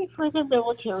and any further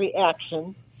military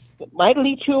action that might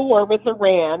lead to a war with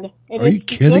Iran. And are you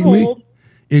kidding me?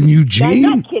 In Eugene?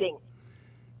 I'm not kidding.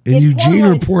 In Eugene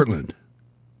or Portland?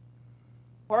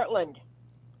 Portland.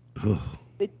 The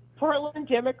Portland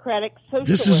Democratic Socialist.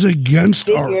 This is against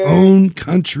our own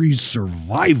country's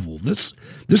survival. This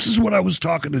is what I was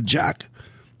talking to Jack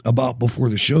about before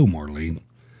the show, Marlene.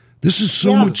 This is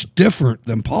so much different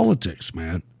than politics,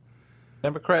 man.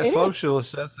 Democrat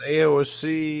Socialists, that's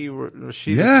AOC,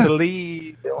 Rashida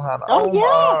Tlaib, Ilhan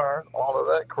Omar, all of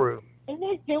that crew. And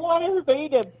they want everybody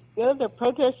to, the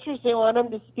protesters, they want them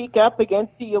to speak up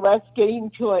against the U.S. getting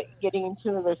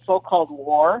into their so-called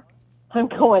war. I'm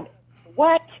going,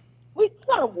 what? It's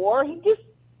not a war. He just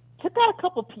took out a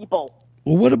couple people.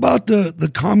 Well, what about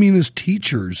the communist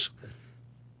teachers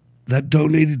that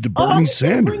donated to Bernie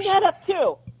Sanders? I'm going to bring that up,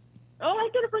 too.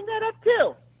 I'm going to bring that up,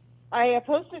 too. I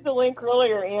posted the link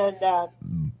earlier, and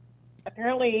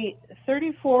apparently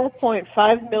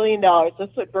 $34.5 million,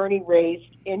 that's what Bernie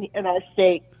raised in our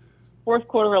state fourth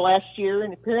quarter of last year,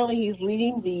 and apparently he's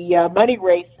leading the money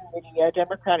race in the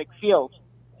Democratic field,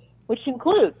 which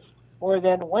includes more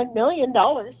than $1 million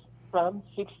from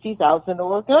 60,000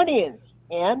 Oregonians.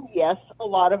 And, yes, a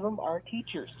lot of them are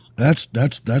teachers. That's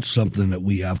something that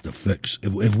we have to fix.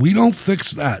 If we don't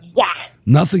fix that,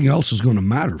 nothing else is going to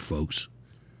matter, folks.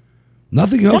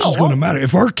 Nothing else is going to matter.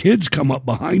 If our kids come up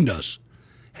behind us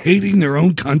hating their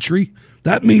own country,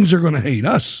 that means they're going to hate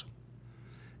us.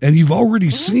 And you've already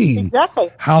seen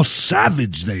how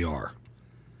savage they are.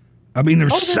 I mean, they're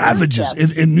savages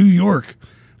in New York,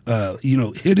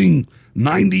 hitting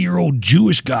 90-year-old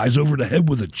Jewish guys over the head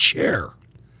with a chair.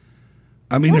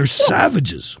 I mean, they're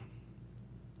savages.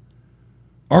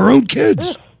 Our own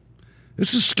kids.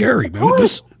 This is scary, man.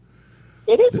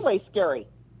 It is really scary.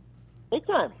 Big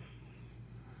time.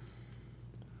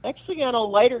 Actually, on a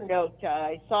lighter note,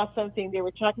 I saw something. They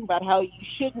were talking about how you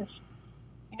shouldn't.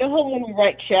 You know how when we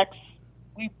write checks,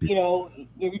 your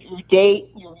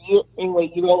date, your year,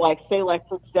 anyway,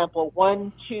 for example,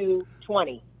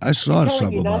 1/2/20. I saw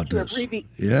something about this. I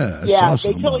saw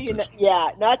something about this.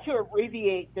 Not to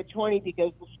abbreviate the 20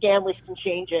 because the scammers can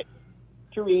change it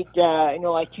to read,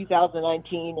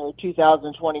 2019 or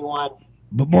 2021.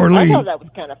 But Marlene, I thought that was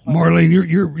kind of funny. Marlene,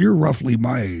 you're roughly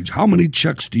my age. How many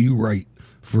checks do you write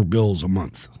for bills a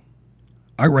month?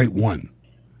 I write one.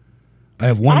 I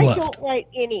have one left. I don't write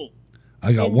any.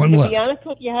 I got one left. To be honest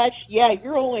with you, Hutch,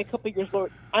 you're only a couple of years lower.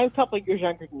 I'm a couple of years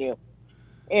younger than you.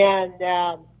 And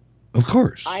of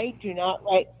course. I do not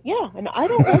write, and I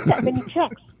don't write that many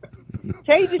checks.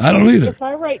 I don't either. If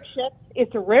I write checks,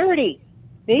 it's a rarity.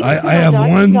 I have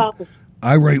one.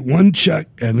 I write one check,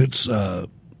 and it's up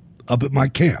at my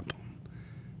camp.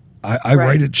 I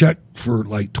write a check for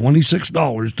like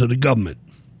 $26 to the government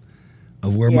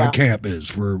of where my camp is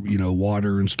for,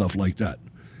 water and stuff like that.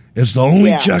 It's the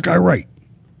only check I write.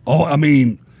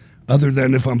 Other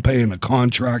than if I'm paying a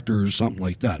contractor or something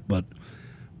like that. But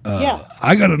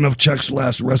I got enough checks to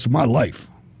last the rest of my life.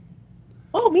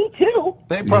 Oh, me too.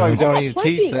 They probably Yeah. don't even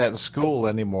Plenty. teach that in school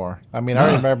anymore. I mean, Nah.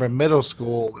 I remember in middle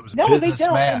school it was No, they business don't.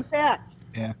 In math. fact,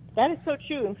 Yeah. that is so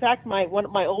true. In fact, my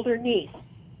older niece,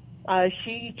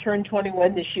 she turned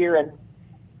 21 this year, and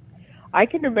I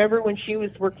can remember when she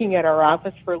was working at our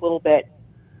office for a little bit.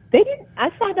 I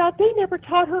found out they never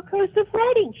taught her cursive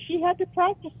writing. She had to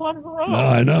practice on her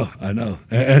own. No, I know.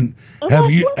 And I'm have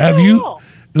like, you? what Have the you? hell?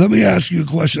 Let me ask you a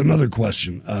question. Another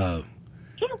question.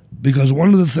 Because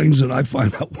one of the things that I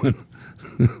find out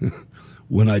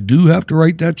when I do have to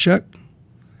write that check,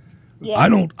 I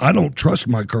don't trust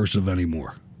my cursive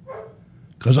anymore.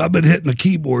 Because I've been hitting the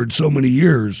keyboard so many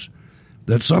years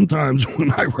that sometimes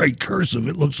when I write cursive,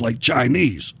 it looks like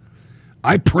Chinese.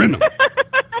 I print them.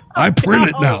 I print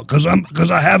it now because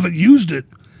I haven't used it.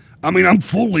 I mean, I'm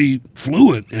fully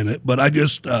fluent in it, but I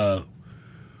just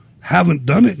haven't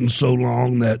done it in so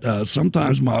long that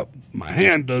sometimes my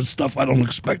hand does stuff I don't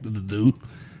expect it to do,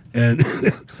 and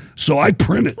so I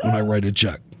print it when I write a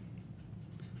check.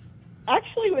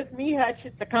 Actually, with me, it's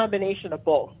just a combination of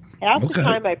both. Half the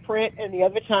time I print, and the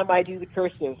other time I do the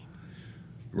cursive.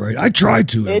 Right, I try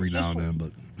to every now and then,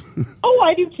 but Oh,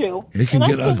 I do too. It can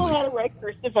and get I still ugly. know how to write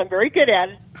cursive. I'm very good at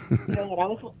it. When I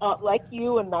was like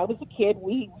you, and I was a kid,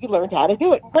 we learned how to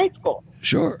do it in grade school.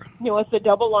 sure. It's the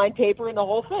double line paper and the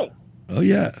whole thing. Oh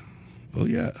yeah.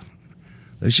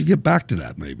 They should get back to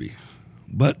that maybe.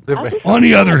 But on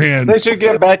the other hand, They should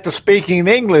get back to speaking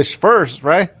English first,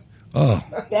 right? oh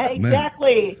Yeah, man.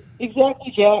 Exactly,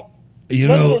 Jack. You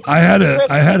know, I had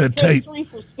a tape. Three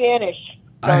for Spanish.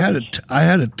 I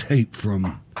had a tape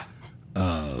from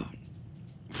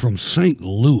St.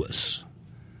 Louis,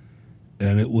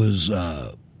 and it was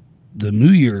the New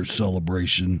Year's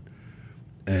celebration,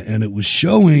 and it was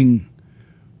showing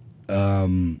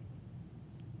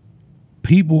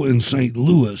people in St.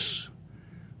 Louis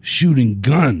shooting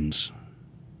guns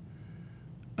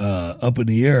up in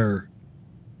the air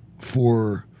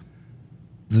for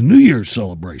the New Year's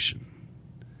celebration.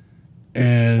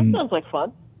 And That sounds like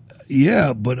fun.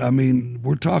 yeah, but I mean,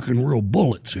 we're talking real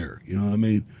bullets here. You know what I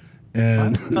mean?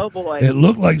 And Oh, boy. it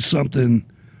looked like something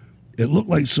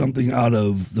out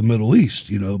of the Middle East.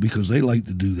 Because they like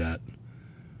to do that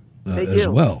They as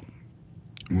do. well.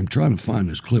 I'm trying to find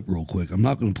this clip real quick. I'm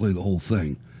not going to play the whole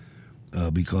thing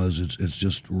because it's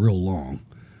just real long.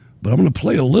 But I'm going to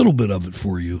play a little bit of it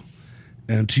for you.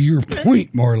 And to your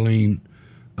point, Marlene,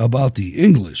 about the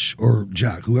English, or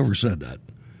Jack, whoever said that,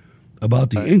 about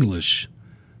the English,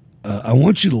 I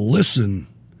want you to listen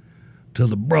to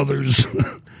the brothers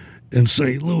in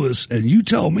St. Louis, and you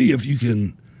tell me if you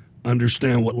can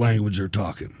understand what language they're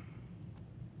talking.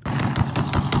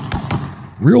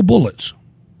 Real bullets.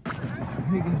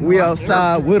 We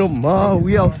outside with them, ma.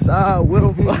 We outside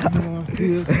with them.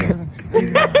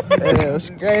 Damn,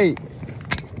 straight.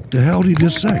 The hell did he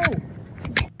just say?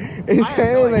 It's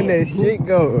they let that shit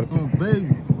go.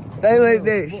 They let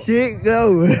that shit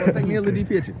go. Take me a little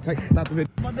picture. Stop the video.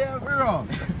 My damn girl.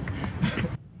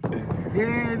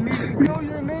 Yeah, nigga. You know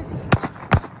you're a nigga.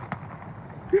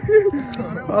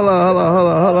 Hold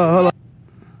on.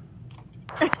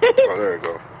 Oh, there you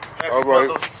go. All right.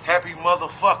 Happy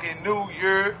motherfucking New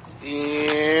Year.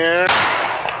 Yeah.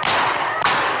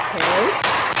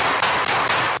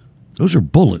 Those are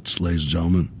bullets, ladies and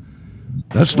gentlemen.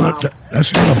 That's not a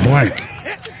blank.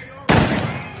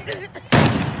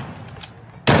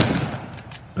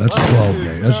 That's a 12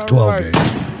 gauge. That's a 12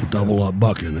 gauge. Double up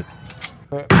buck in it.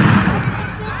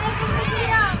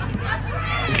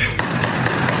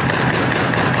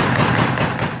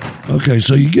 Okay,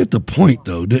 so you get the point,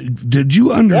 though. Did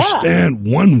you understand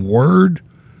one word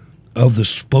of the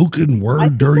spoken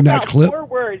word during that clip? 4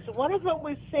 words. One of them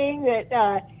was saying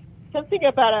that something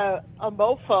about a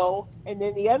mofo, and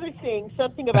then the other thing,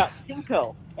 something about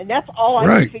Cinco. And that's all I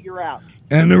Right. could figure out.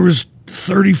 And there was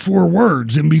 34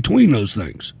 words in between those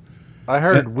things. I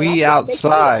heard "we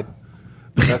outside."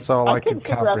 That's all I couldn't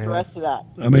could figure out the comprehend. rest of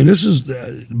that. I mean, this is,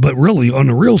 but really, on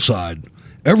the real side,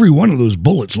 every one of those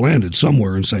bullets landed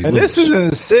somewhere in St. And Louis. this is in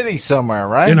the city somewhere,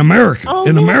 right? In America.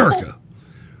 In America.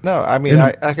 No, I mean, And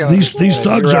I can these understand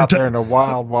thugs you're are out there in the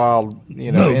wild, No,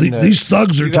 in the- these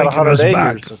thugs are you got taking 100 us acres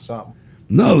back. or something.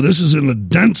 No, this is in a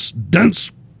dense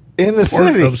in the part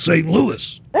city of St.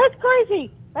 Louis. That's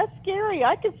crazy. That's scary.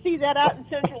 I could see that out in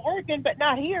Central Oregon, but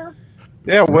not here.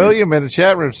 Yeah, William in the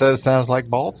chat room says it sounds like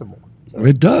Baltimore.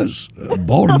 It does.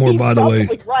 Baltimore, by the way.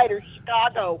 Probably right, or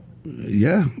Chicago.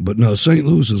 Yeah, but no, St.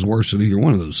 Louis is worse than either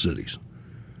one of those cities.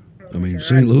 I mean,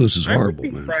 St. Louis is horrible,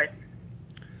 man.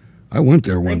 I went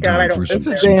there one time for some It's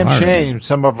a some damn pirate. shame.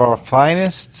 Some of our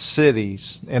finest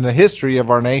cities in the history of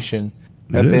our nation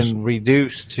have It is. been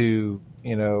reduced to,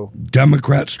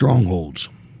 Democrat strongholds.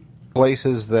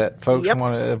 places that folks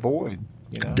want to avoid.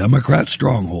 Democrat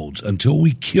strongholds. Until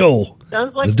we kill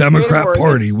Sounds like the Democrat Oregon,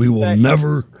 Party, we will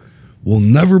never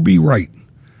be right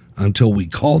until we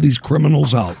call these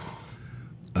criminals out.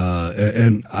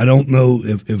 And I don't know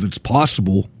if it's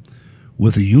possible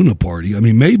with a uniparty. I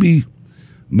mean, maybe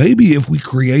if we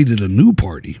created a new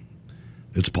party,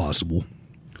 it's possible.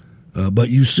 But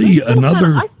you see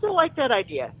another. I still like that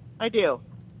idea. I do.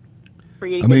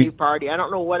 Creating a new party. I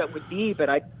don't know what it would be, but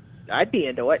I'd be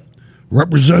into it.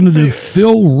 Representative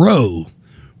Phil Rowe,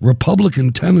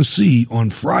 Republican Tennessee, on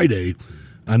Friday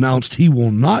announced he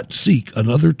will not seek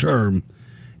another term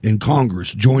in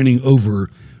Congress, joining over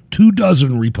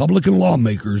 24 Republican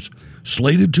lawmakers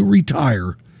slated to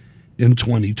retire in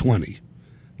 2020.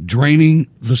 Draining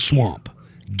the swamp.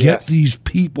 Get these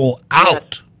people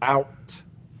out. Out.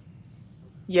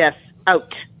 Yes,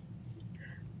 out.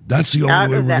 That's the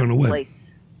only way we're going to win.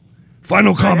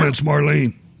 Final comments,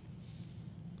 Marlene.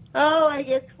 Oh, I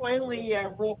guess finally,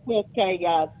 real quick,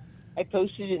 I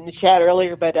posted it in the chat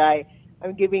earlier, but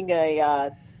I'm giving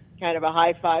a kind of a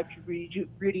high five to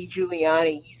Rudy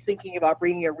Giuliani. He's thinking about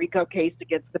bringing a RICO case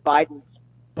against the Bidens.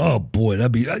 Oh, boy,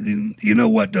 that'd be, you know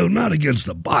what, though? Not against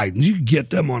the Bidens. You can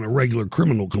get them on a regular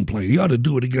criminal complaint. You ought to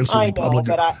do it against the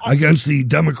Republican, against the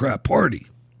Democrat Party.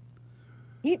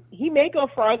 He may go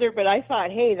farther, but I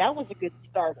thought, hey, that was a good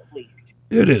start at least.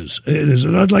 It is.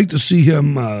 And I'd like to see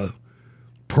him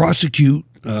prosecute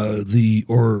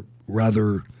or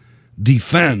rather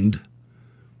defend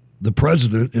the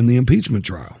president in the impeachment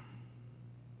trial.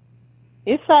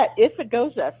 If it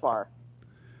goes that far.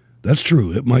 That's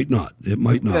true. It might not. It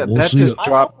might not. Yeah, we'll that see. just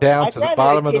dropped down to the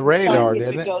bottom of the radar,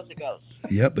 didn't it? It goes.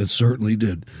 Yep, it certainly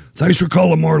did. Thanks for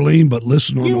calling, Marlene, but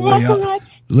listen on the way out.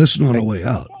 Listen on the way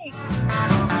out.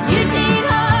 Eugene,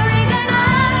 Oregon,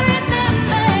 I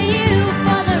remember you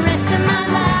for the rest of my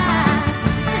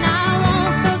life, and I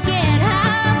won't forget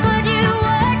how good you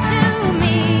were to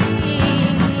me.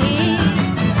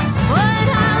 But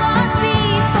I won't be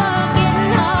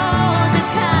forgetting all the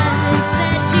kindness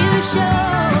that you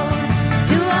showed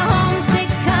to a homesick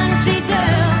country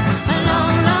girl a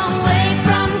long, long way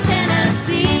from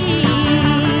Tennessee.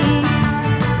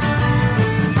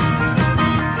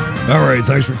 All right,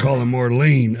 thanks for calling,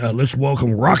 Marlene. Let's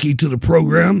welcome Rocky to the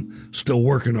program. Still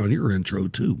working on your intro,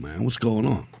 too, man. What's going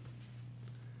on?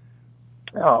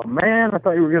 Oh, man, I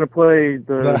thought you were going to play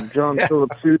the John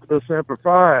Philip Sousa Semper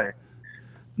Fi.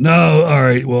 No, all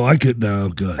right. Well, I could now.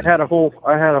 Go ahead. I had a whole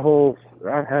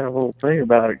thing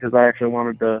about it because I actually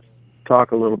wanted to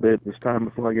talk a little bit this time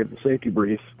before I get the safety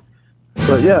brief.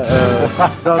 But yeah,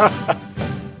 Go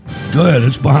ahead.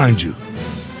 It's behind you.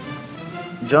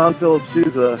 John Philip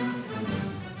Sousa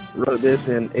wrote this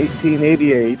in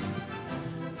 1888,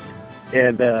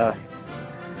 and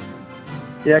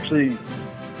he actually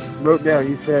wrote down,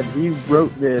 he said he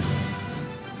wrote this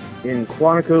in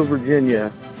Quantico,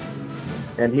 Virginia,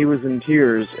 and he was in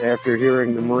tears after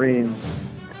hearing the Marines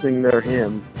sing their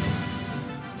hymn.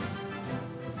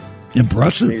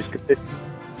 Impressive.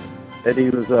 And he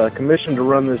was commissioned to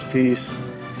run this piece,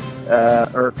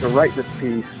 or to write this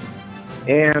piece,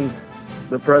 and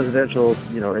the presidential,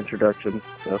 introduction.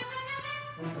 So,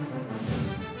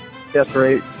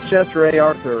 Chester A.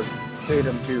 Arthur paid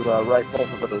him to write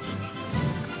both of those.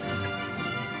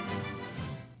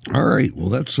 All right. Well,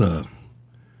 that's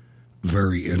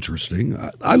very interesting.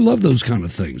 I love those kind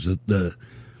of things. That the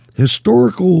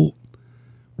historical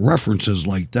references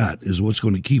like that is what's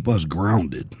going to keep us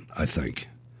grounded, I think.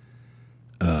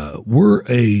 We're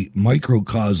a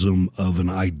microcosm of an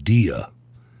idea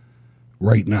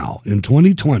right now. In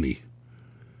 2020,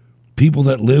 people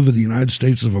that live in the United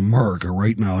States of America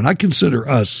right now, and I consider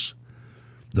us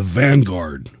the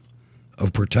vanguard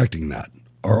of protecting that,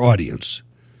 our audience,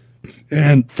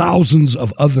 and thousands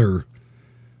of other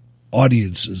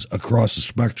audiences across the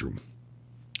spectrum.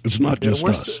 It's not just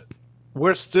us.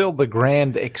 We're still the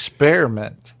grand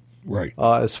experiment. Right.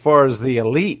 As far as the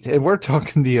elite, and we're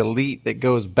talking the elite that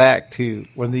goes back to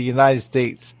when the United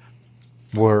States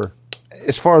were,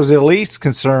 as far as the elite's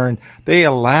concerned, they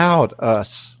allowed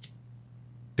us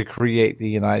to create the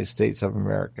United States of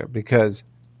America because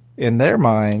in their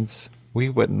minds, we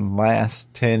wouldn't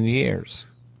last 10 years.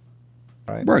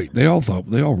 Right. They all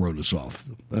wrote us off.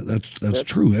 That's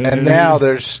true. And now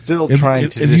they're still trying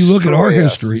to. If you look at our destroy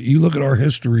us. history, you look at our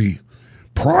history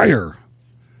prior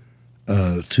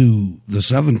to the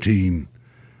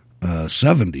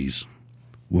 1770s,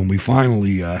 when we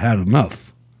finally had enough.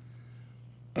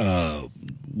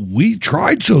 We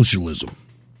tried socialism.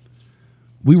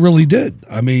 We really did.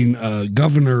 I mean,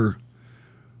 Governor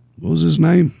what was his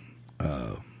name?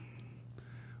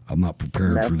 I'm not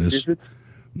prepared for this.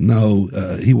 No,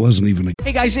 he wasn't even a...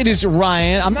 Hey guys, it is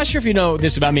Ryan. I'm not sure if you know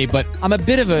this about me, but I'm a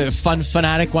bit of a fun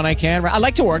fanatic when I can. I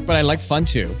like to work, but I like fun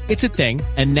too. It's a thing.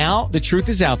 And now the truth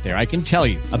is out there. I can tell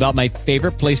you about my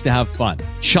favorite place to have fun.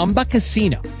 Chumba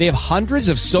Casino. They have hundreds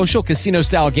of social casino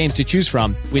style games to choose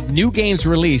from with new games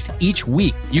released each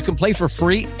week. You can play for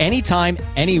free anytime,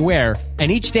 anywhere. And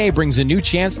each day brings a new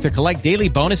chance to collect daily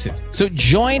bonuses. So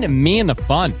join me in the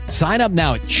fun. Sign up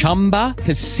now at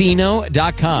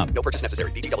ChumbaCasino.com. No purchase necessary.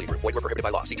 VGW Group. Void where prohibited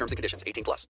by law. See terms and conditions.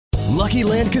 18+. Lucky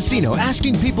Land Casino,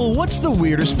 asking people, what's the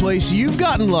weirdest place you've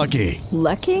gotten lucky?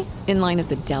 Lucky? In line at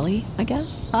the deli, I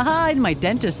guess? Aha, in my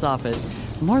dentist's office.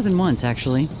 More than once,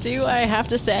 actually. Do I have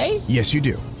to say? Yes, you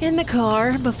do. In the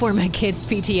car before my kids'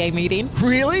 PTA meeting.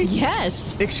 Really?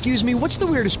 Yes. Excuse me, what's the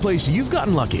weirdest place you've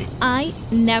gotten lucky? I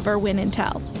never win and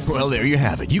tell. Well, there you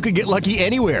have it. You can get lucky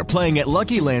anywhere, playing at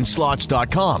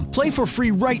LuckyLandSlots.com. Play for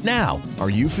free right now. Are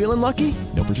you feeling lucky?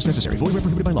 No purchase necessary. Void where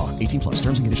prohibited by law. 18+.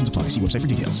 Terms and conditions apply. See website for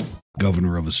details.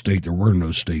 Governor of a state. There were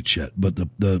no states yet, but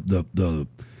the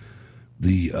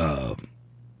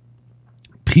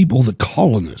people, the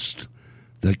colonists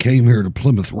that came here to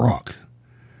Plymouth Rock,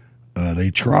 they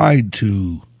tried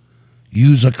to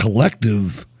use a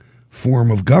collective form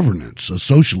of governance, a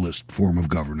socialist form of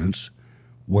governance,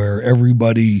 where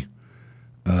everybody,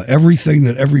 everything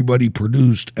that everybody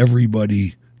produced,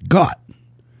 everybody got.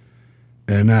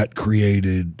 And that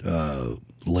created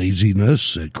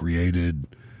laziness. It created,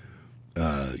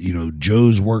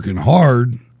 Joe's working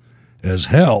hard as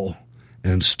hell,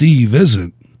 and Steve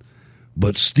isn't.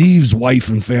 But Steve's wife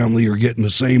and family are getting the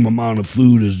same amount of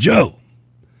food as Joe.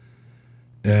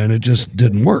 And it just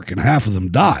didn't work, and half of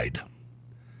them died.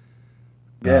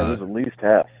 Yeah, it was at least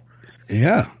half.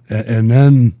 Yeah, and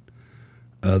then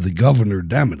the governor,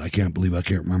 damn it, I can't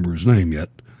remember his name yet,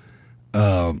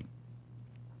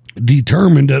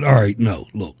 determined that, all right, no,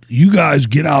 look, you guys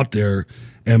get out there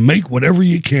and make whatever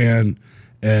you can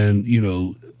and,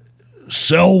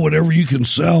 sell whatever you can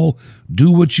sell, do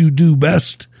what you do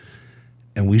best.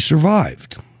 And we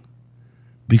survived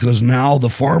because now the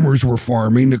farmers were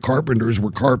farming, the carpenters were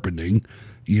carpenting,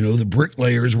 the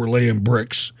bricklayers were laying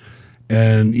bricks,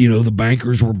 and, the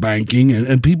bankers were banking,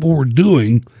 and people were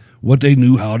doing what they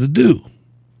knew how to do.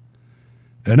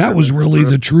 And that was really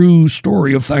the true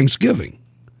story of Thanksgiving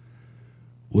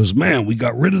was, man, we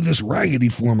got rid of this raggedy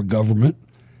form of government,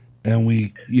 and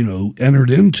we,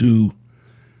 entered into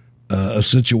a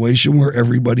situation where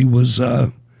everybody was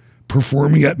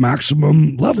performing at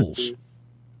maximum levels.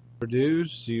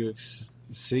 Produce, you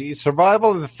see,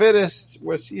 survival of the fittest,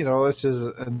 which, this is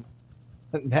a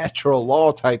natural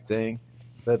law type thing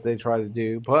that they try to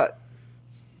do. But,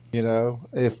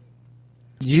 if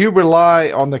you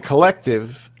rely on the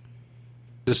collective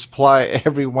to supply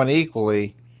everyone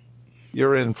equally,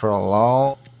 you're in for a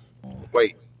long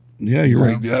wait. Yeah, you're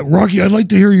right. Rocky, I'd like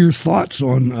to hear your thoughts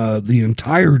on the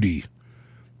entirety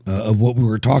of what we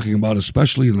were talking about,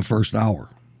 especially in the first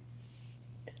hour.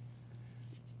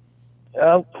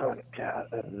 Oh,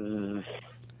 God.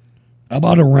 How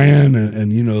about Iran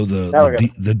and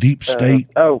the deep state?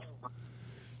 My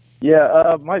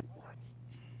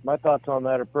thoughts on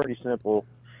that are pretty simple.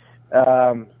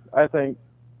 I think,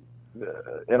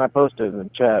 and I posted in the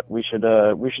chat, we should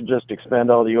just expend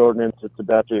all the ordnance that's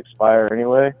about to expire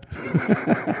anyway.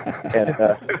 And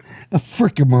a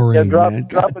freaking Marine, man.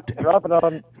 Drop it.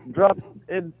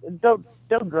 Don't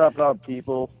drop it on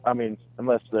people. I mean,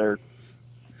 unless they're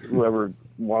whoever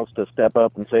wants to step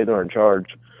up and say they're in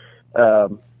charge.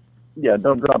 Don't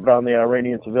drop it on the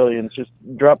Iranian civilians. Just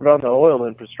drop it on the oil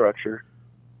infrastructure.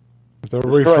 The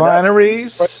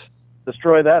refineries.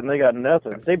 Destroy that, and they got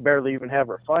nothing. They barely even have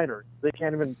refineries. They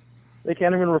can't even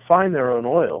refine their own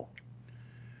oil.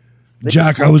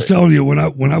 Jack, I was telling you when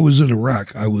I was in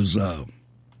Iraq, I was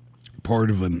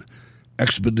part of an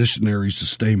expeditionary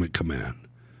sustainment command,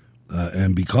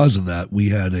 and because of that, we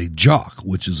had a JOC,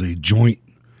 which is a Joint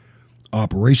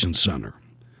Operations Center,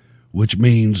 which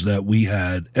means that we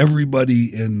had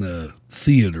everybody in the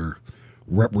theater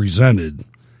represented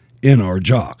in our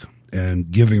JOC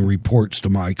and giving reports to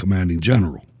my commanding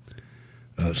general.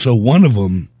 So one of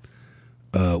them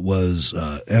was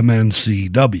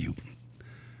MNCW,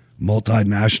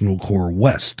 Multinational Corps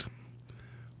West,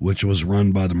 which was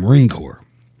run by the Marine Corps.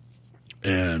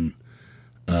 And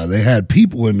they had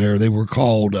people in there. They were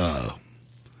called, the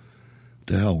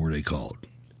hell were they called?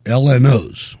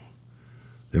 LNOs.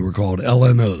 They were called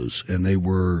LNOs, and they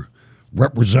were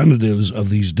representatives of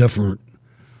these different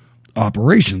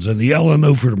operations. And the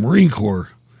LNO for the Marine Corps,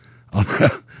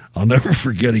 I'll never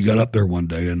forget, he got up there one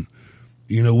day and,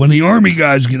 You know, when the Army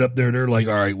guys get up there, they're like,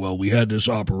 all right, well, we had this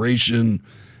operation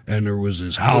and there was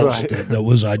this house that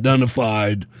was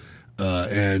identified.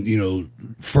 And, you know,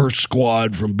 first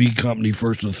squad from B Company,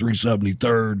 1st to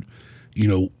 373rd, you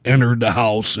know, entered the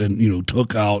house and, you know,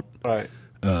 took out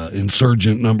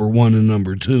insurgent number 1 and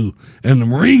number 2. And the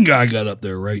Marine guy got up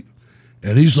there, right?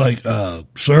 And he's like,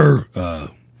 sir,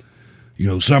 you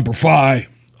know, Semper Fi,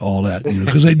 all that, you know,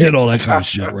 because they did all that kind of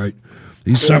shit, right?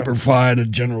 He's Semper Fi, and the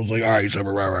general's like, all right,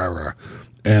 Semper Fi, rah, rah.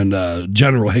 And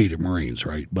general hated Marines,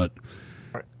 right? But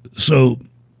so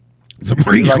the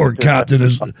Marine Corps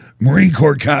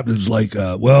captain's like,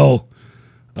 well,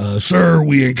 sir,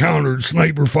 we encountered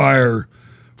sniper fire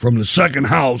from the second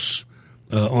house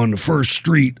on the first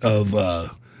street of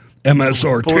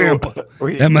MSR Tampa.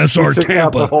 MSR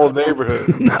Tampa. The whole neighborhood.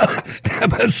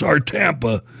 MSR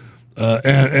Tampa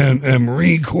and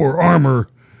Marine Corps Armor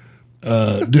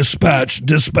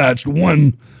dispatched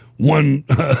one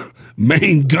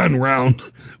main gun round,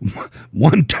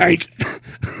 one tank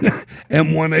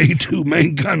M1A2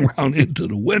 main gun round into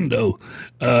the window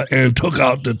and took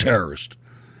out the terrorist.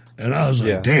 And I was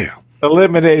like, damn.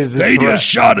 Eliminated the They threat. just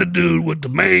shot a dude with the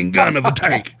main gun of a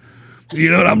tank. You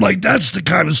know, and I'm like, that's the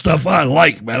kind of stuff I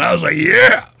like, man. I was like,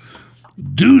 yeah,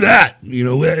 do that. You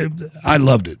know, I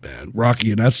loved it, man.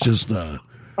 Rocky, and that's just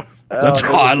that's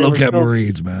how I look at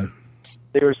Marines, man.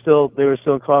 They were still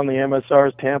calling the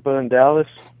MSRs Tampa and Dallas.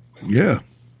 Yeah.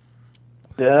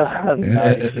 Yeah.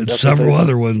 And several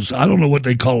other ones. I don't know what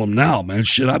they call them now, man.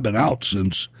 Shit, I've been out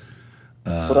since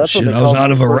I was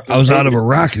out of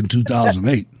Iraq in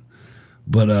 2008.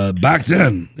 But back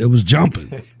then, it was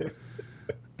jumping.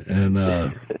 And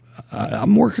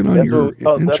I'm working on your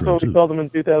intro, that's what we too. called them in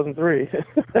 2003.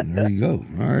 There you go.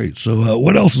 All right. So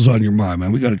what else is on your mind,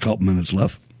 man? We got a couple minutes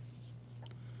left.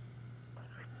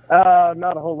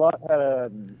 Not a whole lot. Had a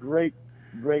great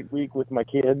week with my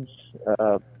kids.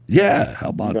 Yeah, how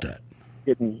about that?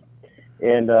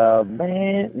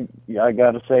 Man, I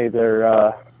got to say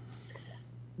they're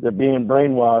being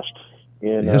brainwashed.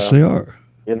 Yes, they are.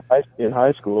 In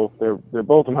high school. They're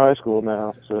both in high school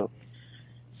now, so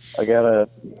I gotta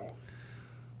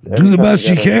do the best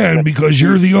you can because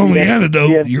you're the only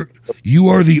antidote. You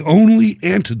are the only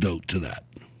antidote to that.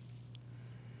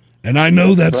 And I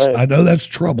know that's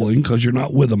troubling because you're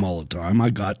not with them all the time. I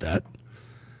got that.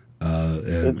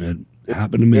 And it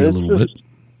happened to me a little bit.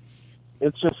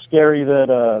 It's just scary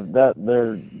that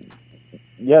they're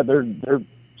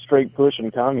straight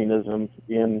pushing communism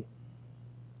in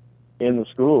the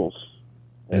schools.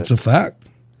 It's a fact.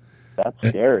 That's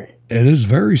scary. It is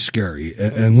very scary.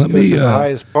 And let me the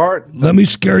highest part. Let me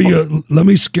scare you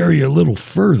a little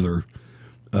further.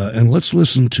 And let's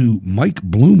listen to Mike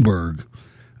Bloomberg.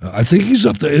 I think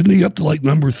isn't he up to like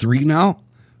number 3 now,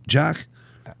 Jack?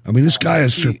 I mean, this guy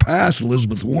has surpassed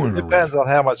Elizabeth Warren. It depends on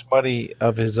how much money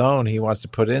of his own he wants to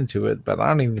put into it, but I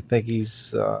don't even think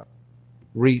he's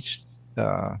reached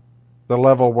the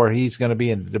level where he's going to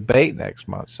be in the debate next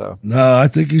month. So no, I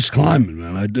think he's climbing,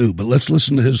 man. I do. But let's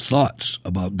listen to his thoughts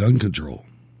about gun control.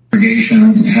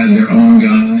 Congregation had their own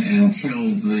gun and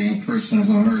killed the person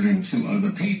who murdered 2 other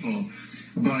people,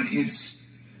 but it's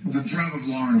the job of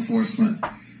law enforcement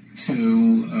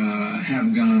to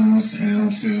have guns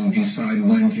and to decide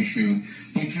when to shoot.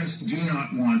 You just do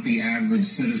not want the average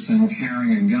citizen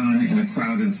carrying a gun in a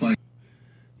crowded place.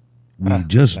 We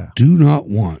just do not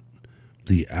want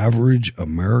the average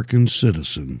American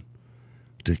citizen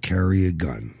to carry a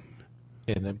gun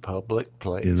in a public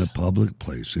place. In a public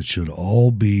place. It should all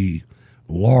be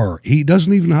law. He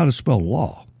doesn't even know how to spell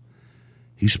law.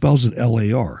 He spells it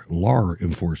L-A-R, law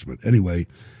enforcement. Anyway,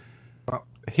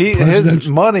 his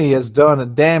money has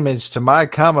done damage to my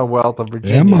Commonwealth of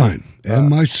Virginia. And mine, and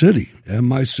my city.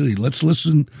 Let's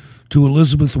listen to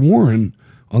Elizabeth Warren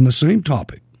on the same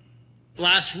topic.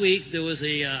 Last week, there was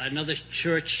another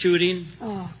church shooting,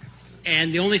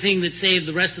 and the only thing that saved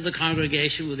the rest of the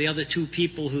congregation were the other 2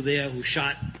 people who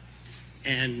shot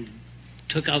and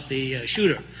took out the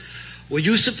shooter. Would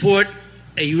you support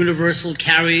a universal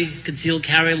concealed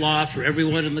carry law for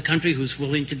everyone in the country who's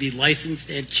willing to be licensed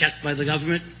and checked by the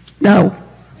government? No.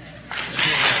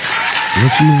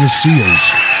 Listen to the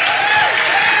SEALs.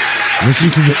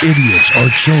 Listen to the idiots, our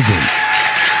children.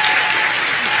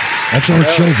 That's our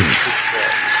children.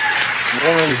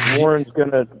 Warren's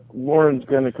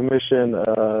gonna commission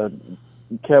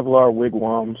Kevlar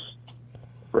wigwams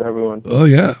for everyone. Oh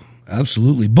yeah,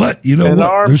 absolutely. But you know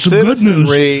what? There's some good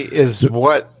news. Is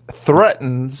what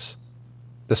threatens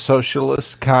the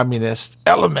socialist communist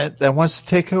element that wants to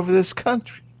take over this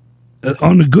country.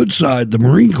 On the good side, the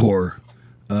Marine Corps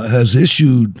has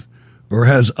issued or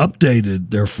has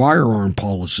updated their firearm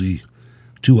policy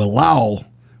to allow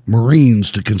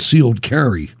Marines to concealed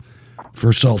carry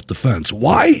for self-defense.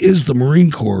 Why is the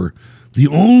Marine Corps the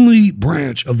only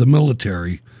branch of the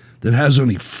military that has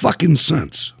any fucking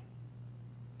sense?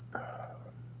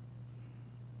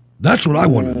 That's what I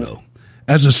want to know.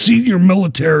 As a senior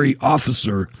military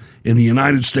officer in the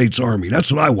United States Army,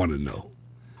 that's what I want to know.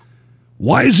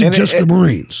 Why is it just the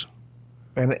Marines?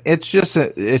 And it's just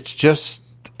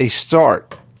a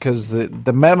start, because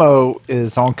the memo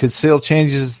is on concealed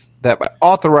changes that by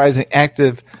authorizing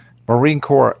active Marine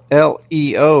Corps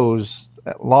LEOs,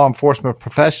 law enforcement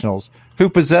professionals, who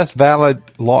possess valid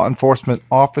Law Enforcement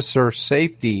Officer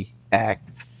Safety Act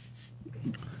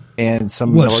and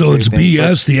some. What? So it's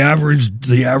BS. The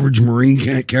average Marine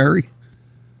can't carry.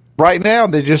 Right now,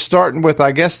 they're just starting with,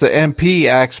 I guess, the MP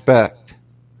aspect,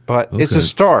 but it's a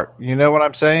start. You know what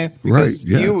I'm saying? Because right.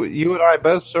 Yeah. You and I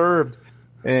both served,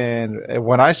 and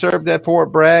when I served at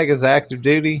Fort Bragg as active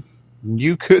duty,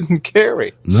 you couldn't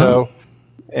carry. No. So,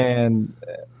 and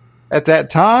at that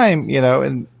time,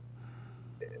 and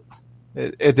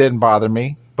it didn't bother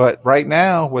me. But right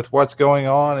now, with what's going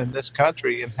on in this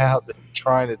country and how they're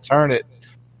trying to turn it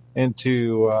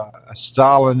into a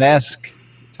Stalin-esque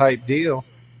type deal,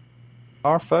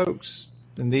 our folks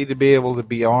need to be able to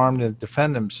be armed and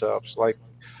defend themselves like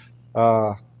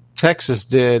Texas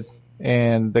did,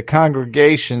 and the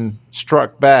congregation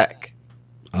struck back.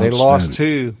 They lost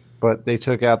 2, but they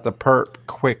took out the perp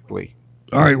quickly.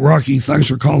 All right, Rocky, thanks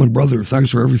for calling, brother. Thanks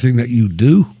for everything that you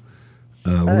do.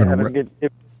 We're have a good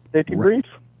safety brief.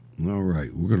 All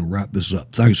right, we're going to wrap this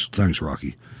up. Thanks,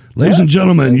 Rocky. Ladies and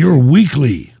gentlemen, your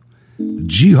weekly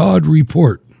Jihad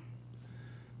report.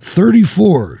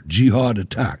 34 jihad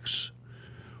attacks,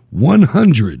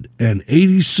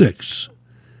 186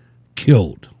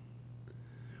 killed,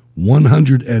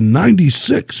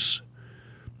 196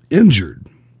 injured,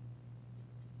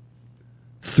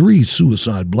 3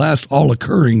 suicide blasts, all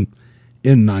occurring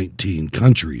in 19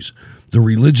 countries. The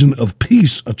Religion of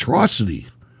Peace atrocity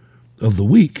of the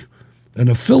week, an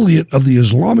affiliate of the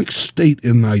Islamic State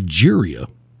in Nigeria,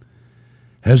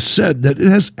 has said that it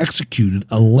has executed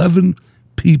 11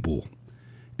 people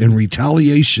in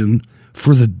retaliation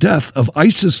for the death of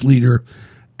ISIS leader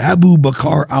Abu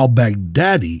Bakr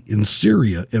al-Baghdadi in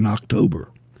Syria in October.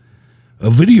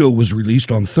 A video was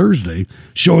released on Thursday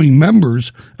showing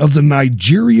members of the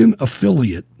Nigerian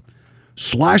affiliate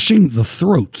slashing the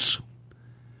throats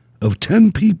of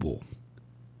 10 people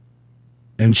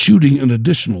and shooting an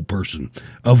additional person.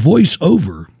 A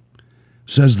voiceover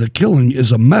says the killing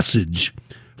is a message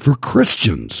for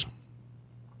Christians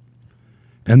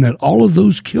and that all of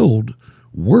those killed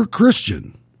were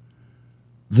Christian,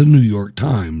 the New York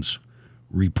Times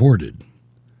reported.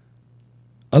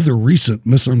 Other recent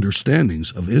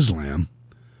misunderstandings of Islam.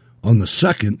 On the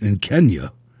 2nd in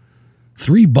Kenya,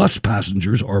 3 bus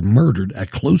passengers are murdered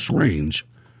at close range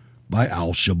by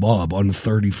al-Shabaab. On the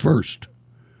 31st.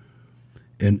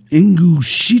 In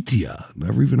Ingushetia,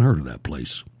 never even heard of that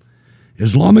place,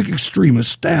 Islamic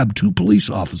extremists stabbed 2 police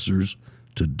officers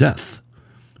to death.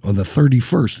 On the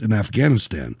 31st in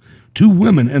Afghanistan, 2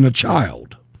 women and a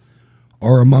child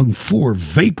are among 4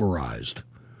 vaporized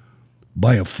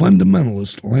by a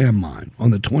fundamentalist landmine. On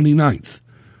the 29th,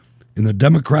 in the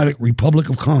Democratic Republic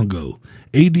of Congo,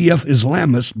 ADF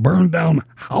Islamists burned down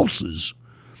houses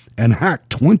and hacked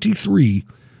 23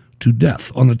 to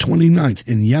death. On the 29th,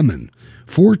 in Yemen,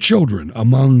 4 children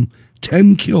among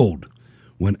 10 killed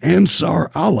when Ansar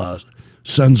Allah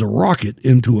sends a rocket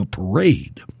into a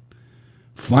parade.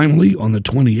 Finally, on the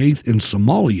 28th, in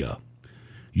Somalia,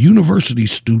 university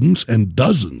students and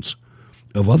dozens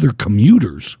of other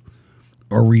commuters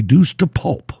are reduced to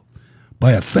pulp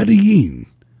by a Fedayeen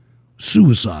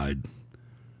suicide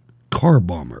car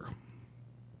bomber.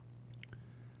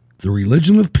 The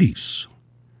Religion of Peace,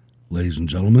 ladies and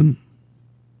gentlemen,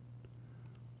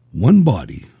 one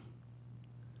body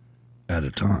at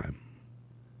a time.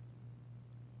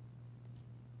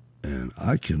 And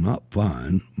I cannot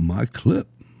find my clip.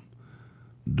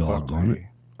 Doggone it.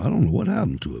 I don't know what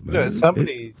happened to it, man. Yeah,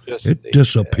 somebody it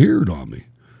disappeared on me.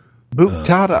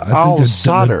 Muqtada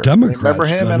al-Sadr. Remember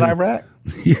him in Iraq?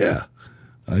 Yeah,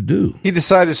 I do. He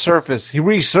decided to surface. He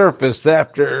resurfaced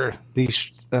after the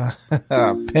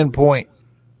pinpoint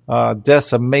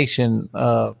decimation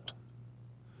of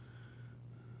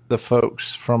the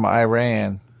folks from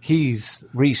Iran. He's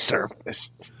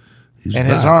resurfaced. He's and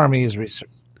back. his army is resurfaced.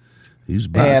 He's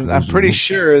back. And I'm pretty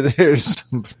sure there's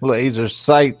some laser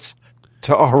sights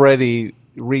to already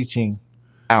reaching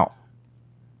out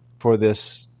for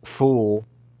this fool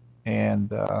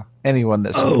and anyone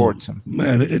that supports him.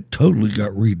 Man, it totally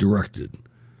got redirected.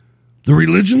 The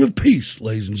Religion of Peace,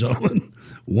 ladies and gentlemen.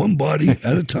 one body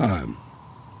at a time.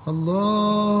 Allahu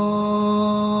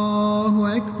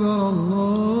Akbar,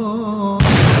 Allah.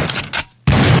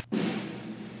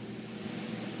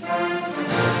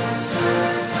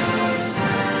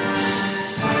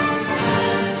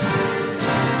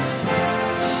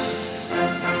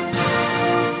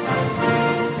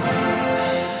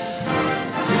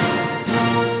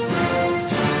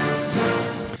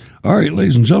 All right,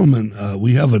 ladies and gentlemen,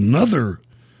 we have another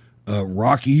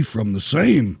Rocky from the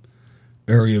same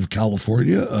area of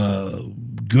California.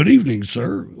 Good evening,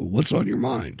 sir. What's on your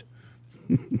mind?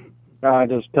 I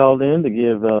just called in to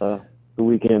give the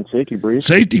weekend safety brief.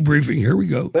 Safety briefing. Here we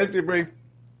go. Safety brief.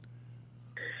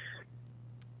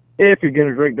 If you're going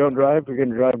to drink, don't drive. If you're going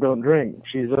to drive, don't drink. If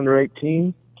she's under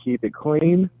 18, keep it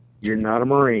clean. You're not a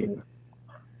Marine.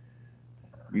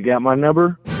 You got my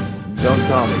number? Don't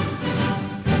call me.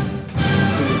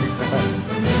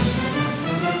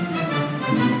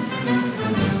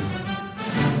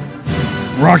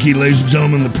 Rocky, ladies and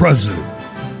gentlemen, the president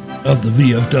of the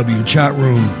VFW chat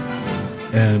room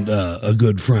and a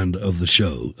good friend of the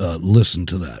show. Listen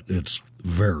to that. It's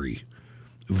very,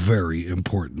 very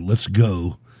important. Let's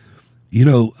go. You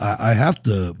know, I have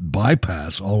to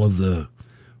bypass all of the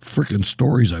freaking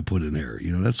stories I put in there.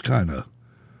 You know, that's kind of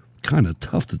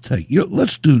tough to take. You know,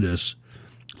 let's do this.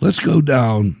 Let's go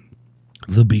down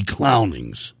the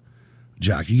Beclownings.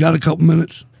 Jack, you got a couple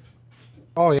minutes?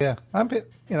 Oh, yeah.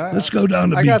 Let's go down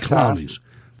to Beclownings.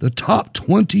 The top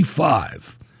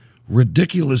 25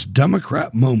 ridiculous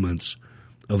Democrat moments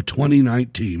of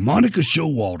 2019. Monica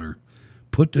Showalter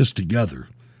put this together.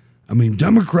 I mean,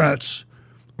 Democrats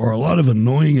are a lot of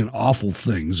annoying and awful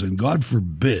things, and God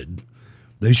forbid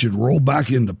they should roll back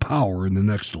into power in the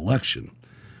next election.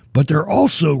 But they're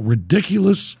also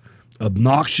ridiculous,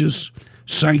 obnoxious,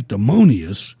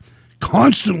 sanctimonious,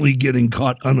 constantly getting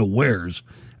caught unawares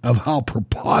of how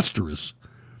preposterous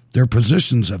their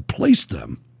positions have placed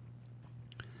them.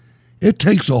 It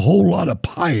takes a whole lot of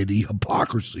piety,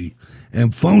 hypocrisy,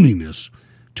 and phoniness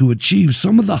to achieve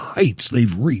some of the heights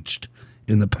they've reached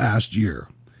in the past year.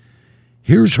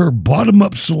 Here's her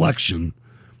bottom-up selection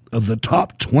of the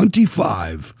top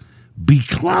 25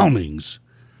 Beclownings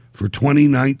for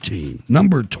 2019.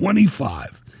 Number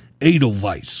 25,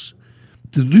 Edelweiss.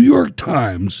 The New York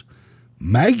Times,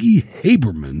 Maggie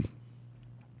Haberman,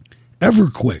 ever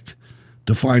quick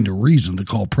to find a reason to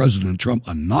call President Trump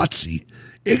a Nazi,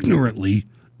 ignorantly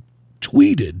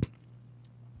tweeted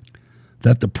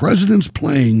that the president's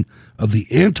playing of the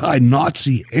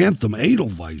anti-Nazi anthem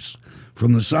Edelweiss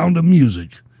from The Sound of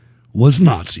Music was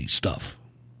Nazi stuff.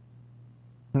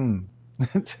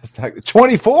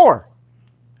 24.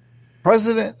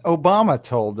 President Obama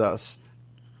told us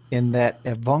in that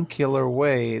avuncular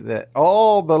way that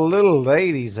all the little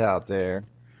ladies out there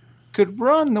could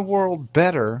run the world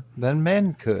better than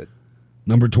men could.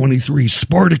 Number 23,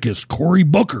 Spartacus Cory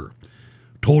Booker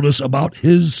told us about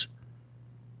his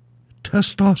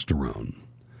testosterone.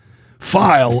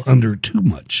 File under too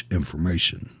much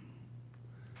information.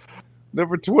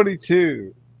 Number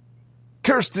 22,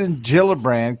 Kirsten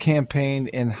Gillibrand campaigned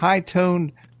in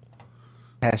high-toned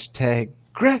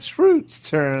 #grassroots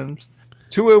terms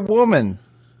to a woman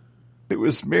who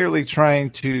was merely trying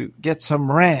to get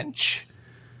some ranch.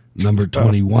 Number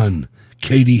 21,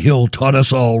 Katie Hill taught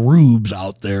us all rubes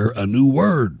out there a new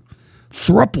word,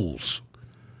 thruples.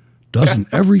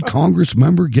 Doesn't every Congress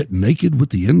member get naked with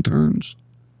the interns?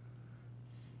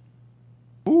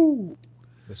 Ooh.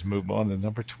 Let's move on to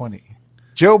number 20.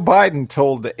 Joe Biden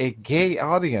told a gay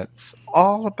audience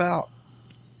all about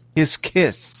his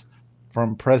kiss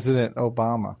from President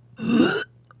Obama.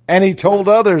 And he told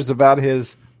others about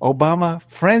his Obama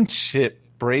friendship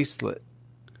bracelet.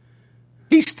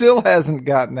 He still hasn't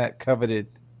gotten that coveted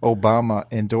Obama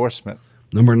endorsement.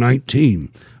 Number 19,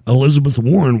 Elizabeth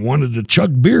Warren wanted to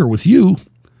chug beer with you.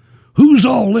 Who's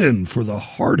all in for the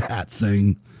hard hat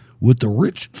thing with the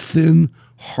rich, thin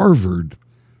Harvard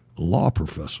law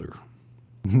professor?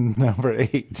 Number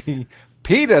 18,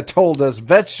 PETA told us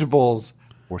vegetables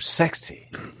were sexy.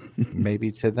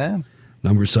 Maybe to them.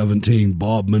 Number 17,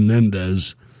 Bob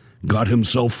Menendez got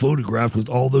himself photographed with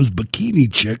all those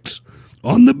bikini chicks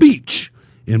on the beach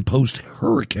in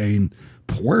post-hurricane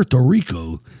Puerto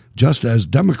Rico, just as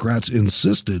Democrats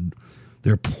insisted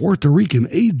their Puerto Rican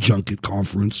aid junket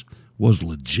conference was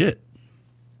legit.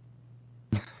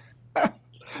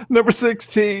 Number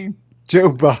 16,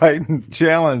 Joe Biden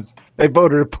challenged a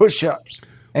voter to push-ups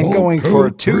and going for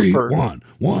a twofer.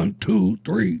 1, 2,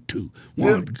 3, 2,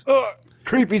 1.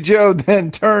 Creepy Joe then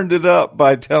turned it up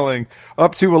by telling a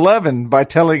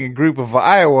group of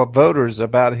Iowa voters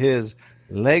about his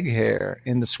leg hair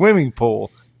in the swimming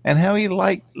pool and how he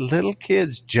liked little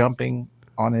kids jumping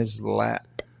on his lap.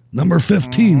 Number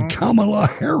 15, Kamala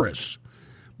Harris,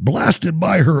 blasted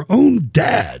by her own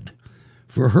dad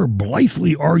for her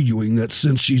blithely arguing that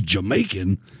since she's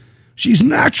Jamaican, she's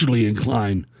naturally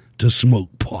inclined to smoke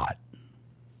pot.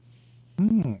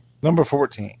 Number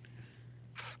 14.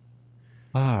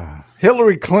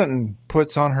 Hillary Clinton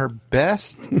puts on her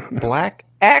best black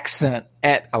accent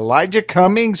at Elijah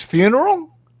Cummings' funeral?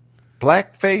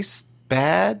 Blackface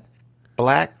bad?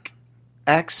 Black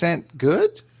accent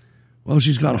good? Well,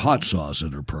 she's got hot sauce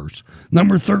in her purse.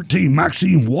 Number 13,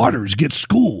 Maxine Waters gets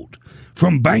schooled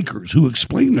from bankers who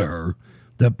explain to her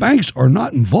that banks are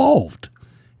not involved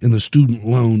in the student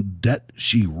loan debt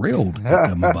she railed at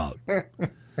them about.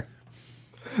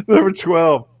 Number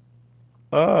 12.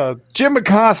 Jim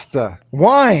Acosta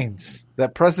whines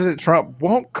that President Trump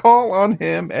won't call on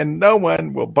him and no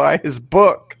one will buy his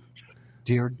book.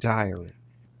 Dear Diary.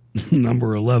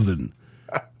 Number 11.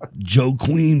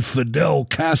 Joaquin Fidel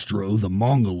Castro, the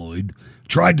Mongoloid,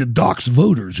 tried to dox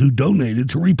voters who donated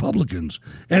to Republicans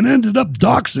and ended up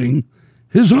doxing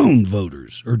his own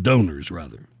voters, or donors,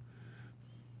 rather.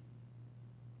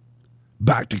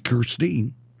 Back to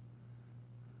Kirstine.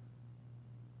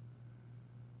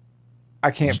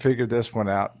 I can't figure this one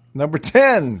out. Number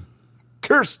 10,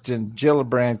 Kirsten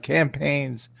Gillibrand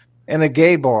campaigns in a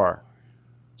gay bar,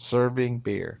 serving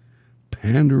beer.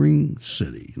 Pandering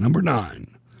City. Number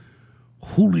 9,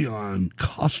 Julian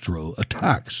Castro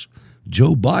attacks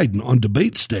Joe Biden on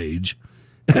debate stage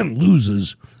and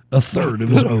loses a third of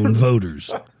his own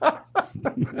voters.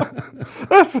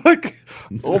 That's like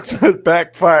ultimate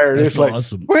backfire. That's it's like,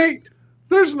 awesome. Wait,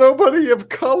 there's nobody of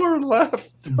color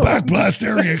left. Backblast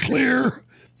area clear.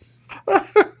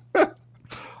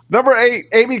 Number 8,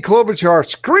 Amy Klobuchar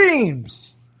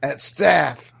screams at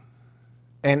staff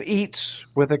and eats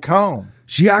with a comb.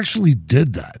 She actually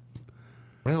did that.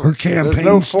 Really? Her campaign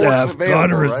No force staff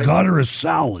available, got her a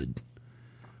salad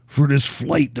for this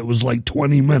flight that was like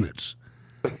 20 minutes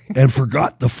and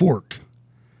forgot the fork.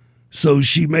 So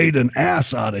she made an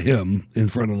ass out of him in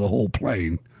front of the whole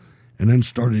plane and then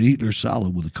started eating her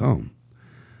salad with a comb.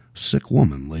 Sick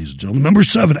woman, ladies and gentlemen. Number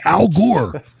 7, Al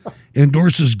Gore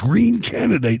endorses Green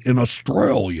candidate in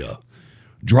Australia,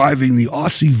 driving the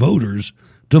Aussie voters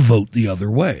to vote the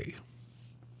other way.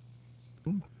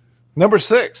 Number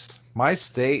 6, my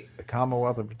state, the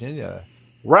Commonwealth of Virginia,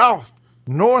 Ralph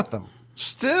Northam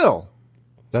still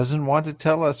doesn't want to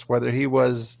tell us whether he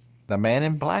was the man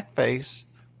in blackface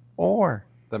or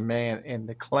the man in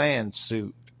the Klan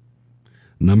suit.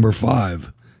 Number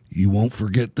 5, you won't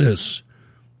forget this.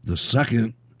 The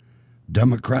second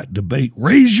Democrat debate.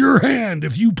 Raise your hand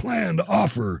if you plan to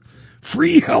offer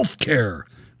free health care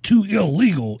to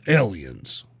illegal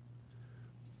aliens.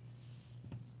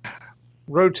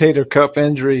 Rotator cuff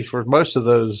injury for most of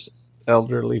those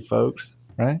elderly folks,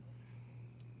 right?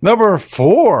 Number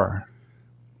 4,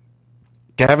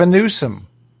 Gavin Newsom,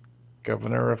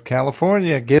 governor of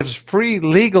California, gives free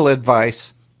legal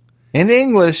advice in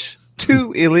English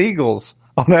to illegals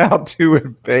on how to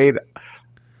evade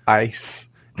ICE.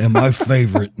 And my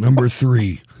favorite, number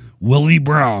 3, Willie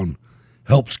Brown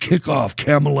helps kick off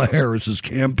Kamala Harris's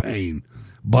campaign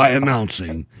by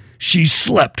announcing she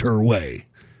slept her way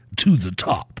to the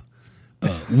top.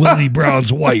 Willie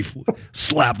Brown's wife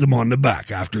slapped him on the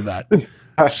back after that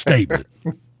statement.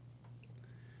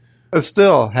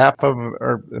 Still, half of,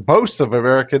 or most of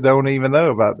America don't even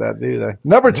know about that, do they?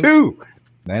 Number 2,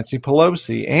 Nancy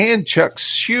Pelosi and Chuck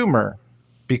Schumer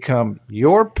become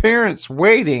your parents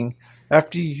waiting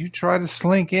after you try to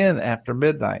slink in after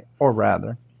midnight, or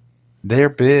rather, their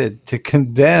bid to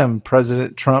condemn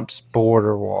President Trump's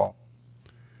border wall.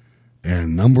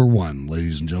 And number 1,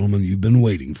 ladies and gentlemen, you've been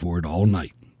waiting for it all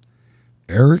night.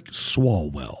 Eric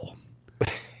Swalwell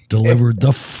delivered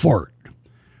the fart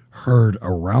heard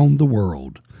around the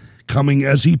world, coming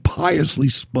as he piously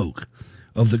spoke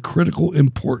of the critical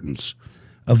importance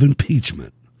of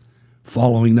impeachment.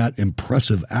 Following that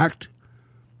impressive act,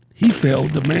 he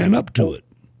failed to man up to it.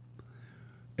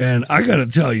 And I got to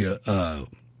tell you,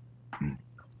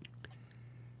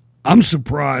 I'm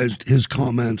surprised his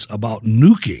comments about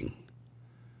nuking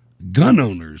gun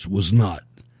owners was not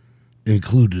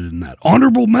included in that.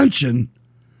 Honorable mention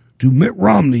to Mitt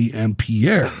Romney and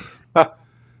Pierre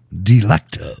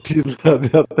Delecto. You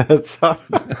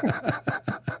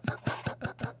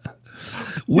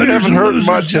haven't heard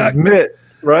much of Mitt,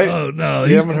 right? Oh, no.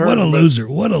 You haven't heard what a of loser.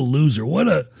 What a loser.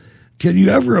 Can you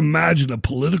ever imagine a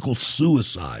political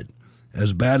suicide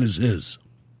as bad as his?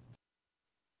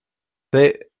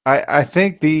 I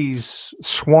think these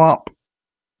swamp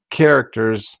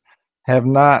characters have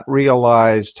not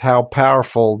realized how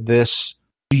powerful this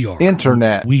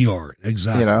internet. We are,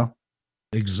 exactly. You know,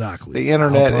 exactly. The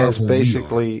internet is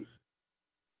basically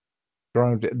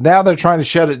growing. Now they're trying to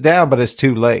shut it down, but it's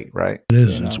too late, right? It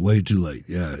is. It's way too late.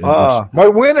 Yeah. My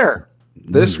winner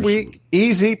this week,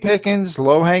 easy pickings,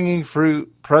 low-hanging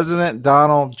fruit, President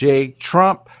Donald J.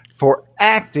 Trump for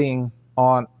acting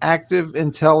on active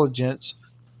intelligence,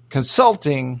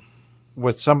 consulting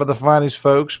with some of the finest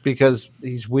folks because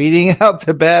he's weeding out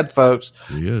the bad folks.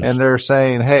 He is. And they're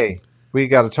saying, hey, we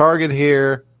got a target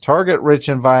here, target-rich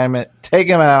environment, take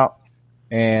him out.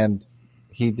 And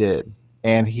he did.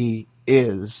 And he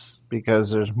is, because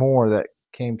there's more that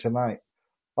came tonight.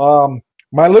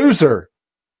 My loser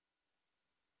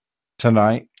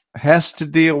tonight has to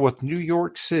deal with New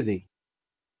York City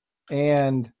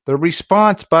and the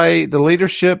response by the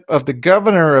leadership of the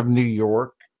governor of New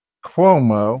York,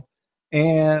 Cuomo,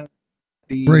 and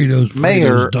the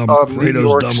mayor of New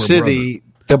York City,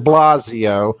 de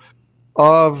Blasio,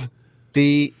 of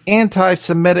the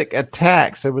anti-Semitic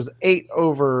attacks. There was 8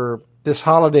 over this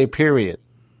holiday period.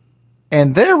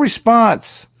 And their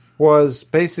response was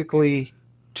basically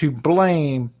to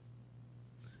blame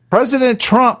President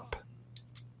Trump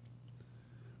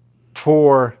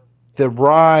for the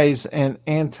rise in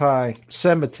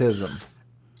anti-Semitism.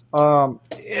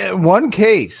 In one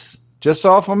case, just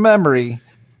off of memory,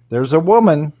 there's a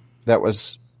woman that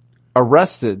was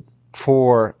arrested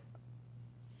for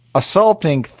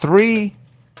assaulting 3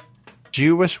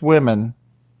 Jewish women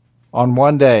on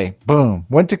one day. Boom.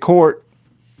 Went to court,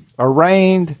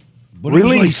 arraigned, but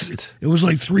released. It was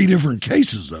like 3 different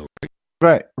cases, though.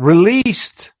 Right.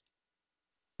 Released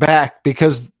back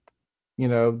because, you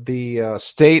know, the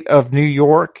state of New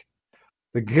York,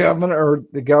 the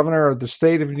governor of the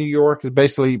state of New York has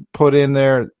basically put in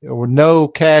there no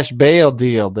cash bail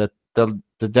deal that the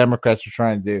Democrats are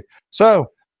trying to do.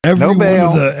 So every one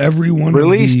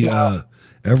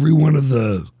of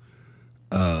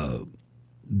the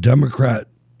Democrat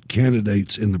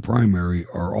candidates in the primary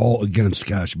are all against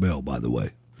cash bail, by the way.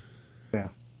 Yeah.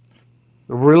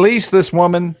 Release this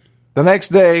woman. The next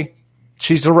day,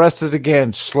 she's arrested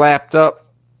again, slapped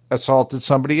up, assaulted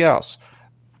somebody else.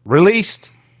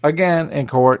 Released again in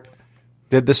court,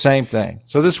 did the same thing.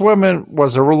 So this woman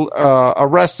was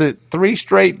arrested 3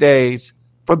 straight days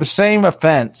for the same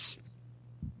offense.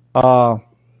 And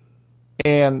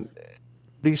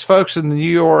these folks in New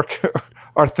York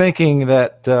are thinking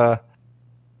that,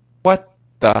 what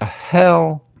the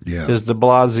hell is de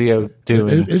Blasio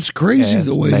doing? It's crazy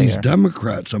the way these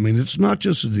Democrats, I mean, it's not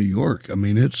just in New York. I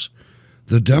mean, it's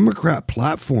the Democrat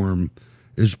platform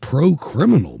is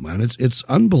pro-criminal, man. It's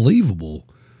unbelievable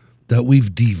that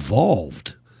we've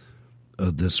devolved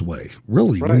this way.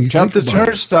 Really, when you jump the think about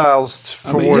turnstiles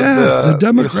for the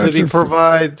Democrats the city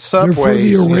provide subways. They're for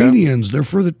the Iranians. They're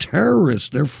for the terrorists.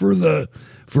 They're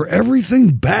for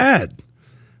everything bad.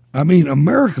 I mean,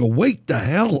 America, wake the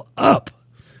hell up.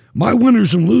 My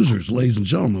winners and losers, ladies and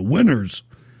gentlemen, winners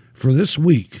for this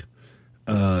week,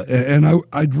 and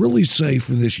I'd really say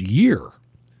for this year,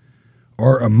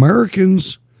 are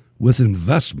Americans with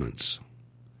investments.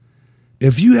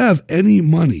 If you have any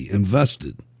money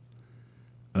invested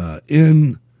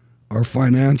in our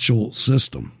financial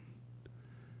system,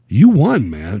 you won,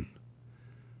 man.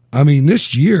 I mean,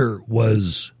 this year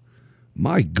was,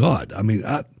 my God. I mean,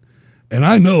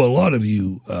 I know a lot of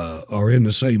you are in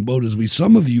the same boat as me.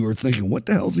 Some of you are thinking, what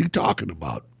the hell is he talking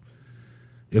about?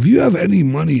 If you have any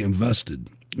money invested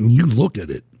and you look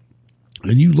at it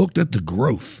and you looked at the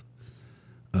growth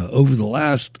over the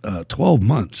last 12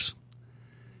 months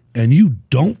and you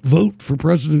don't vote for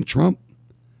President Trump,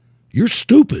 you're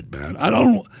stupid, man. I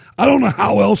don't know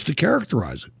how else to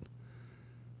characterize it.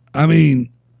 I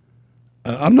mean,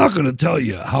 I'm not going to tell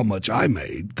you how much I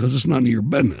made because it's none of your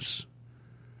business.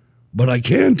 But I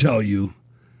can tell you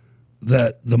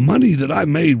that the money that I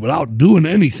made without doing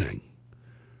anything,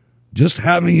 just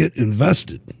having it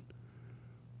invested,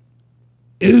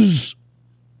 is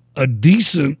a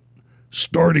decent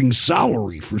starting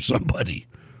salary for somebody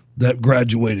that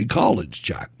graduated college,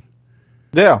 Jack.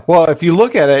 Yeah, well, if you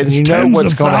look at it and you know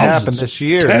what's going to happen this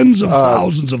year. Tens of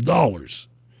thousands of dollars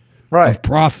of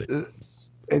profit.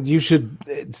 And you should,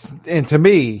 and to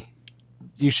me,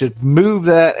 you should move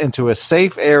that into a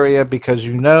safe area because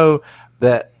you know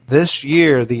that this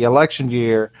year, the election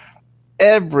year,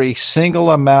 every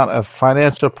single amount of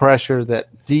financial pressure that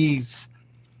these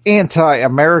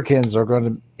anti-Americans are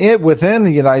going to, within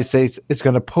the United States, it's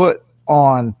going to put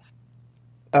on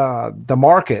the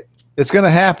market. It's going to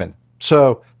happen.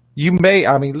 So you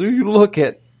look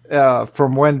at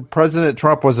from when President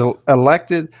Trump was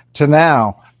elected to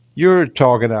now, you're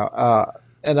talking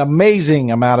an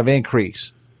amazing amount of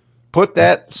increase. Put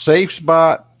that safe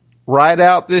spot right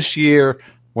out this year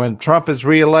when Trump is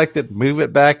reelected. Move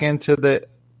it back into the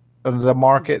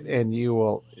market, and you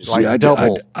will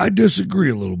double. I disagree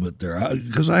a little bit there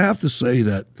because I have to say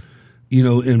that,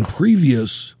 in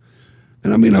previous,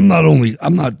 and I mean, I'm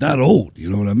not that old, you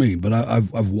know what I mean? But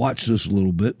I've watched this a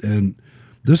little bit, and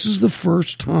this is the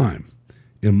first time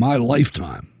in my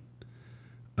lifetime.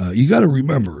 You got to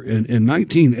remember, in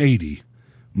 1980,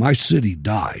 my city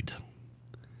died.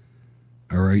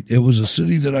 All right, it was a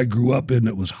city that I grew up in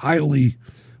that was highly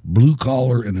blue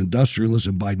collar and industrialist,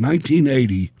 and by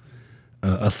 1980.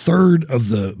 A third of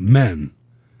the men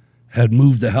had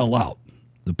moved the hell out.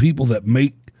 The people that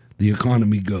make the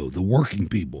economy go, the working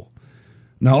people.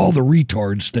 Now all the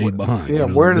retards stayed behind. Yeah,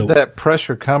 where did that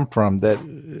pressure come from that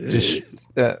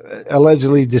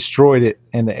allegedly destroyed it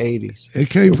in the 80s? It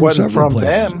came from wasn't several from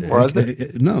places. them, was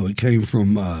it? No, it came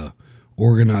from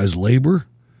organized labor,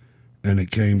 and it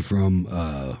came from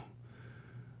the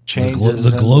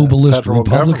globalist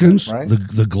Republicans, right?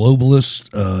 the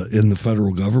globalists in the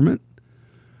federal government.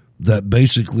 That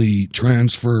basically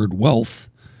transferred wealth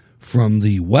from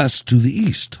the West to the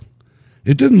East.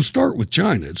 It didn't start with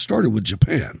China. It started with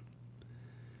Japan.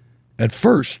 At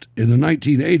first, in the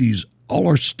 1980s, all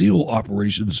our steel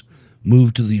operations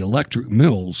moved to the electric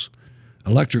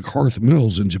hearth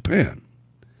mills in Japan.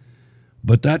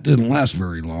 But that didn't last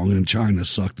very long, and China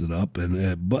sucked it up.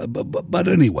 But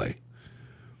anyway,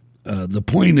 the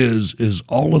point is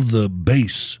all of the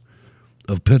base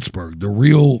of Pittsburgh, the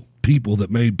real people that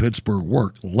made Pittsburgh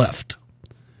work, left.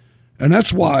 And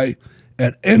that's why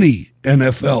at any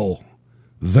NFL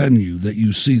venue that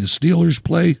you see the Steelers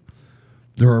play,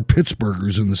 there are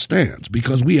Pittsburghers in the stands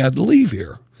because we had to leave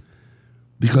here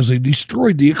because they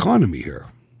destroyed the economy here.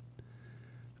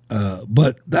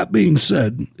 But that being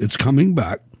said, it's coming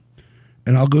back,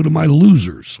 and I'll go to my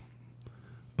losers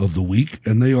of the week,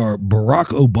 and they are Barack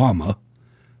Obama,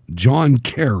 John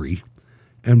Kerry,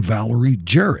 and Valerie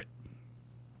Jarrett.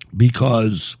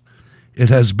 Because it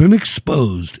has been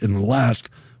exposed in the last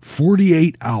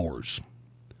 48 hours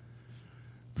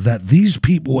that these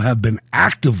people have been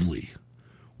actively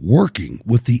working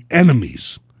with the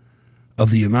enemies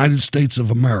of the United States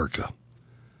of America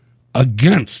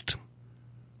against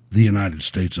the United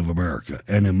States of America.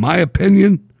 And in my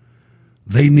opinion,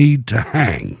 they need to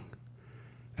hang.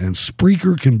 And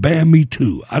Spreaker can ban me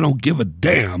too. I don't give a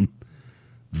damn.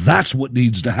 That's what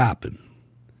needs to happen.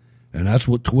 And that's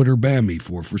what Twitter banned me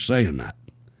for saying that.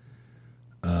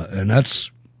 And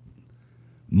that's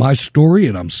my story,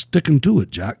 and I'm sticking to it,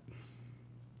 Jack.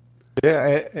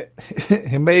 Yeah,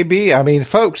 it may be. I mean,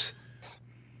 folks,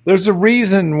 there's a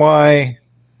reason why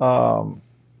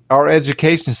our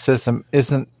education system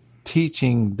isn't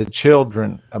teaching the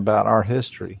children about our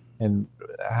history and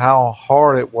how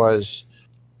hard it was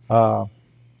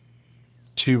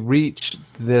to reach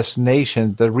this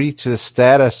nation, to reach the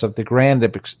status of the grand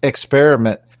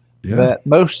experiment that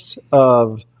most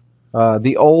of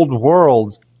the old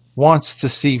world wants to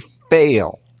see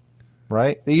fail,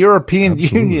 right? The European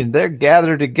Union, they're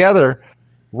gathered together.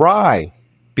 Why?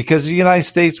 Because the United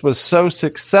States was so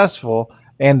successful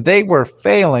and they were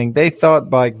failing. They thought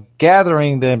by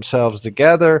gathering themselves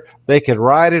together, they could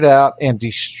ride it out and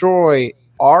destroy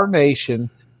our nation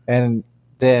and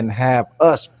then have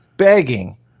us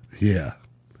begging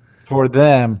for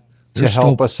them to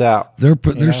help us out. They're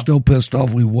still pissed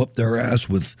off we whooped their ass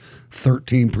with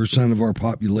 13% of our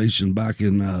population back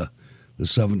in the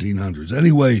 1700s.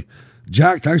 Anyway,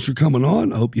 Jack, thanks for coming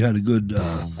on. I hope you had a good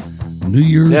New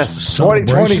Year's celebration.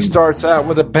 2020 starts out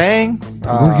with a bang.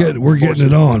 We're getting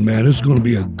it on, man. This is going to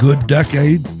be a good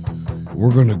decade.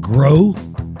 We're going to grow,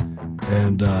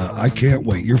 and I can't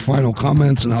wait. Your final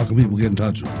comments and how can people get in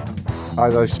touch with you?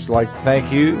 I'd just like to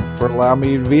thank you for allowing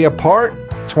me to be a part.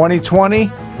 2020,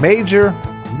 major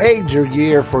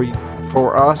year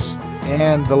for us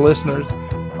and the listeners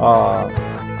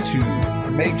to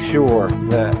make sure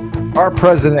that our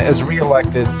president is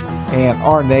reelected and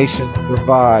our nation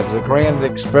revives. The grand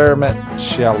experiment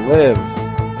shall live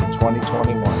in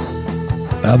 2021.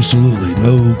 Absolutely.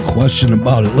 No question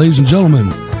about it. Ladies and gentlemen,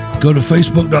 go to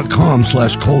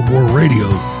facebook.com/Cold War Radio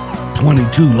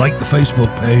 22. Like the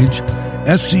Facebook page.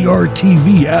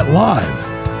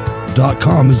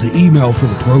 SCRTV@live.com is the email for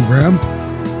the program.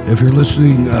 If you're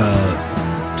listening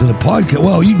to the podcast,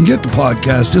 well, you can get the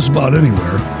podcast just about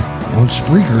anywhere. On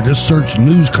Spreaker, just search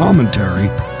News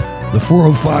Commentary, the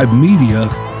 405 Media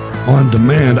on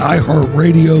Demand,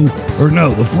 iHeartRadio,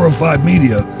 the 405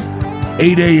 Media,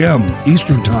 8 a.m.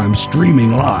 Eastern Time,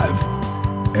 streaming live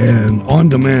and on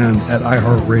demand at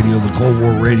iHeartRadio, the Cold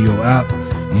War Radio app.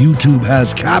 YouTube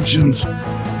has captions.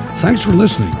 Thanks for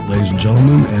listening, ladies and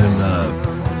gentlemen, and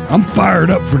I'm fired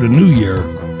up for the new year.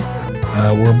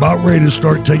 We're about ready to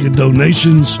start taking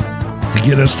donations to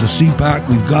get us to CPAC.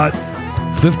 We've got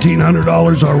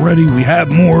 $1,500 already. We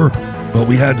had more, but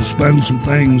we had to spend some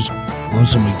things on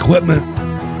some equipment.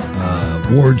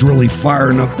 Ward's really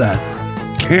firing up that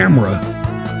camera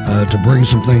to bring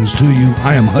some things to you.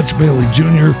 I am Hutch Bailey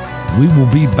Jr. We will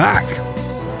be back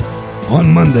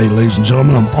on Monday, ladies and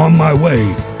gentlemen. I'm on my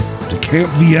way to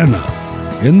Camp Vienna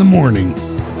in the morning.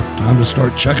 Time to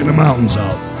start checking the mountains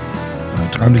out.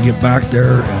 Time to get back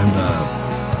there and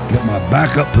get my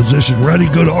backup position ready.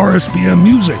 Go to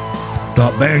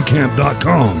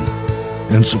rspmmusic.bandcamp.com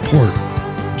and support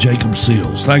Jacob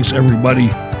Seals. Thanks,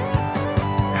 everybody.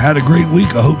 Had a great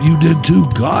week. I hope you did too.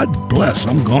 God bless.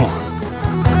 I'm gone.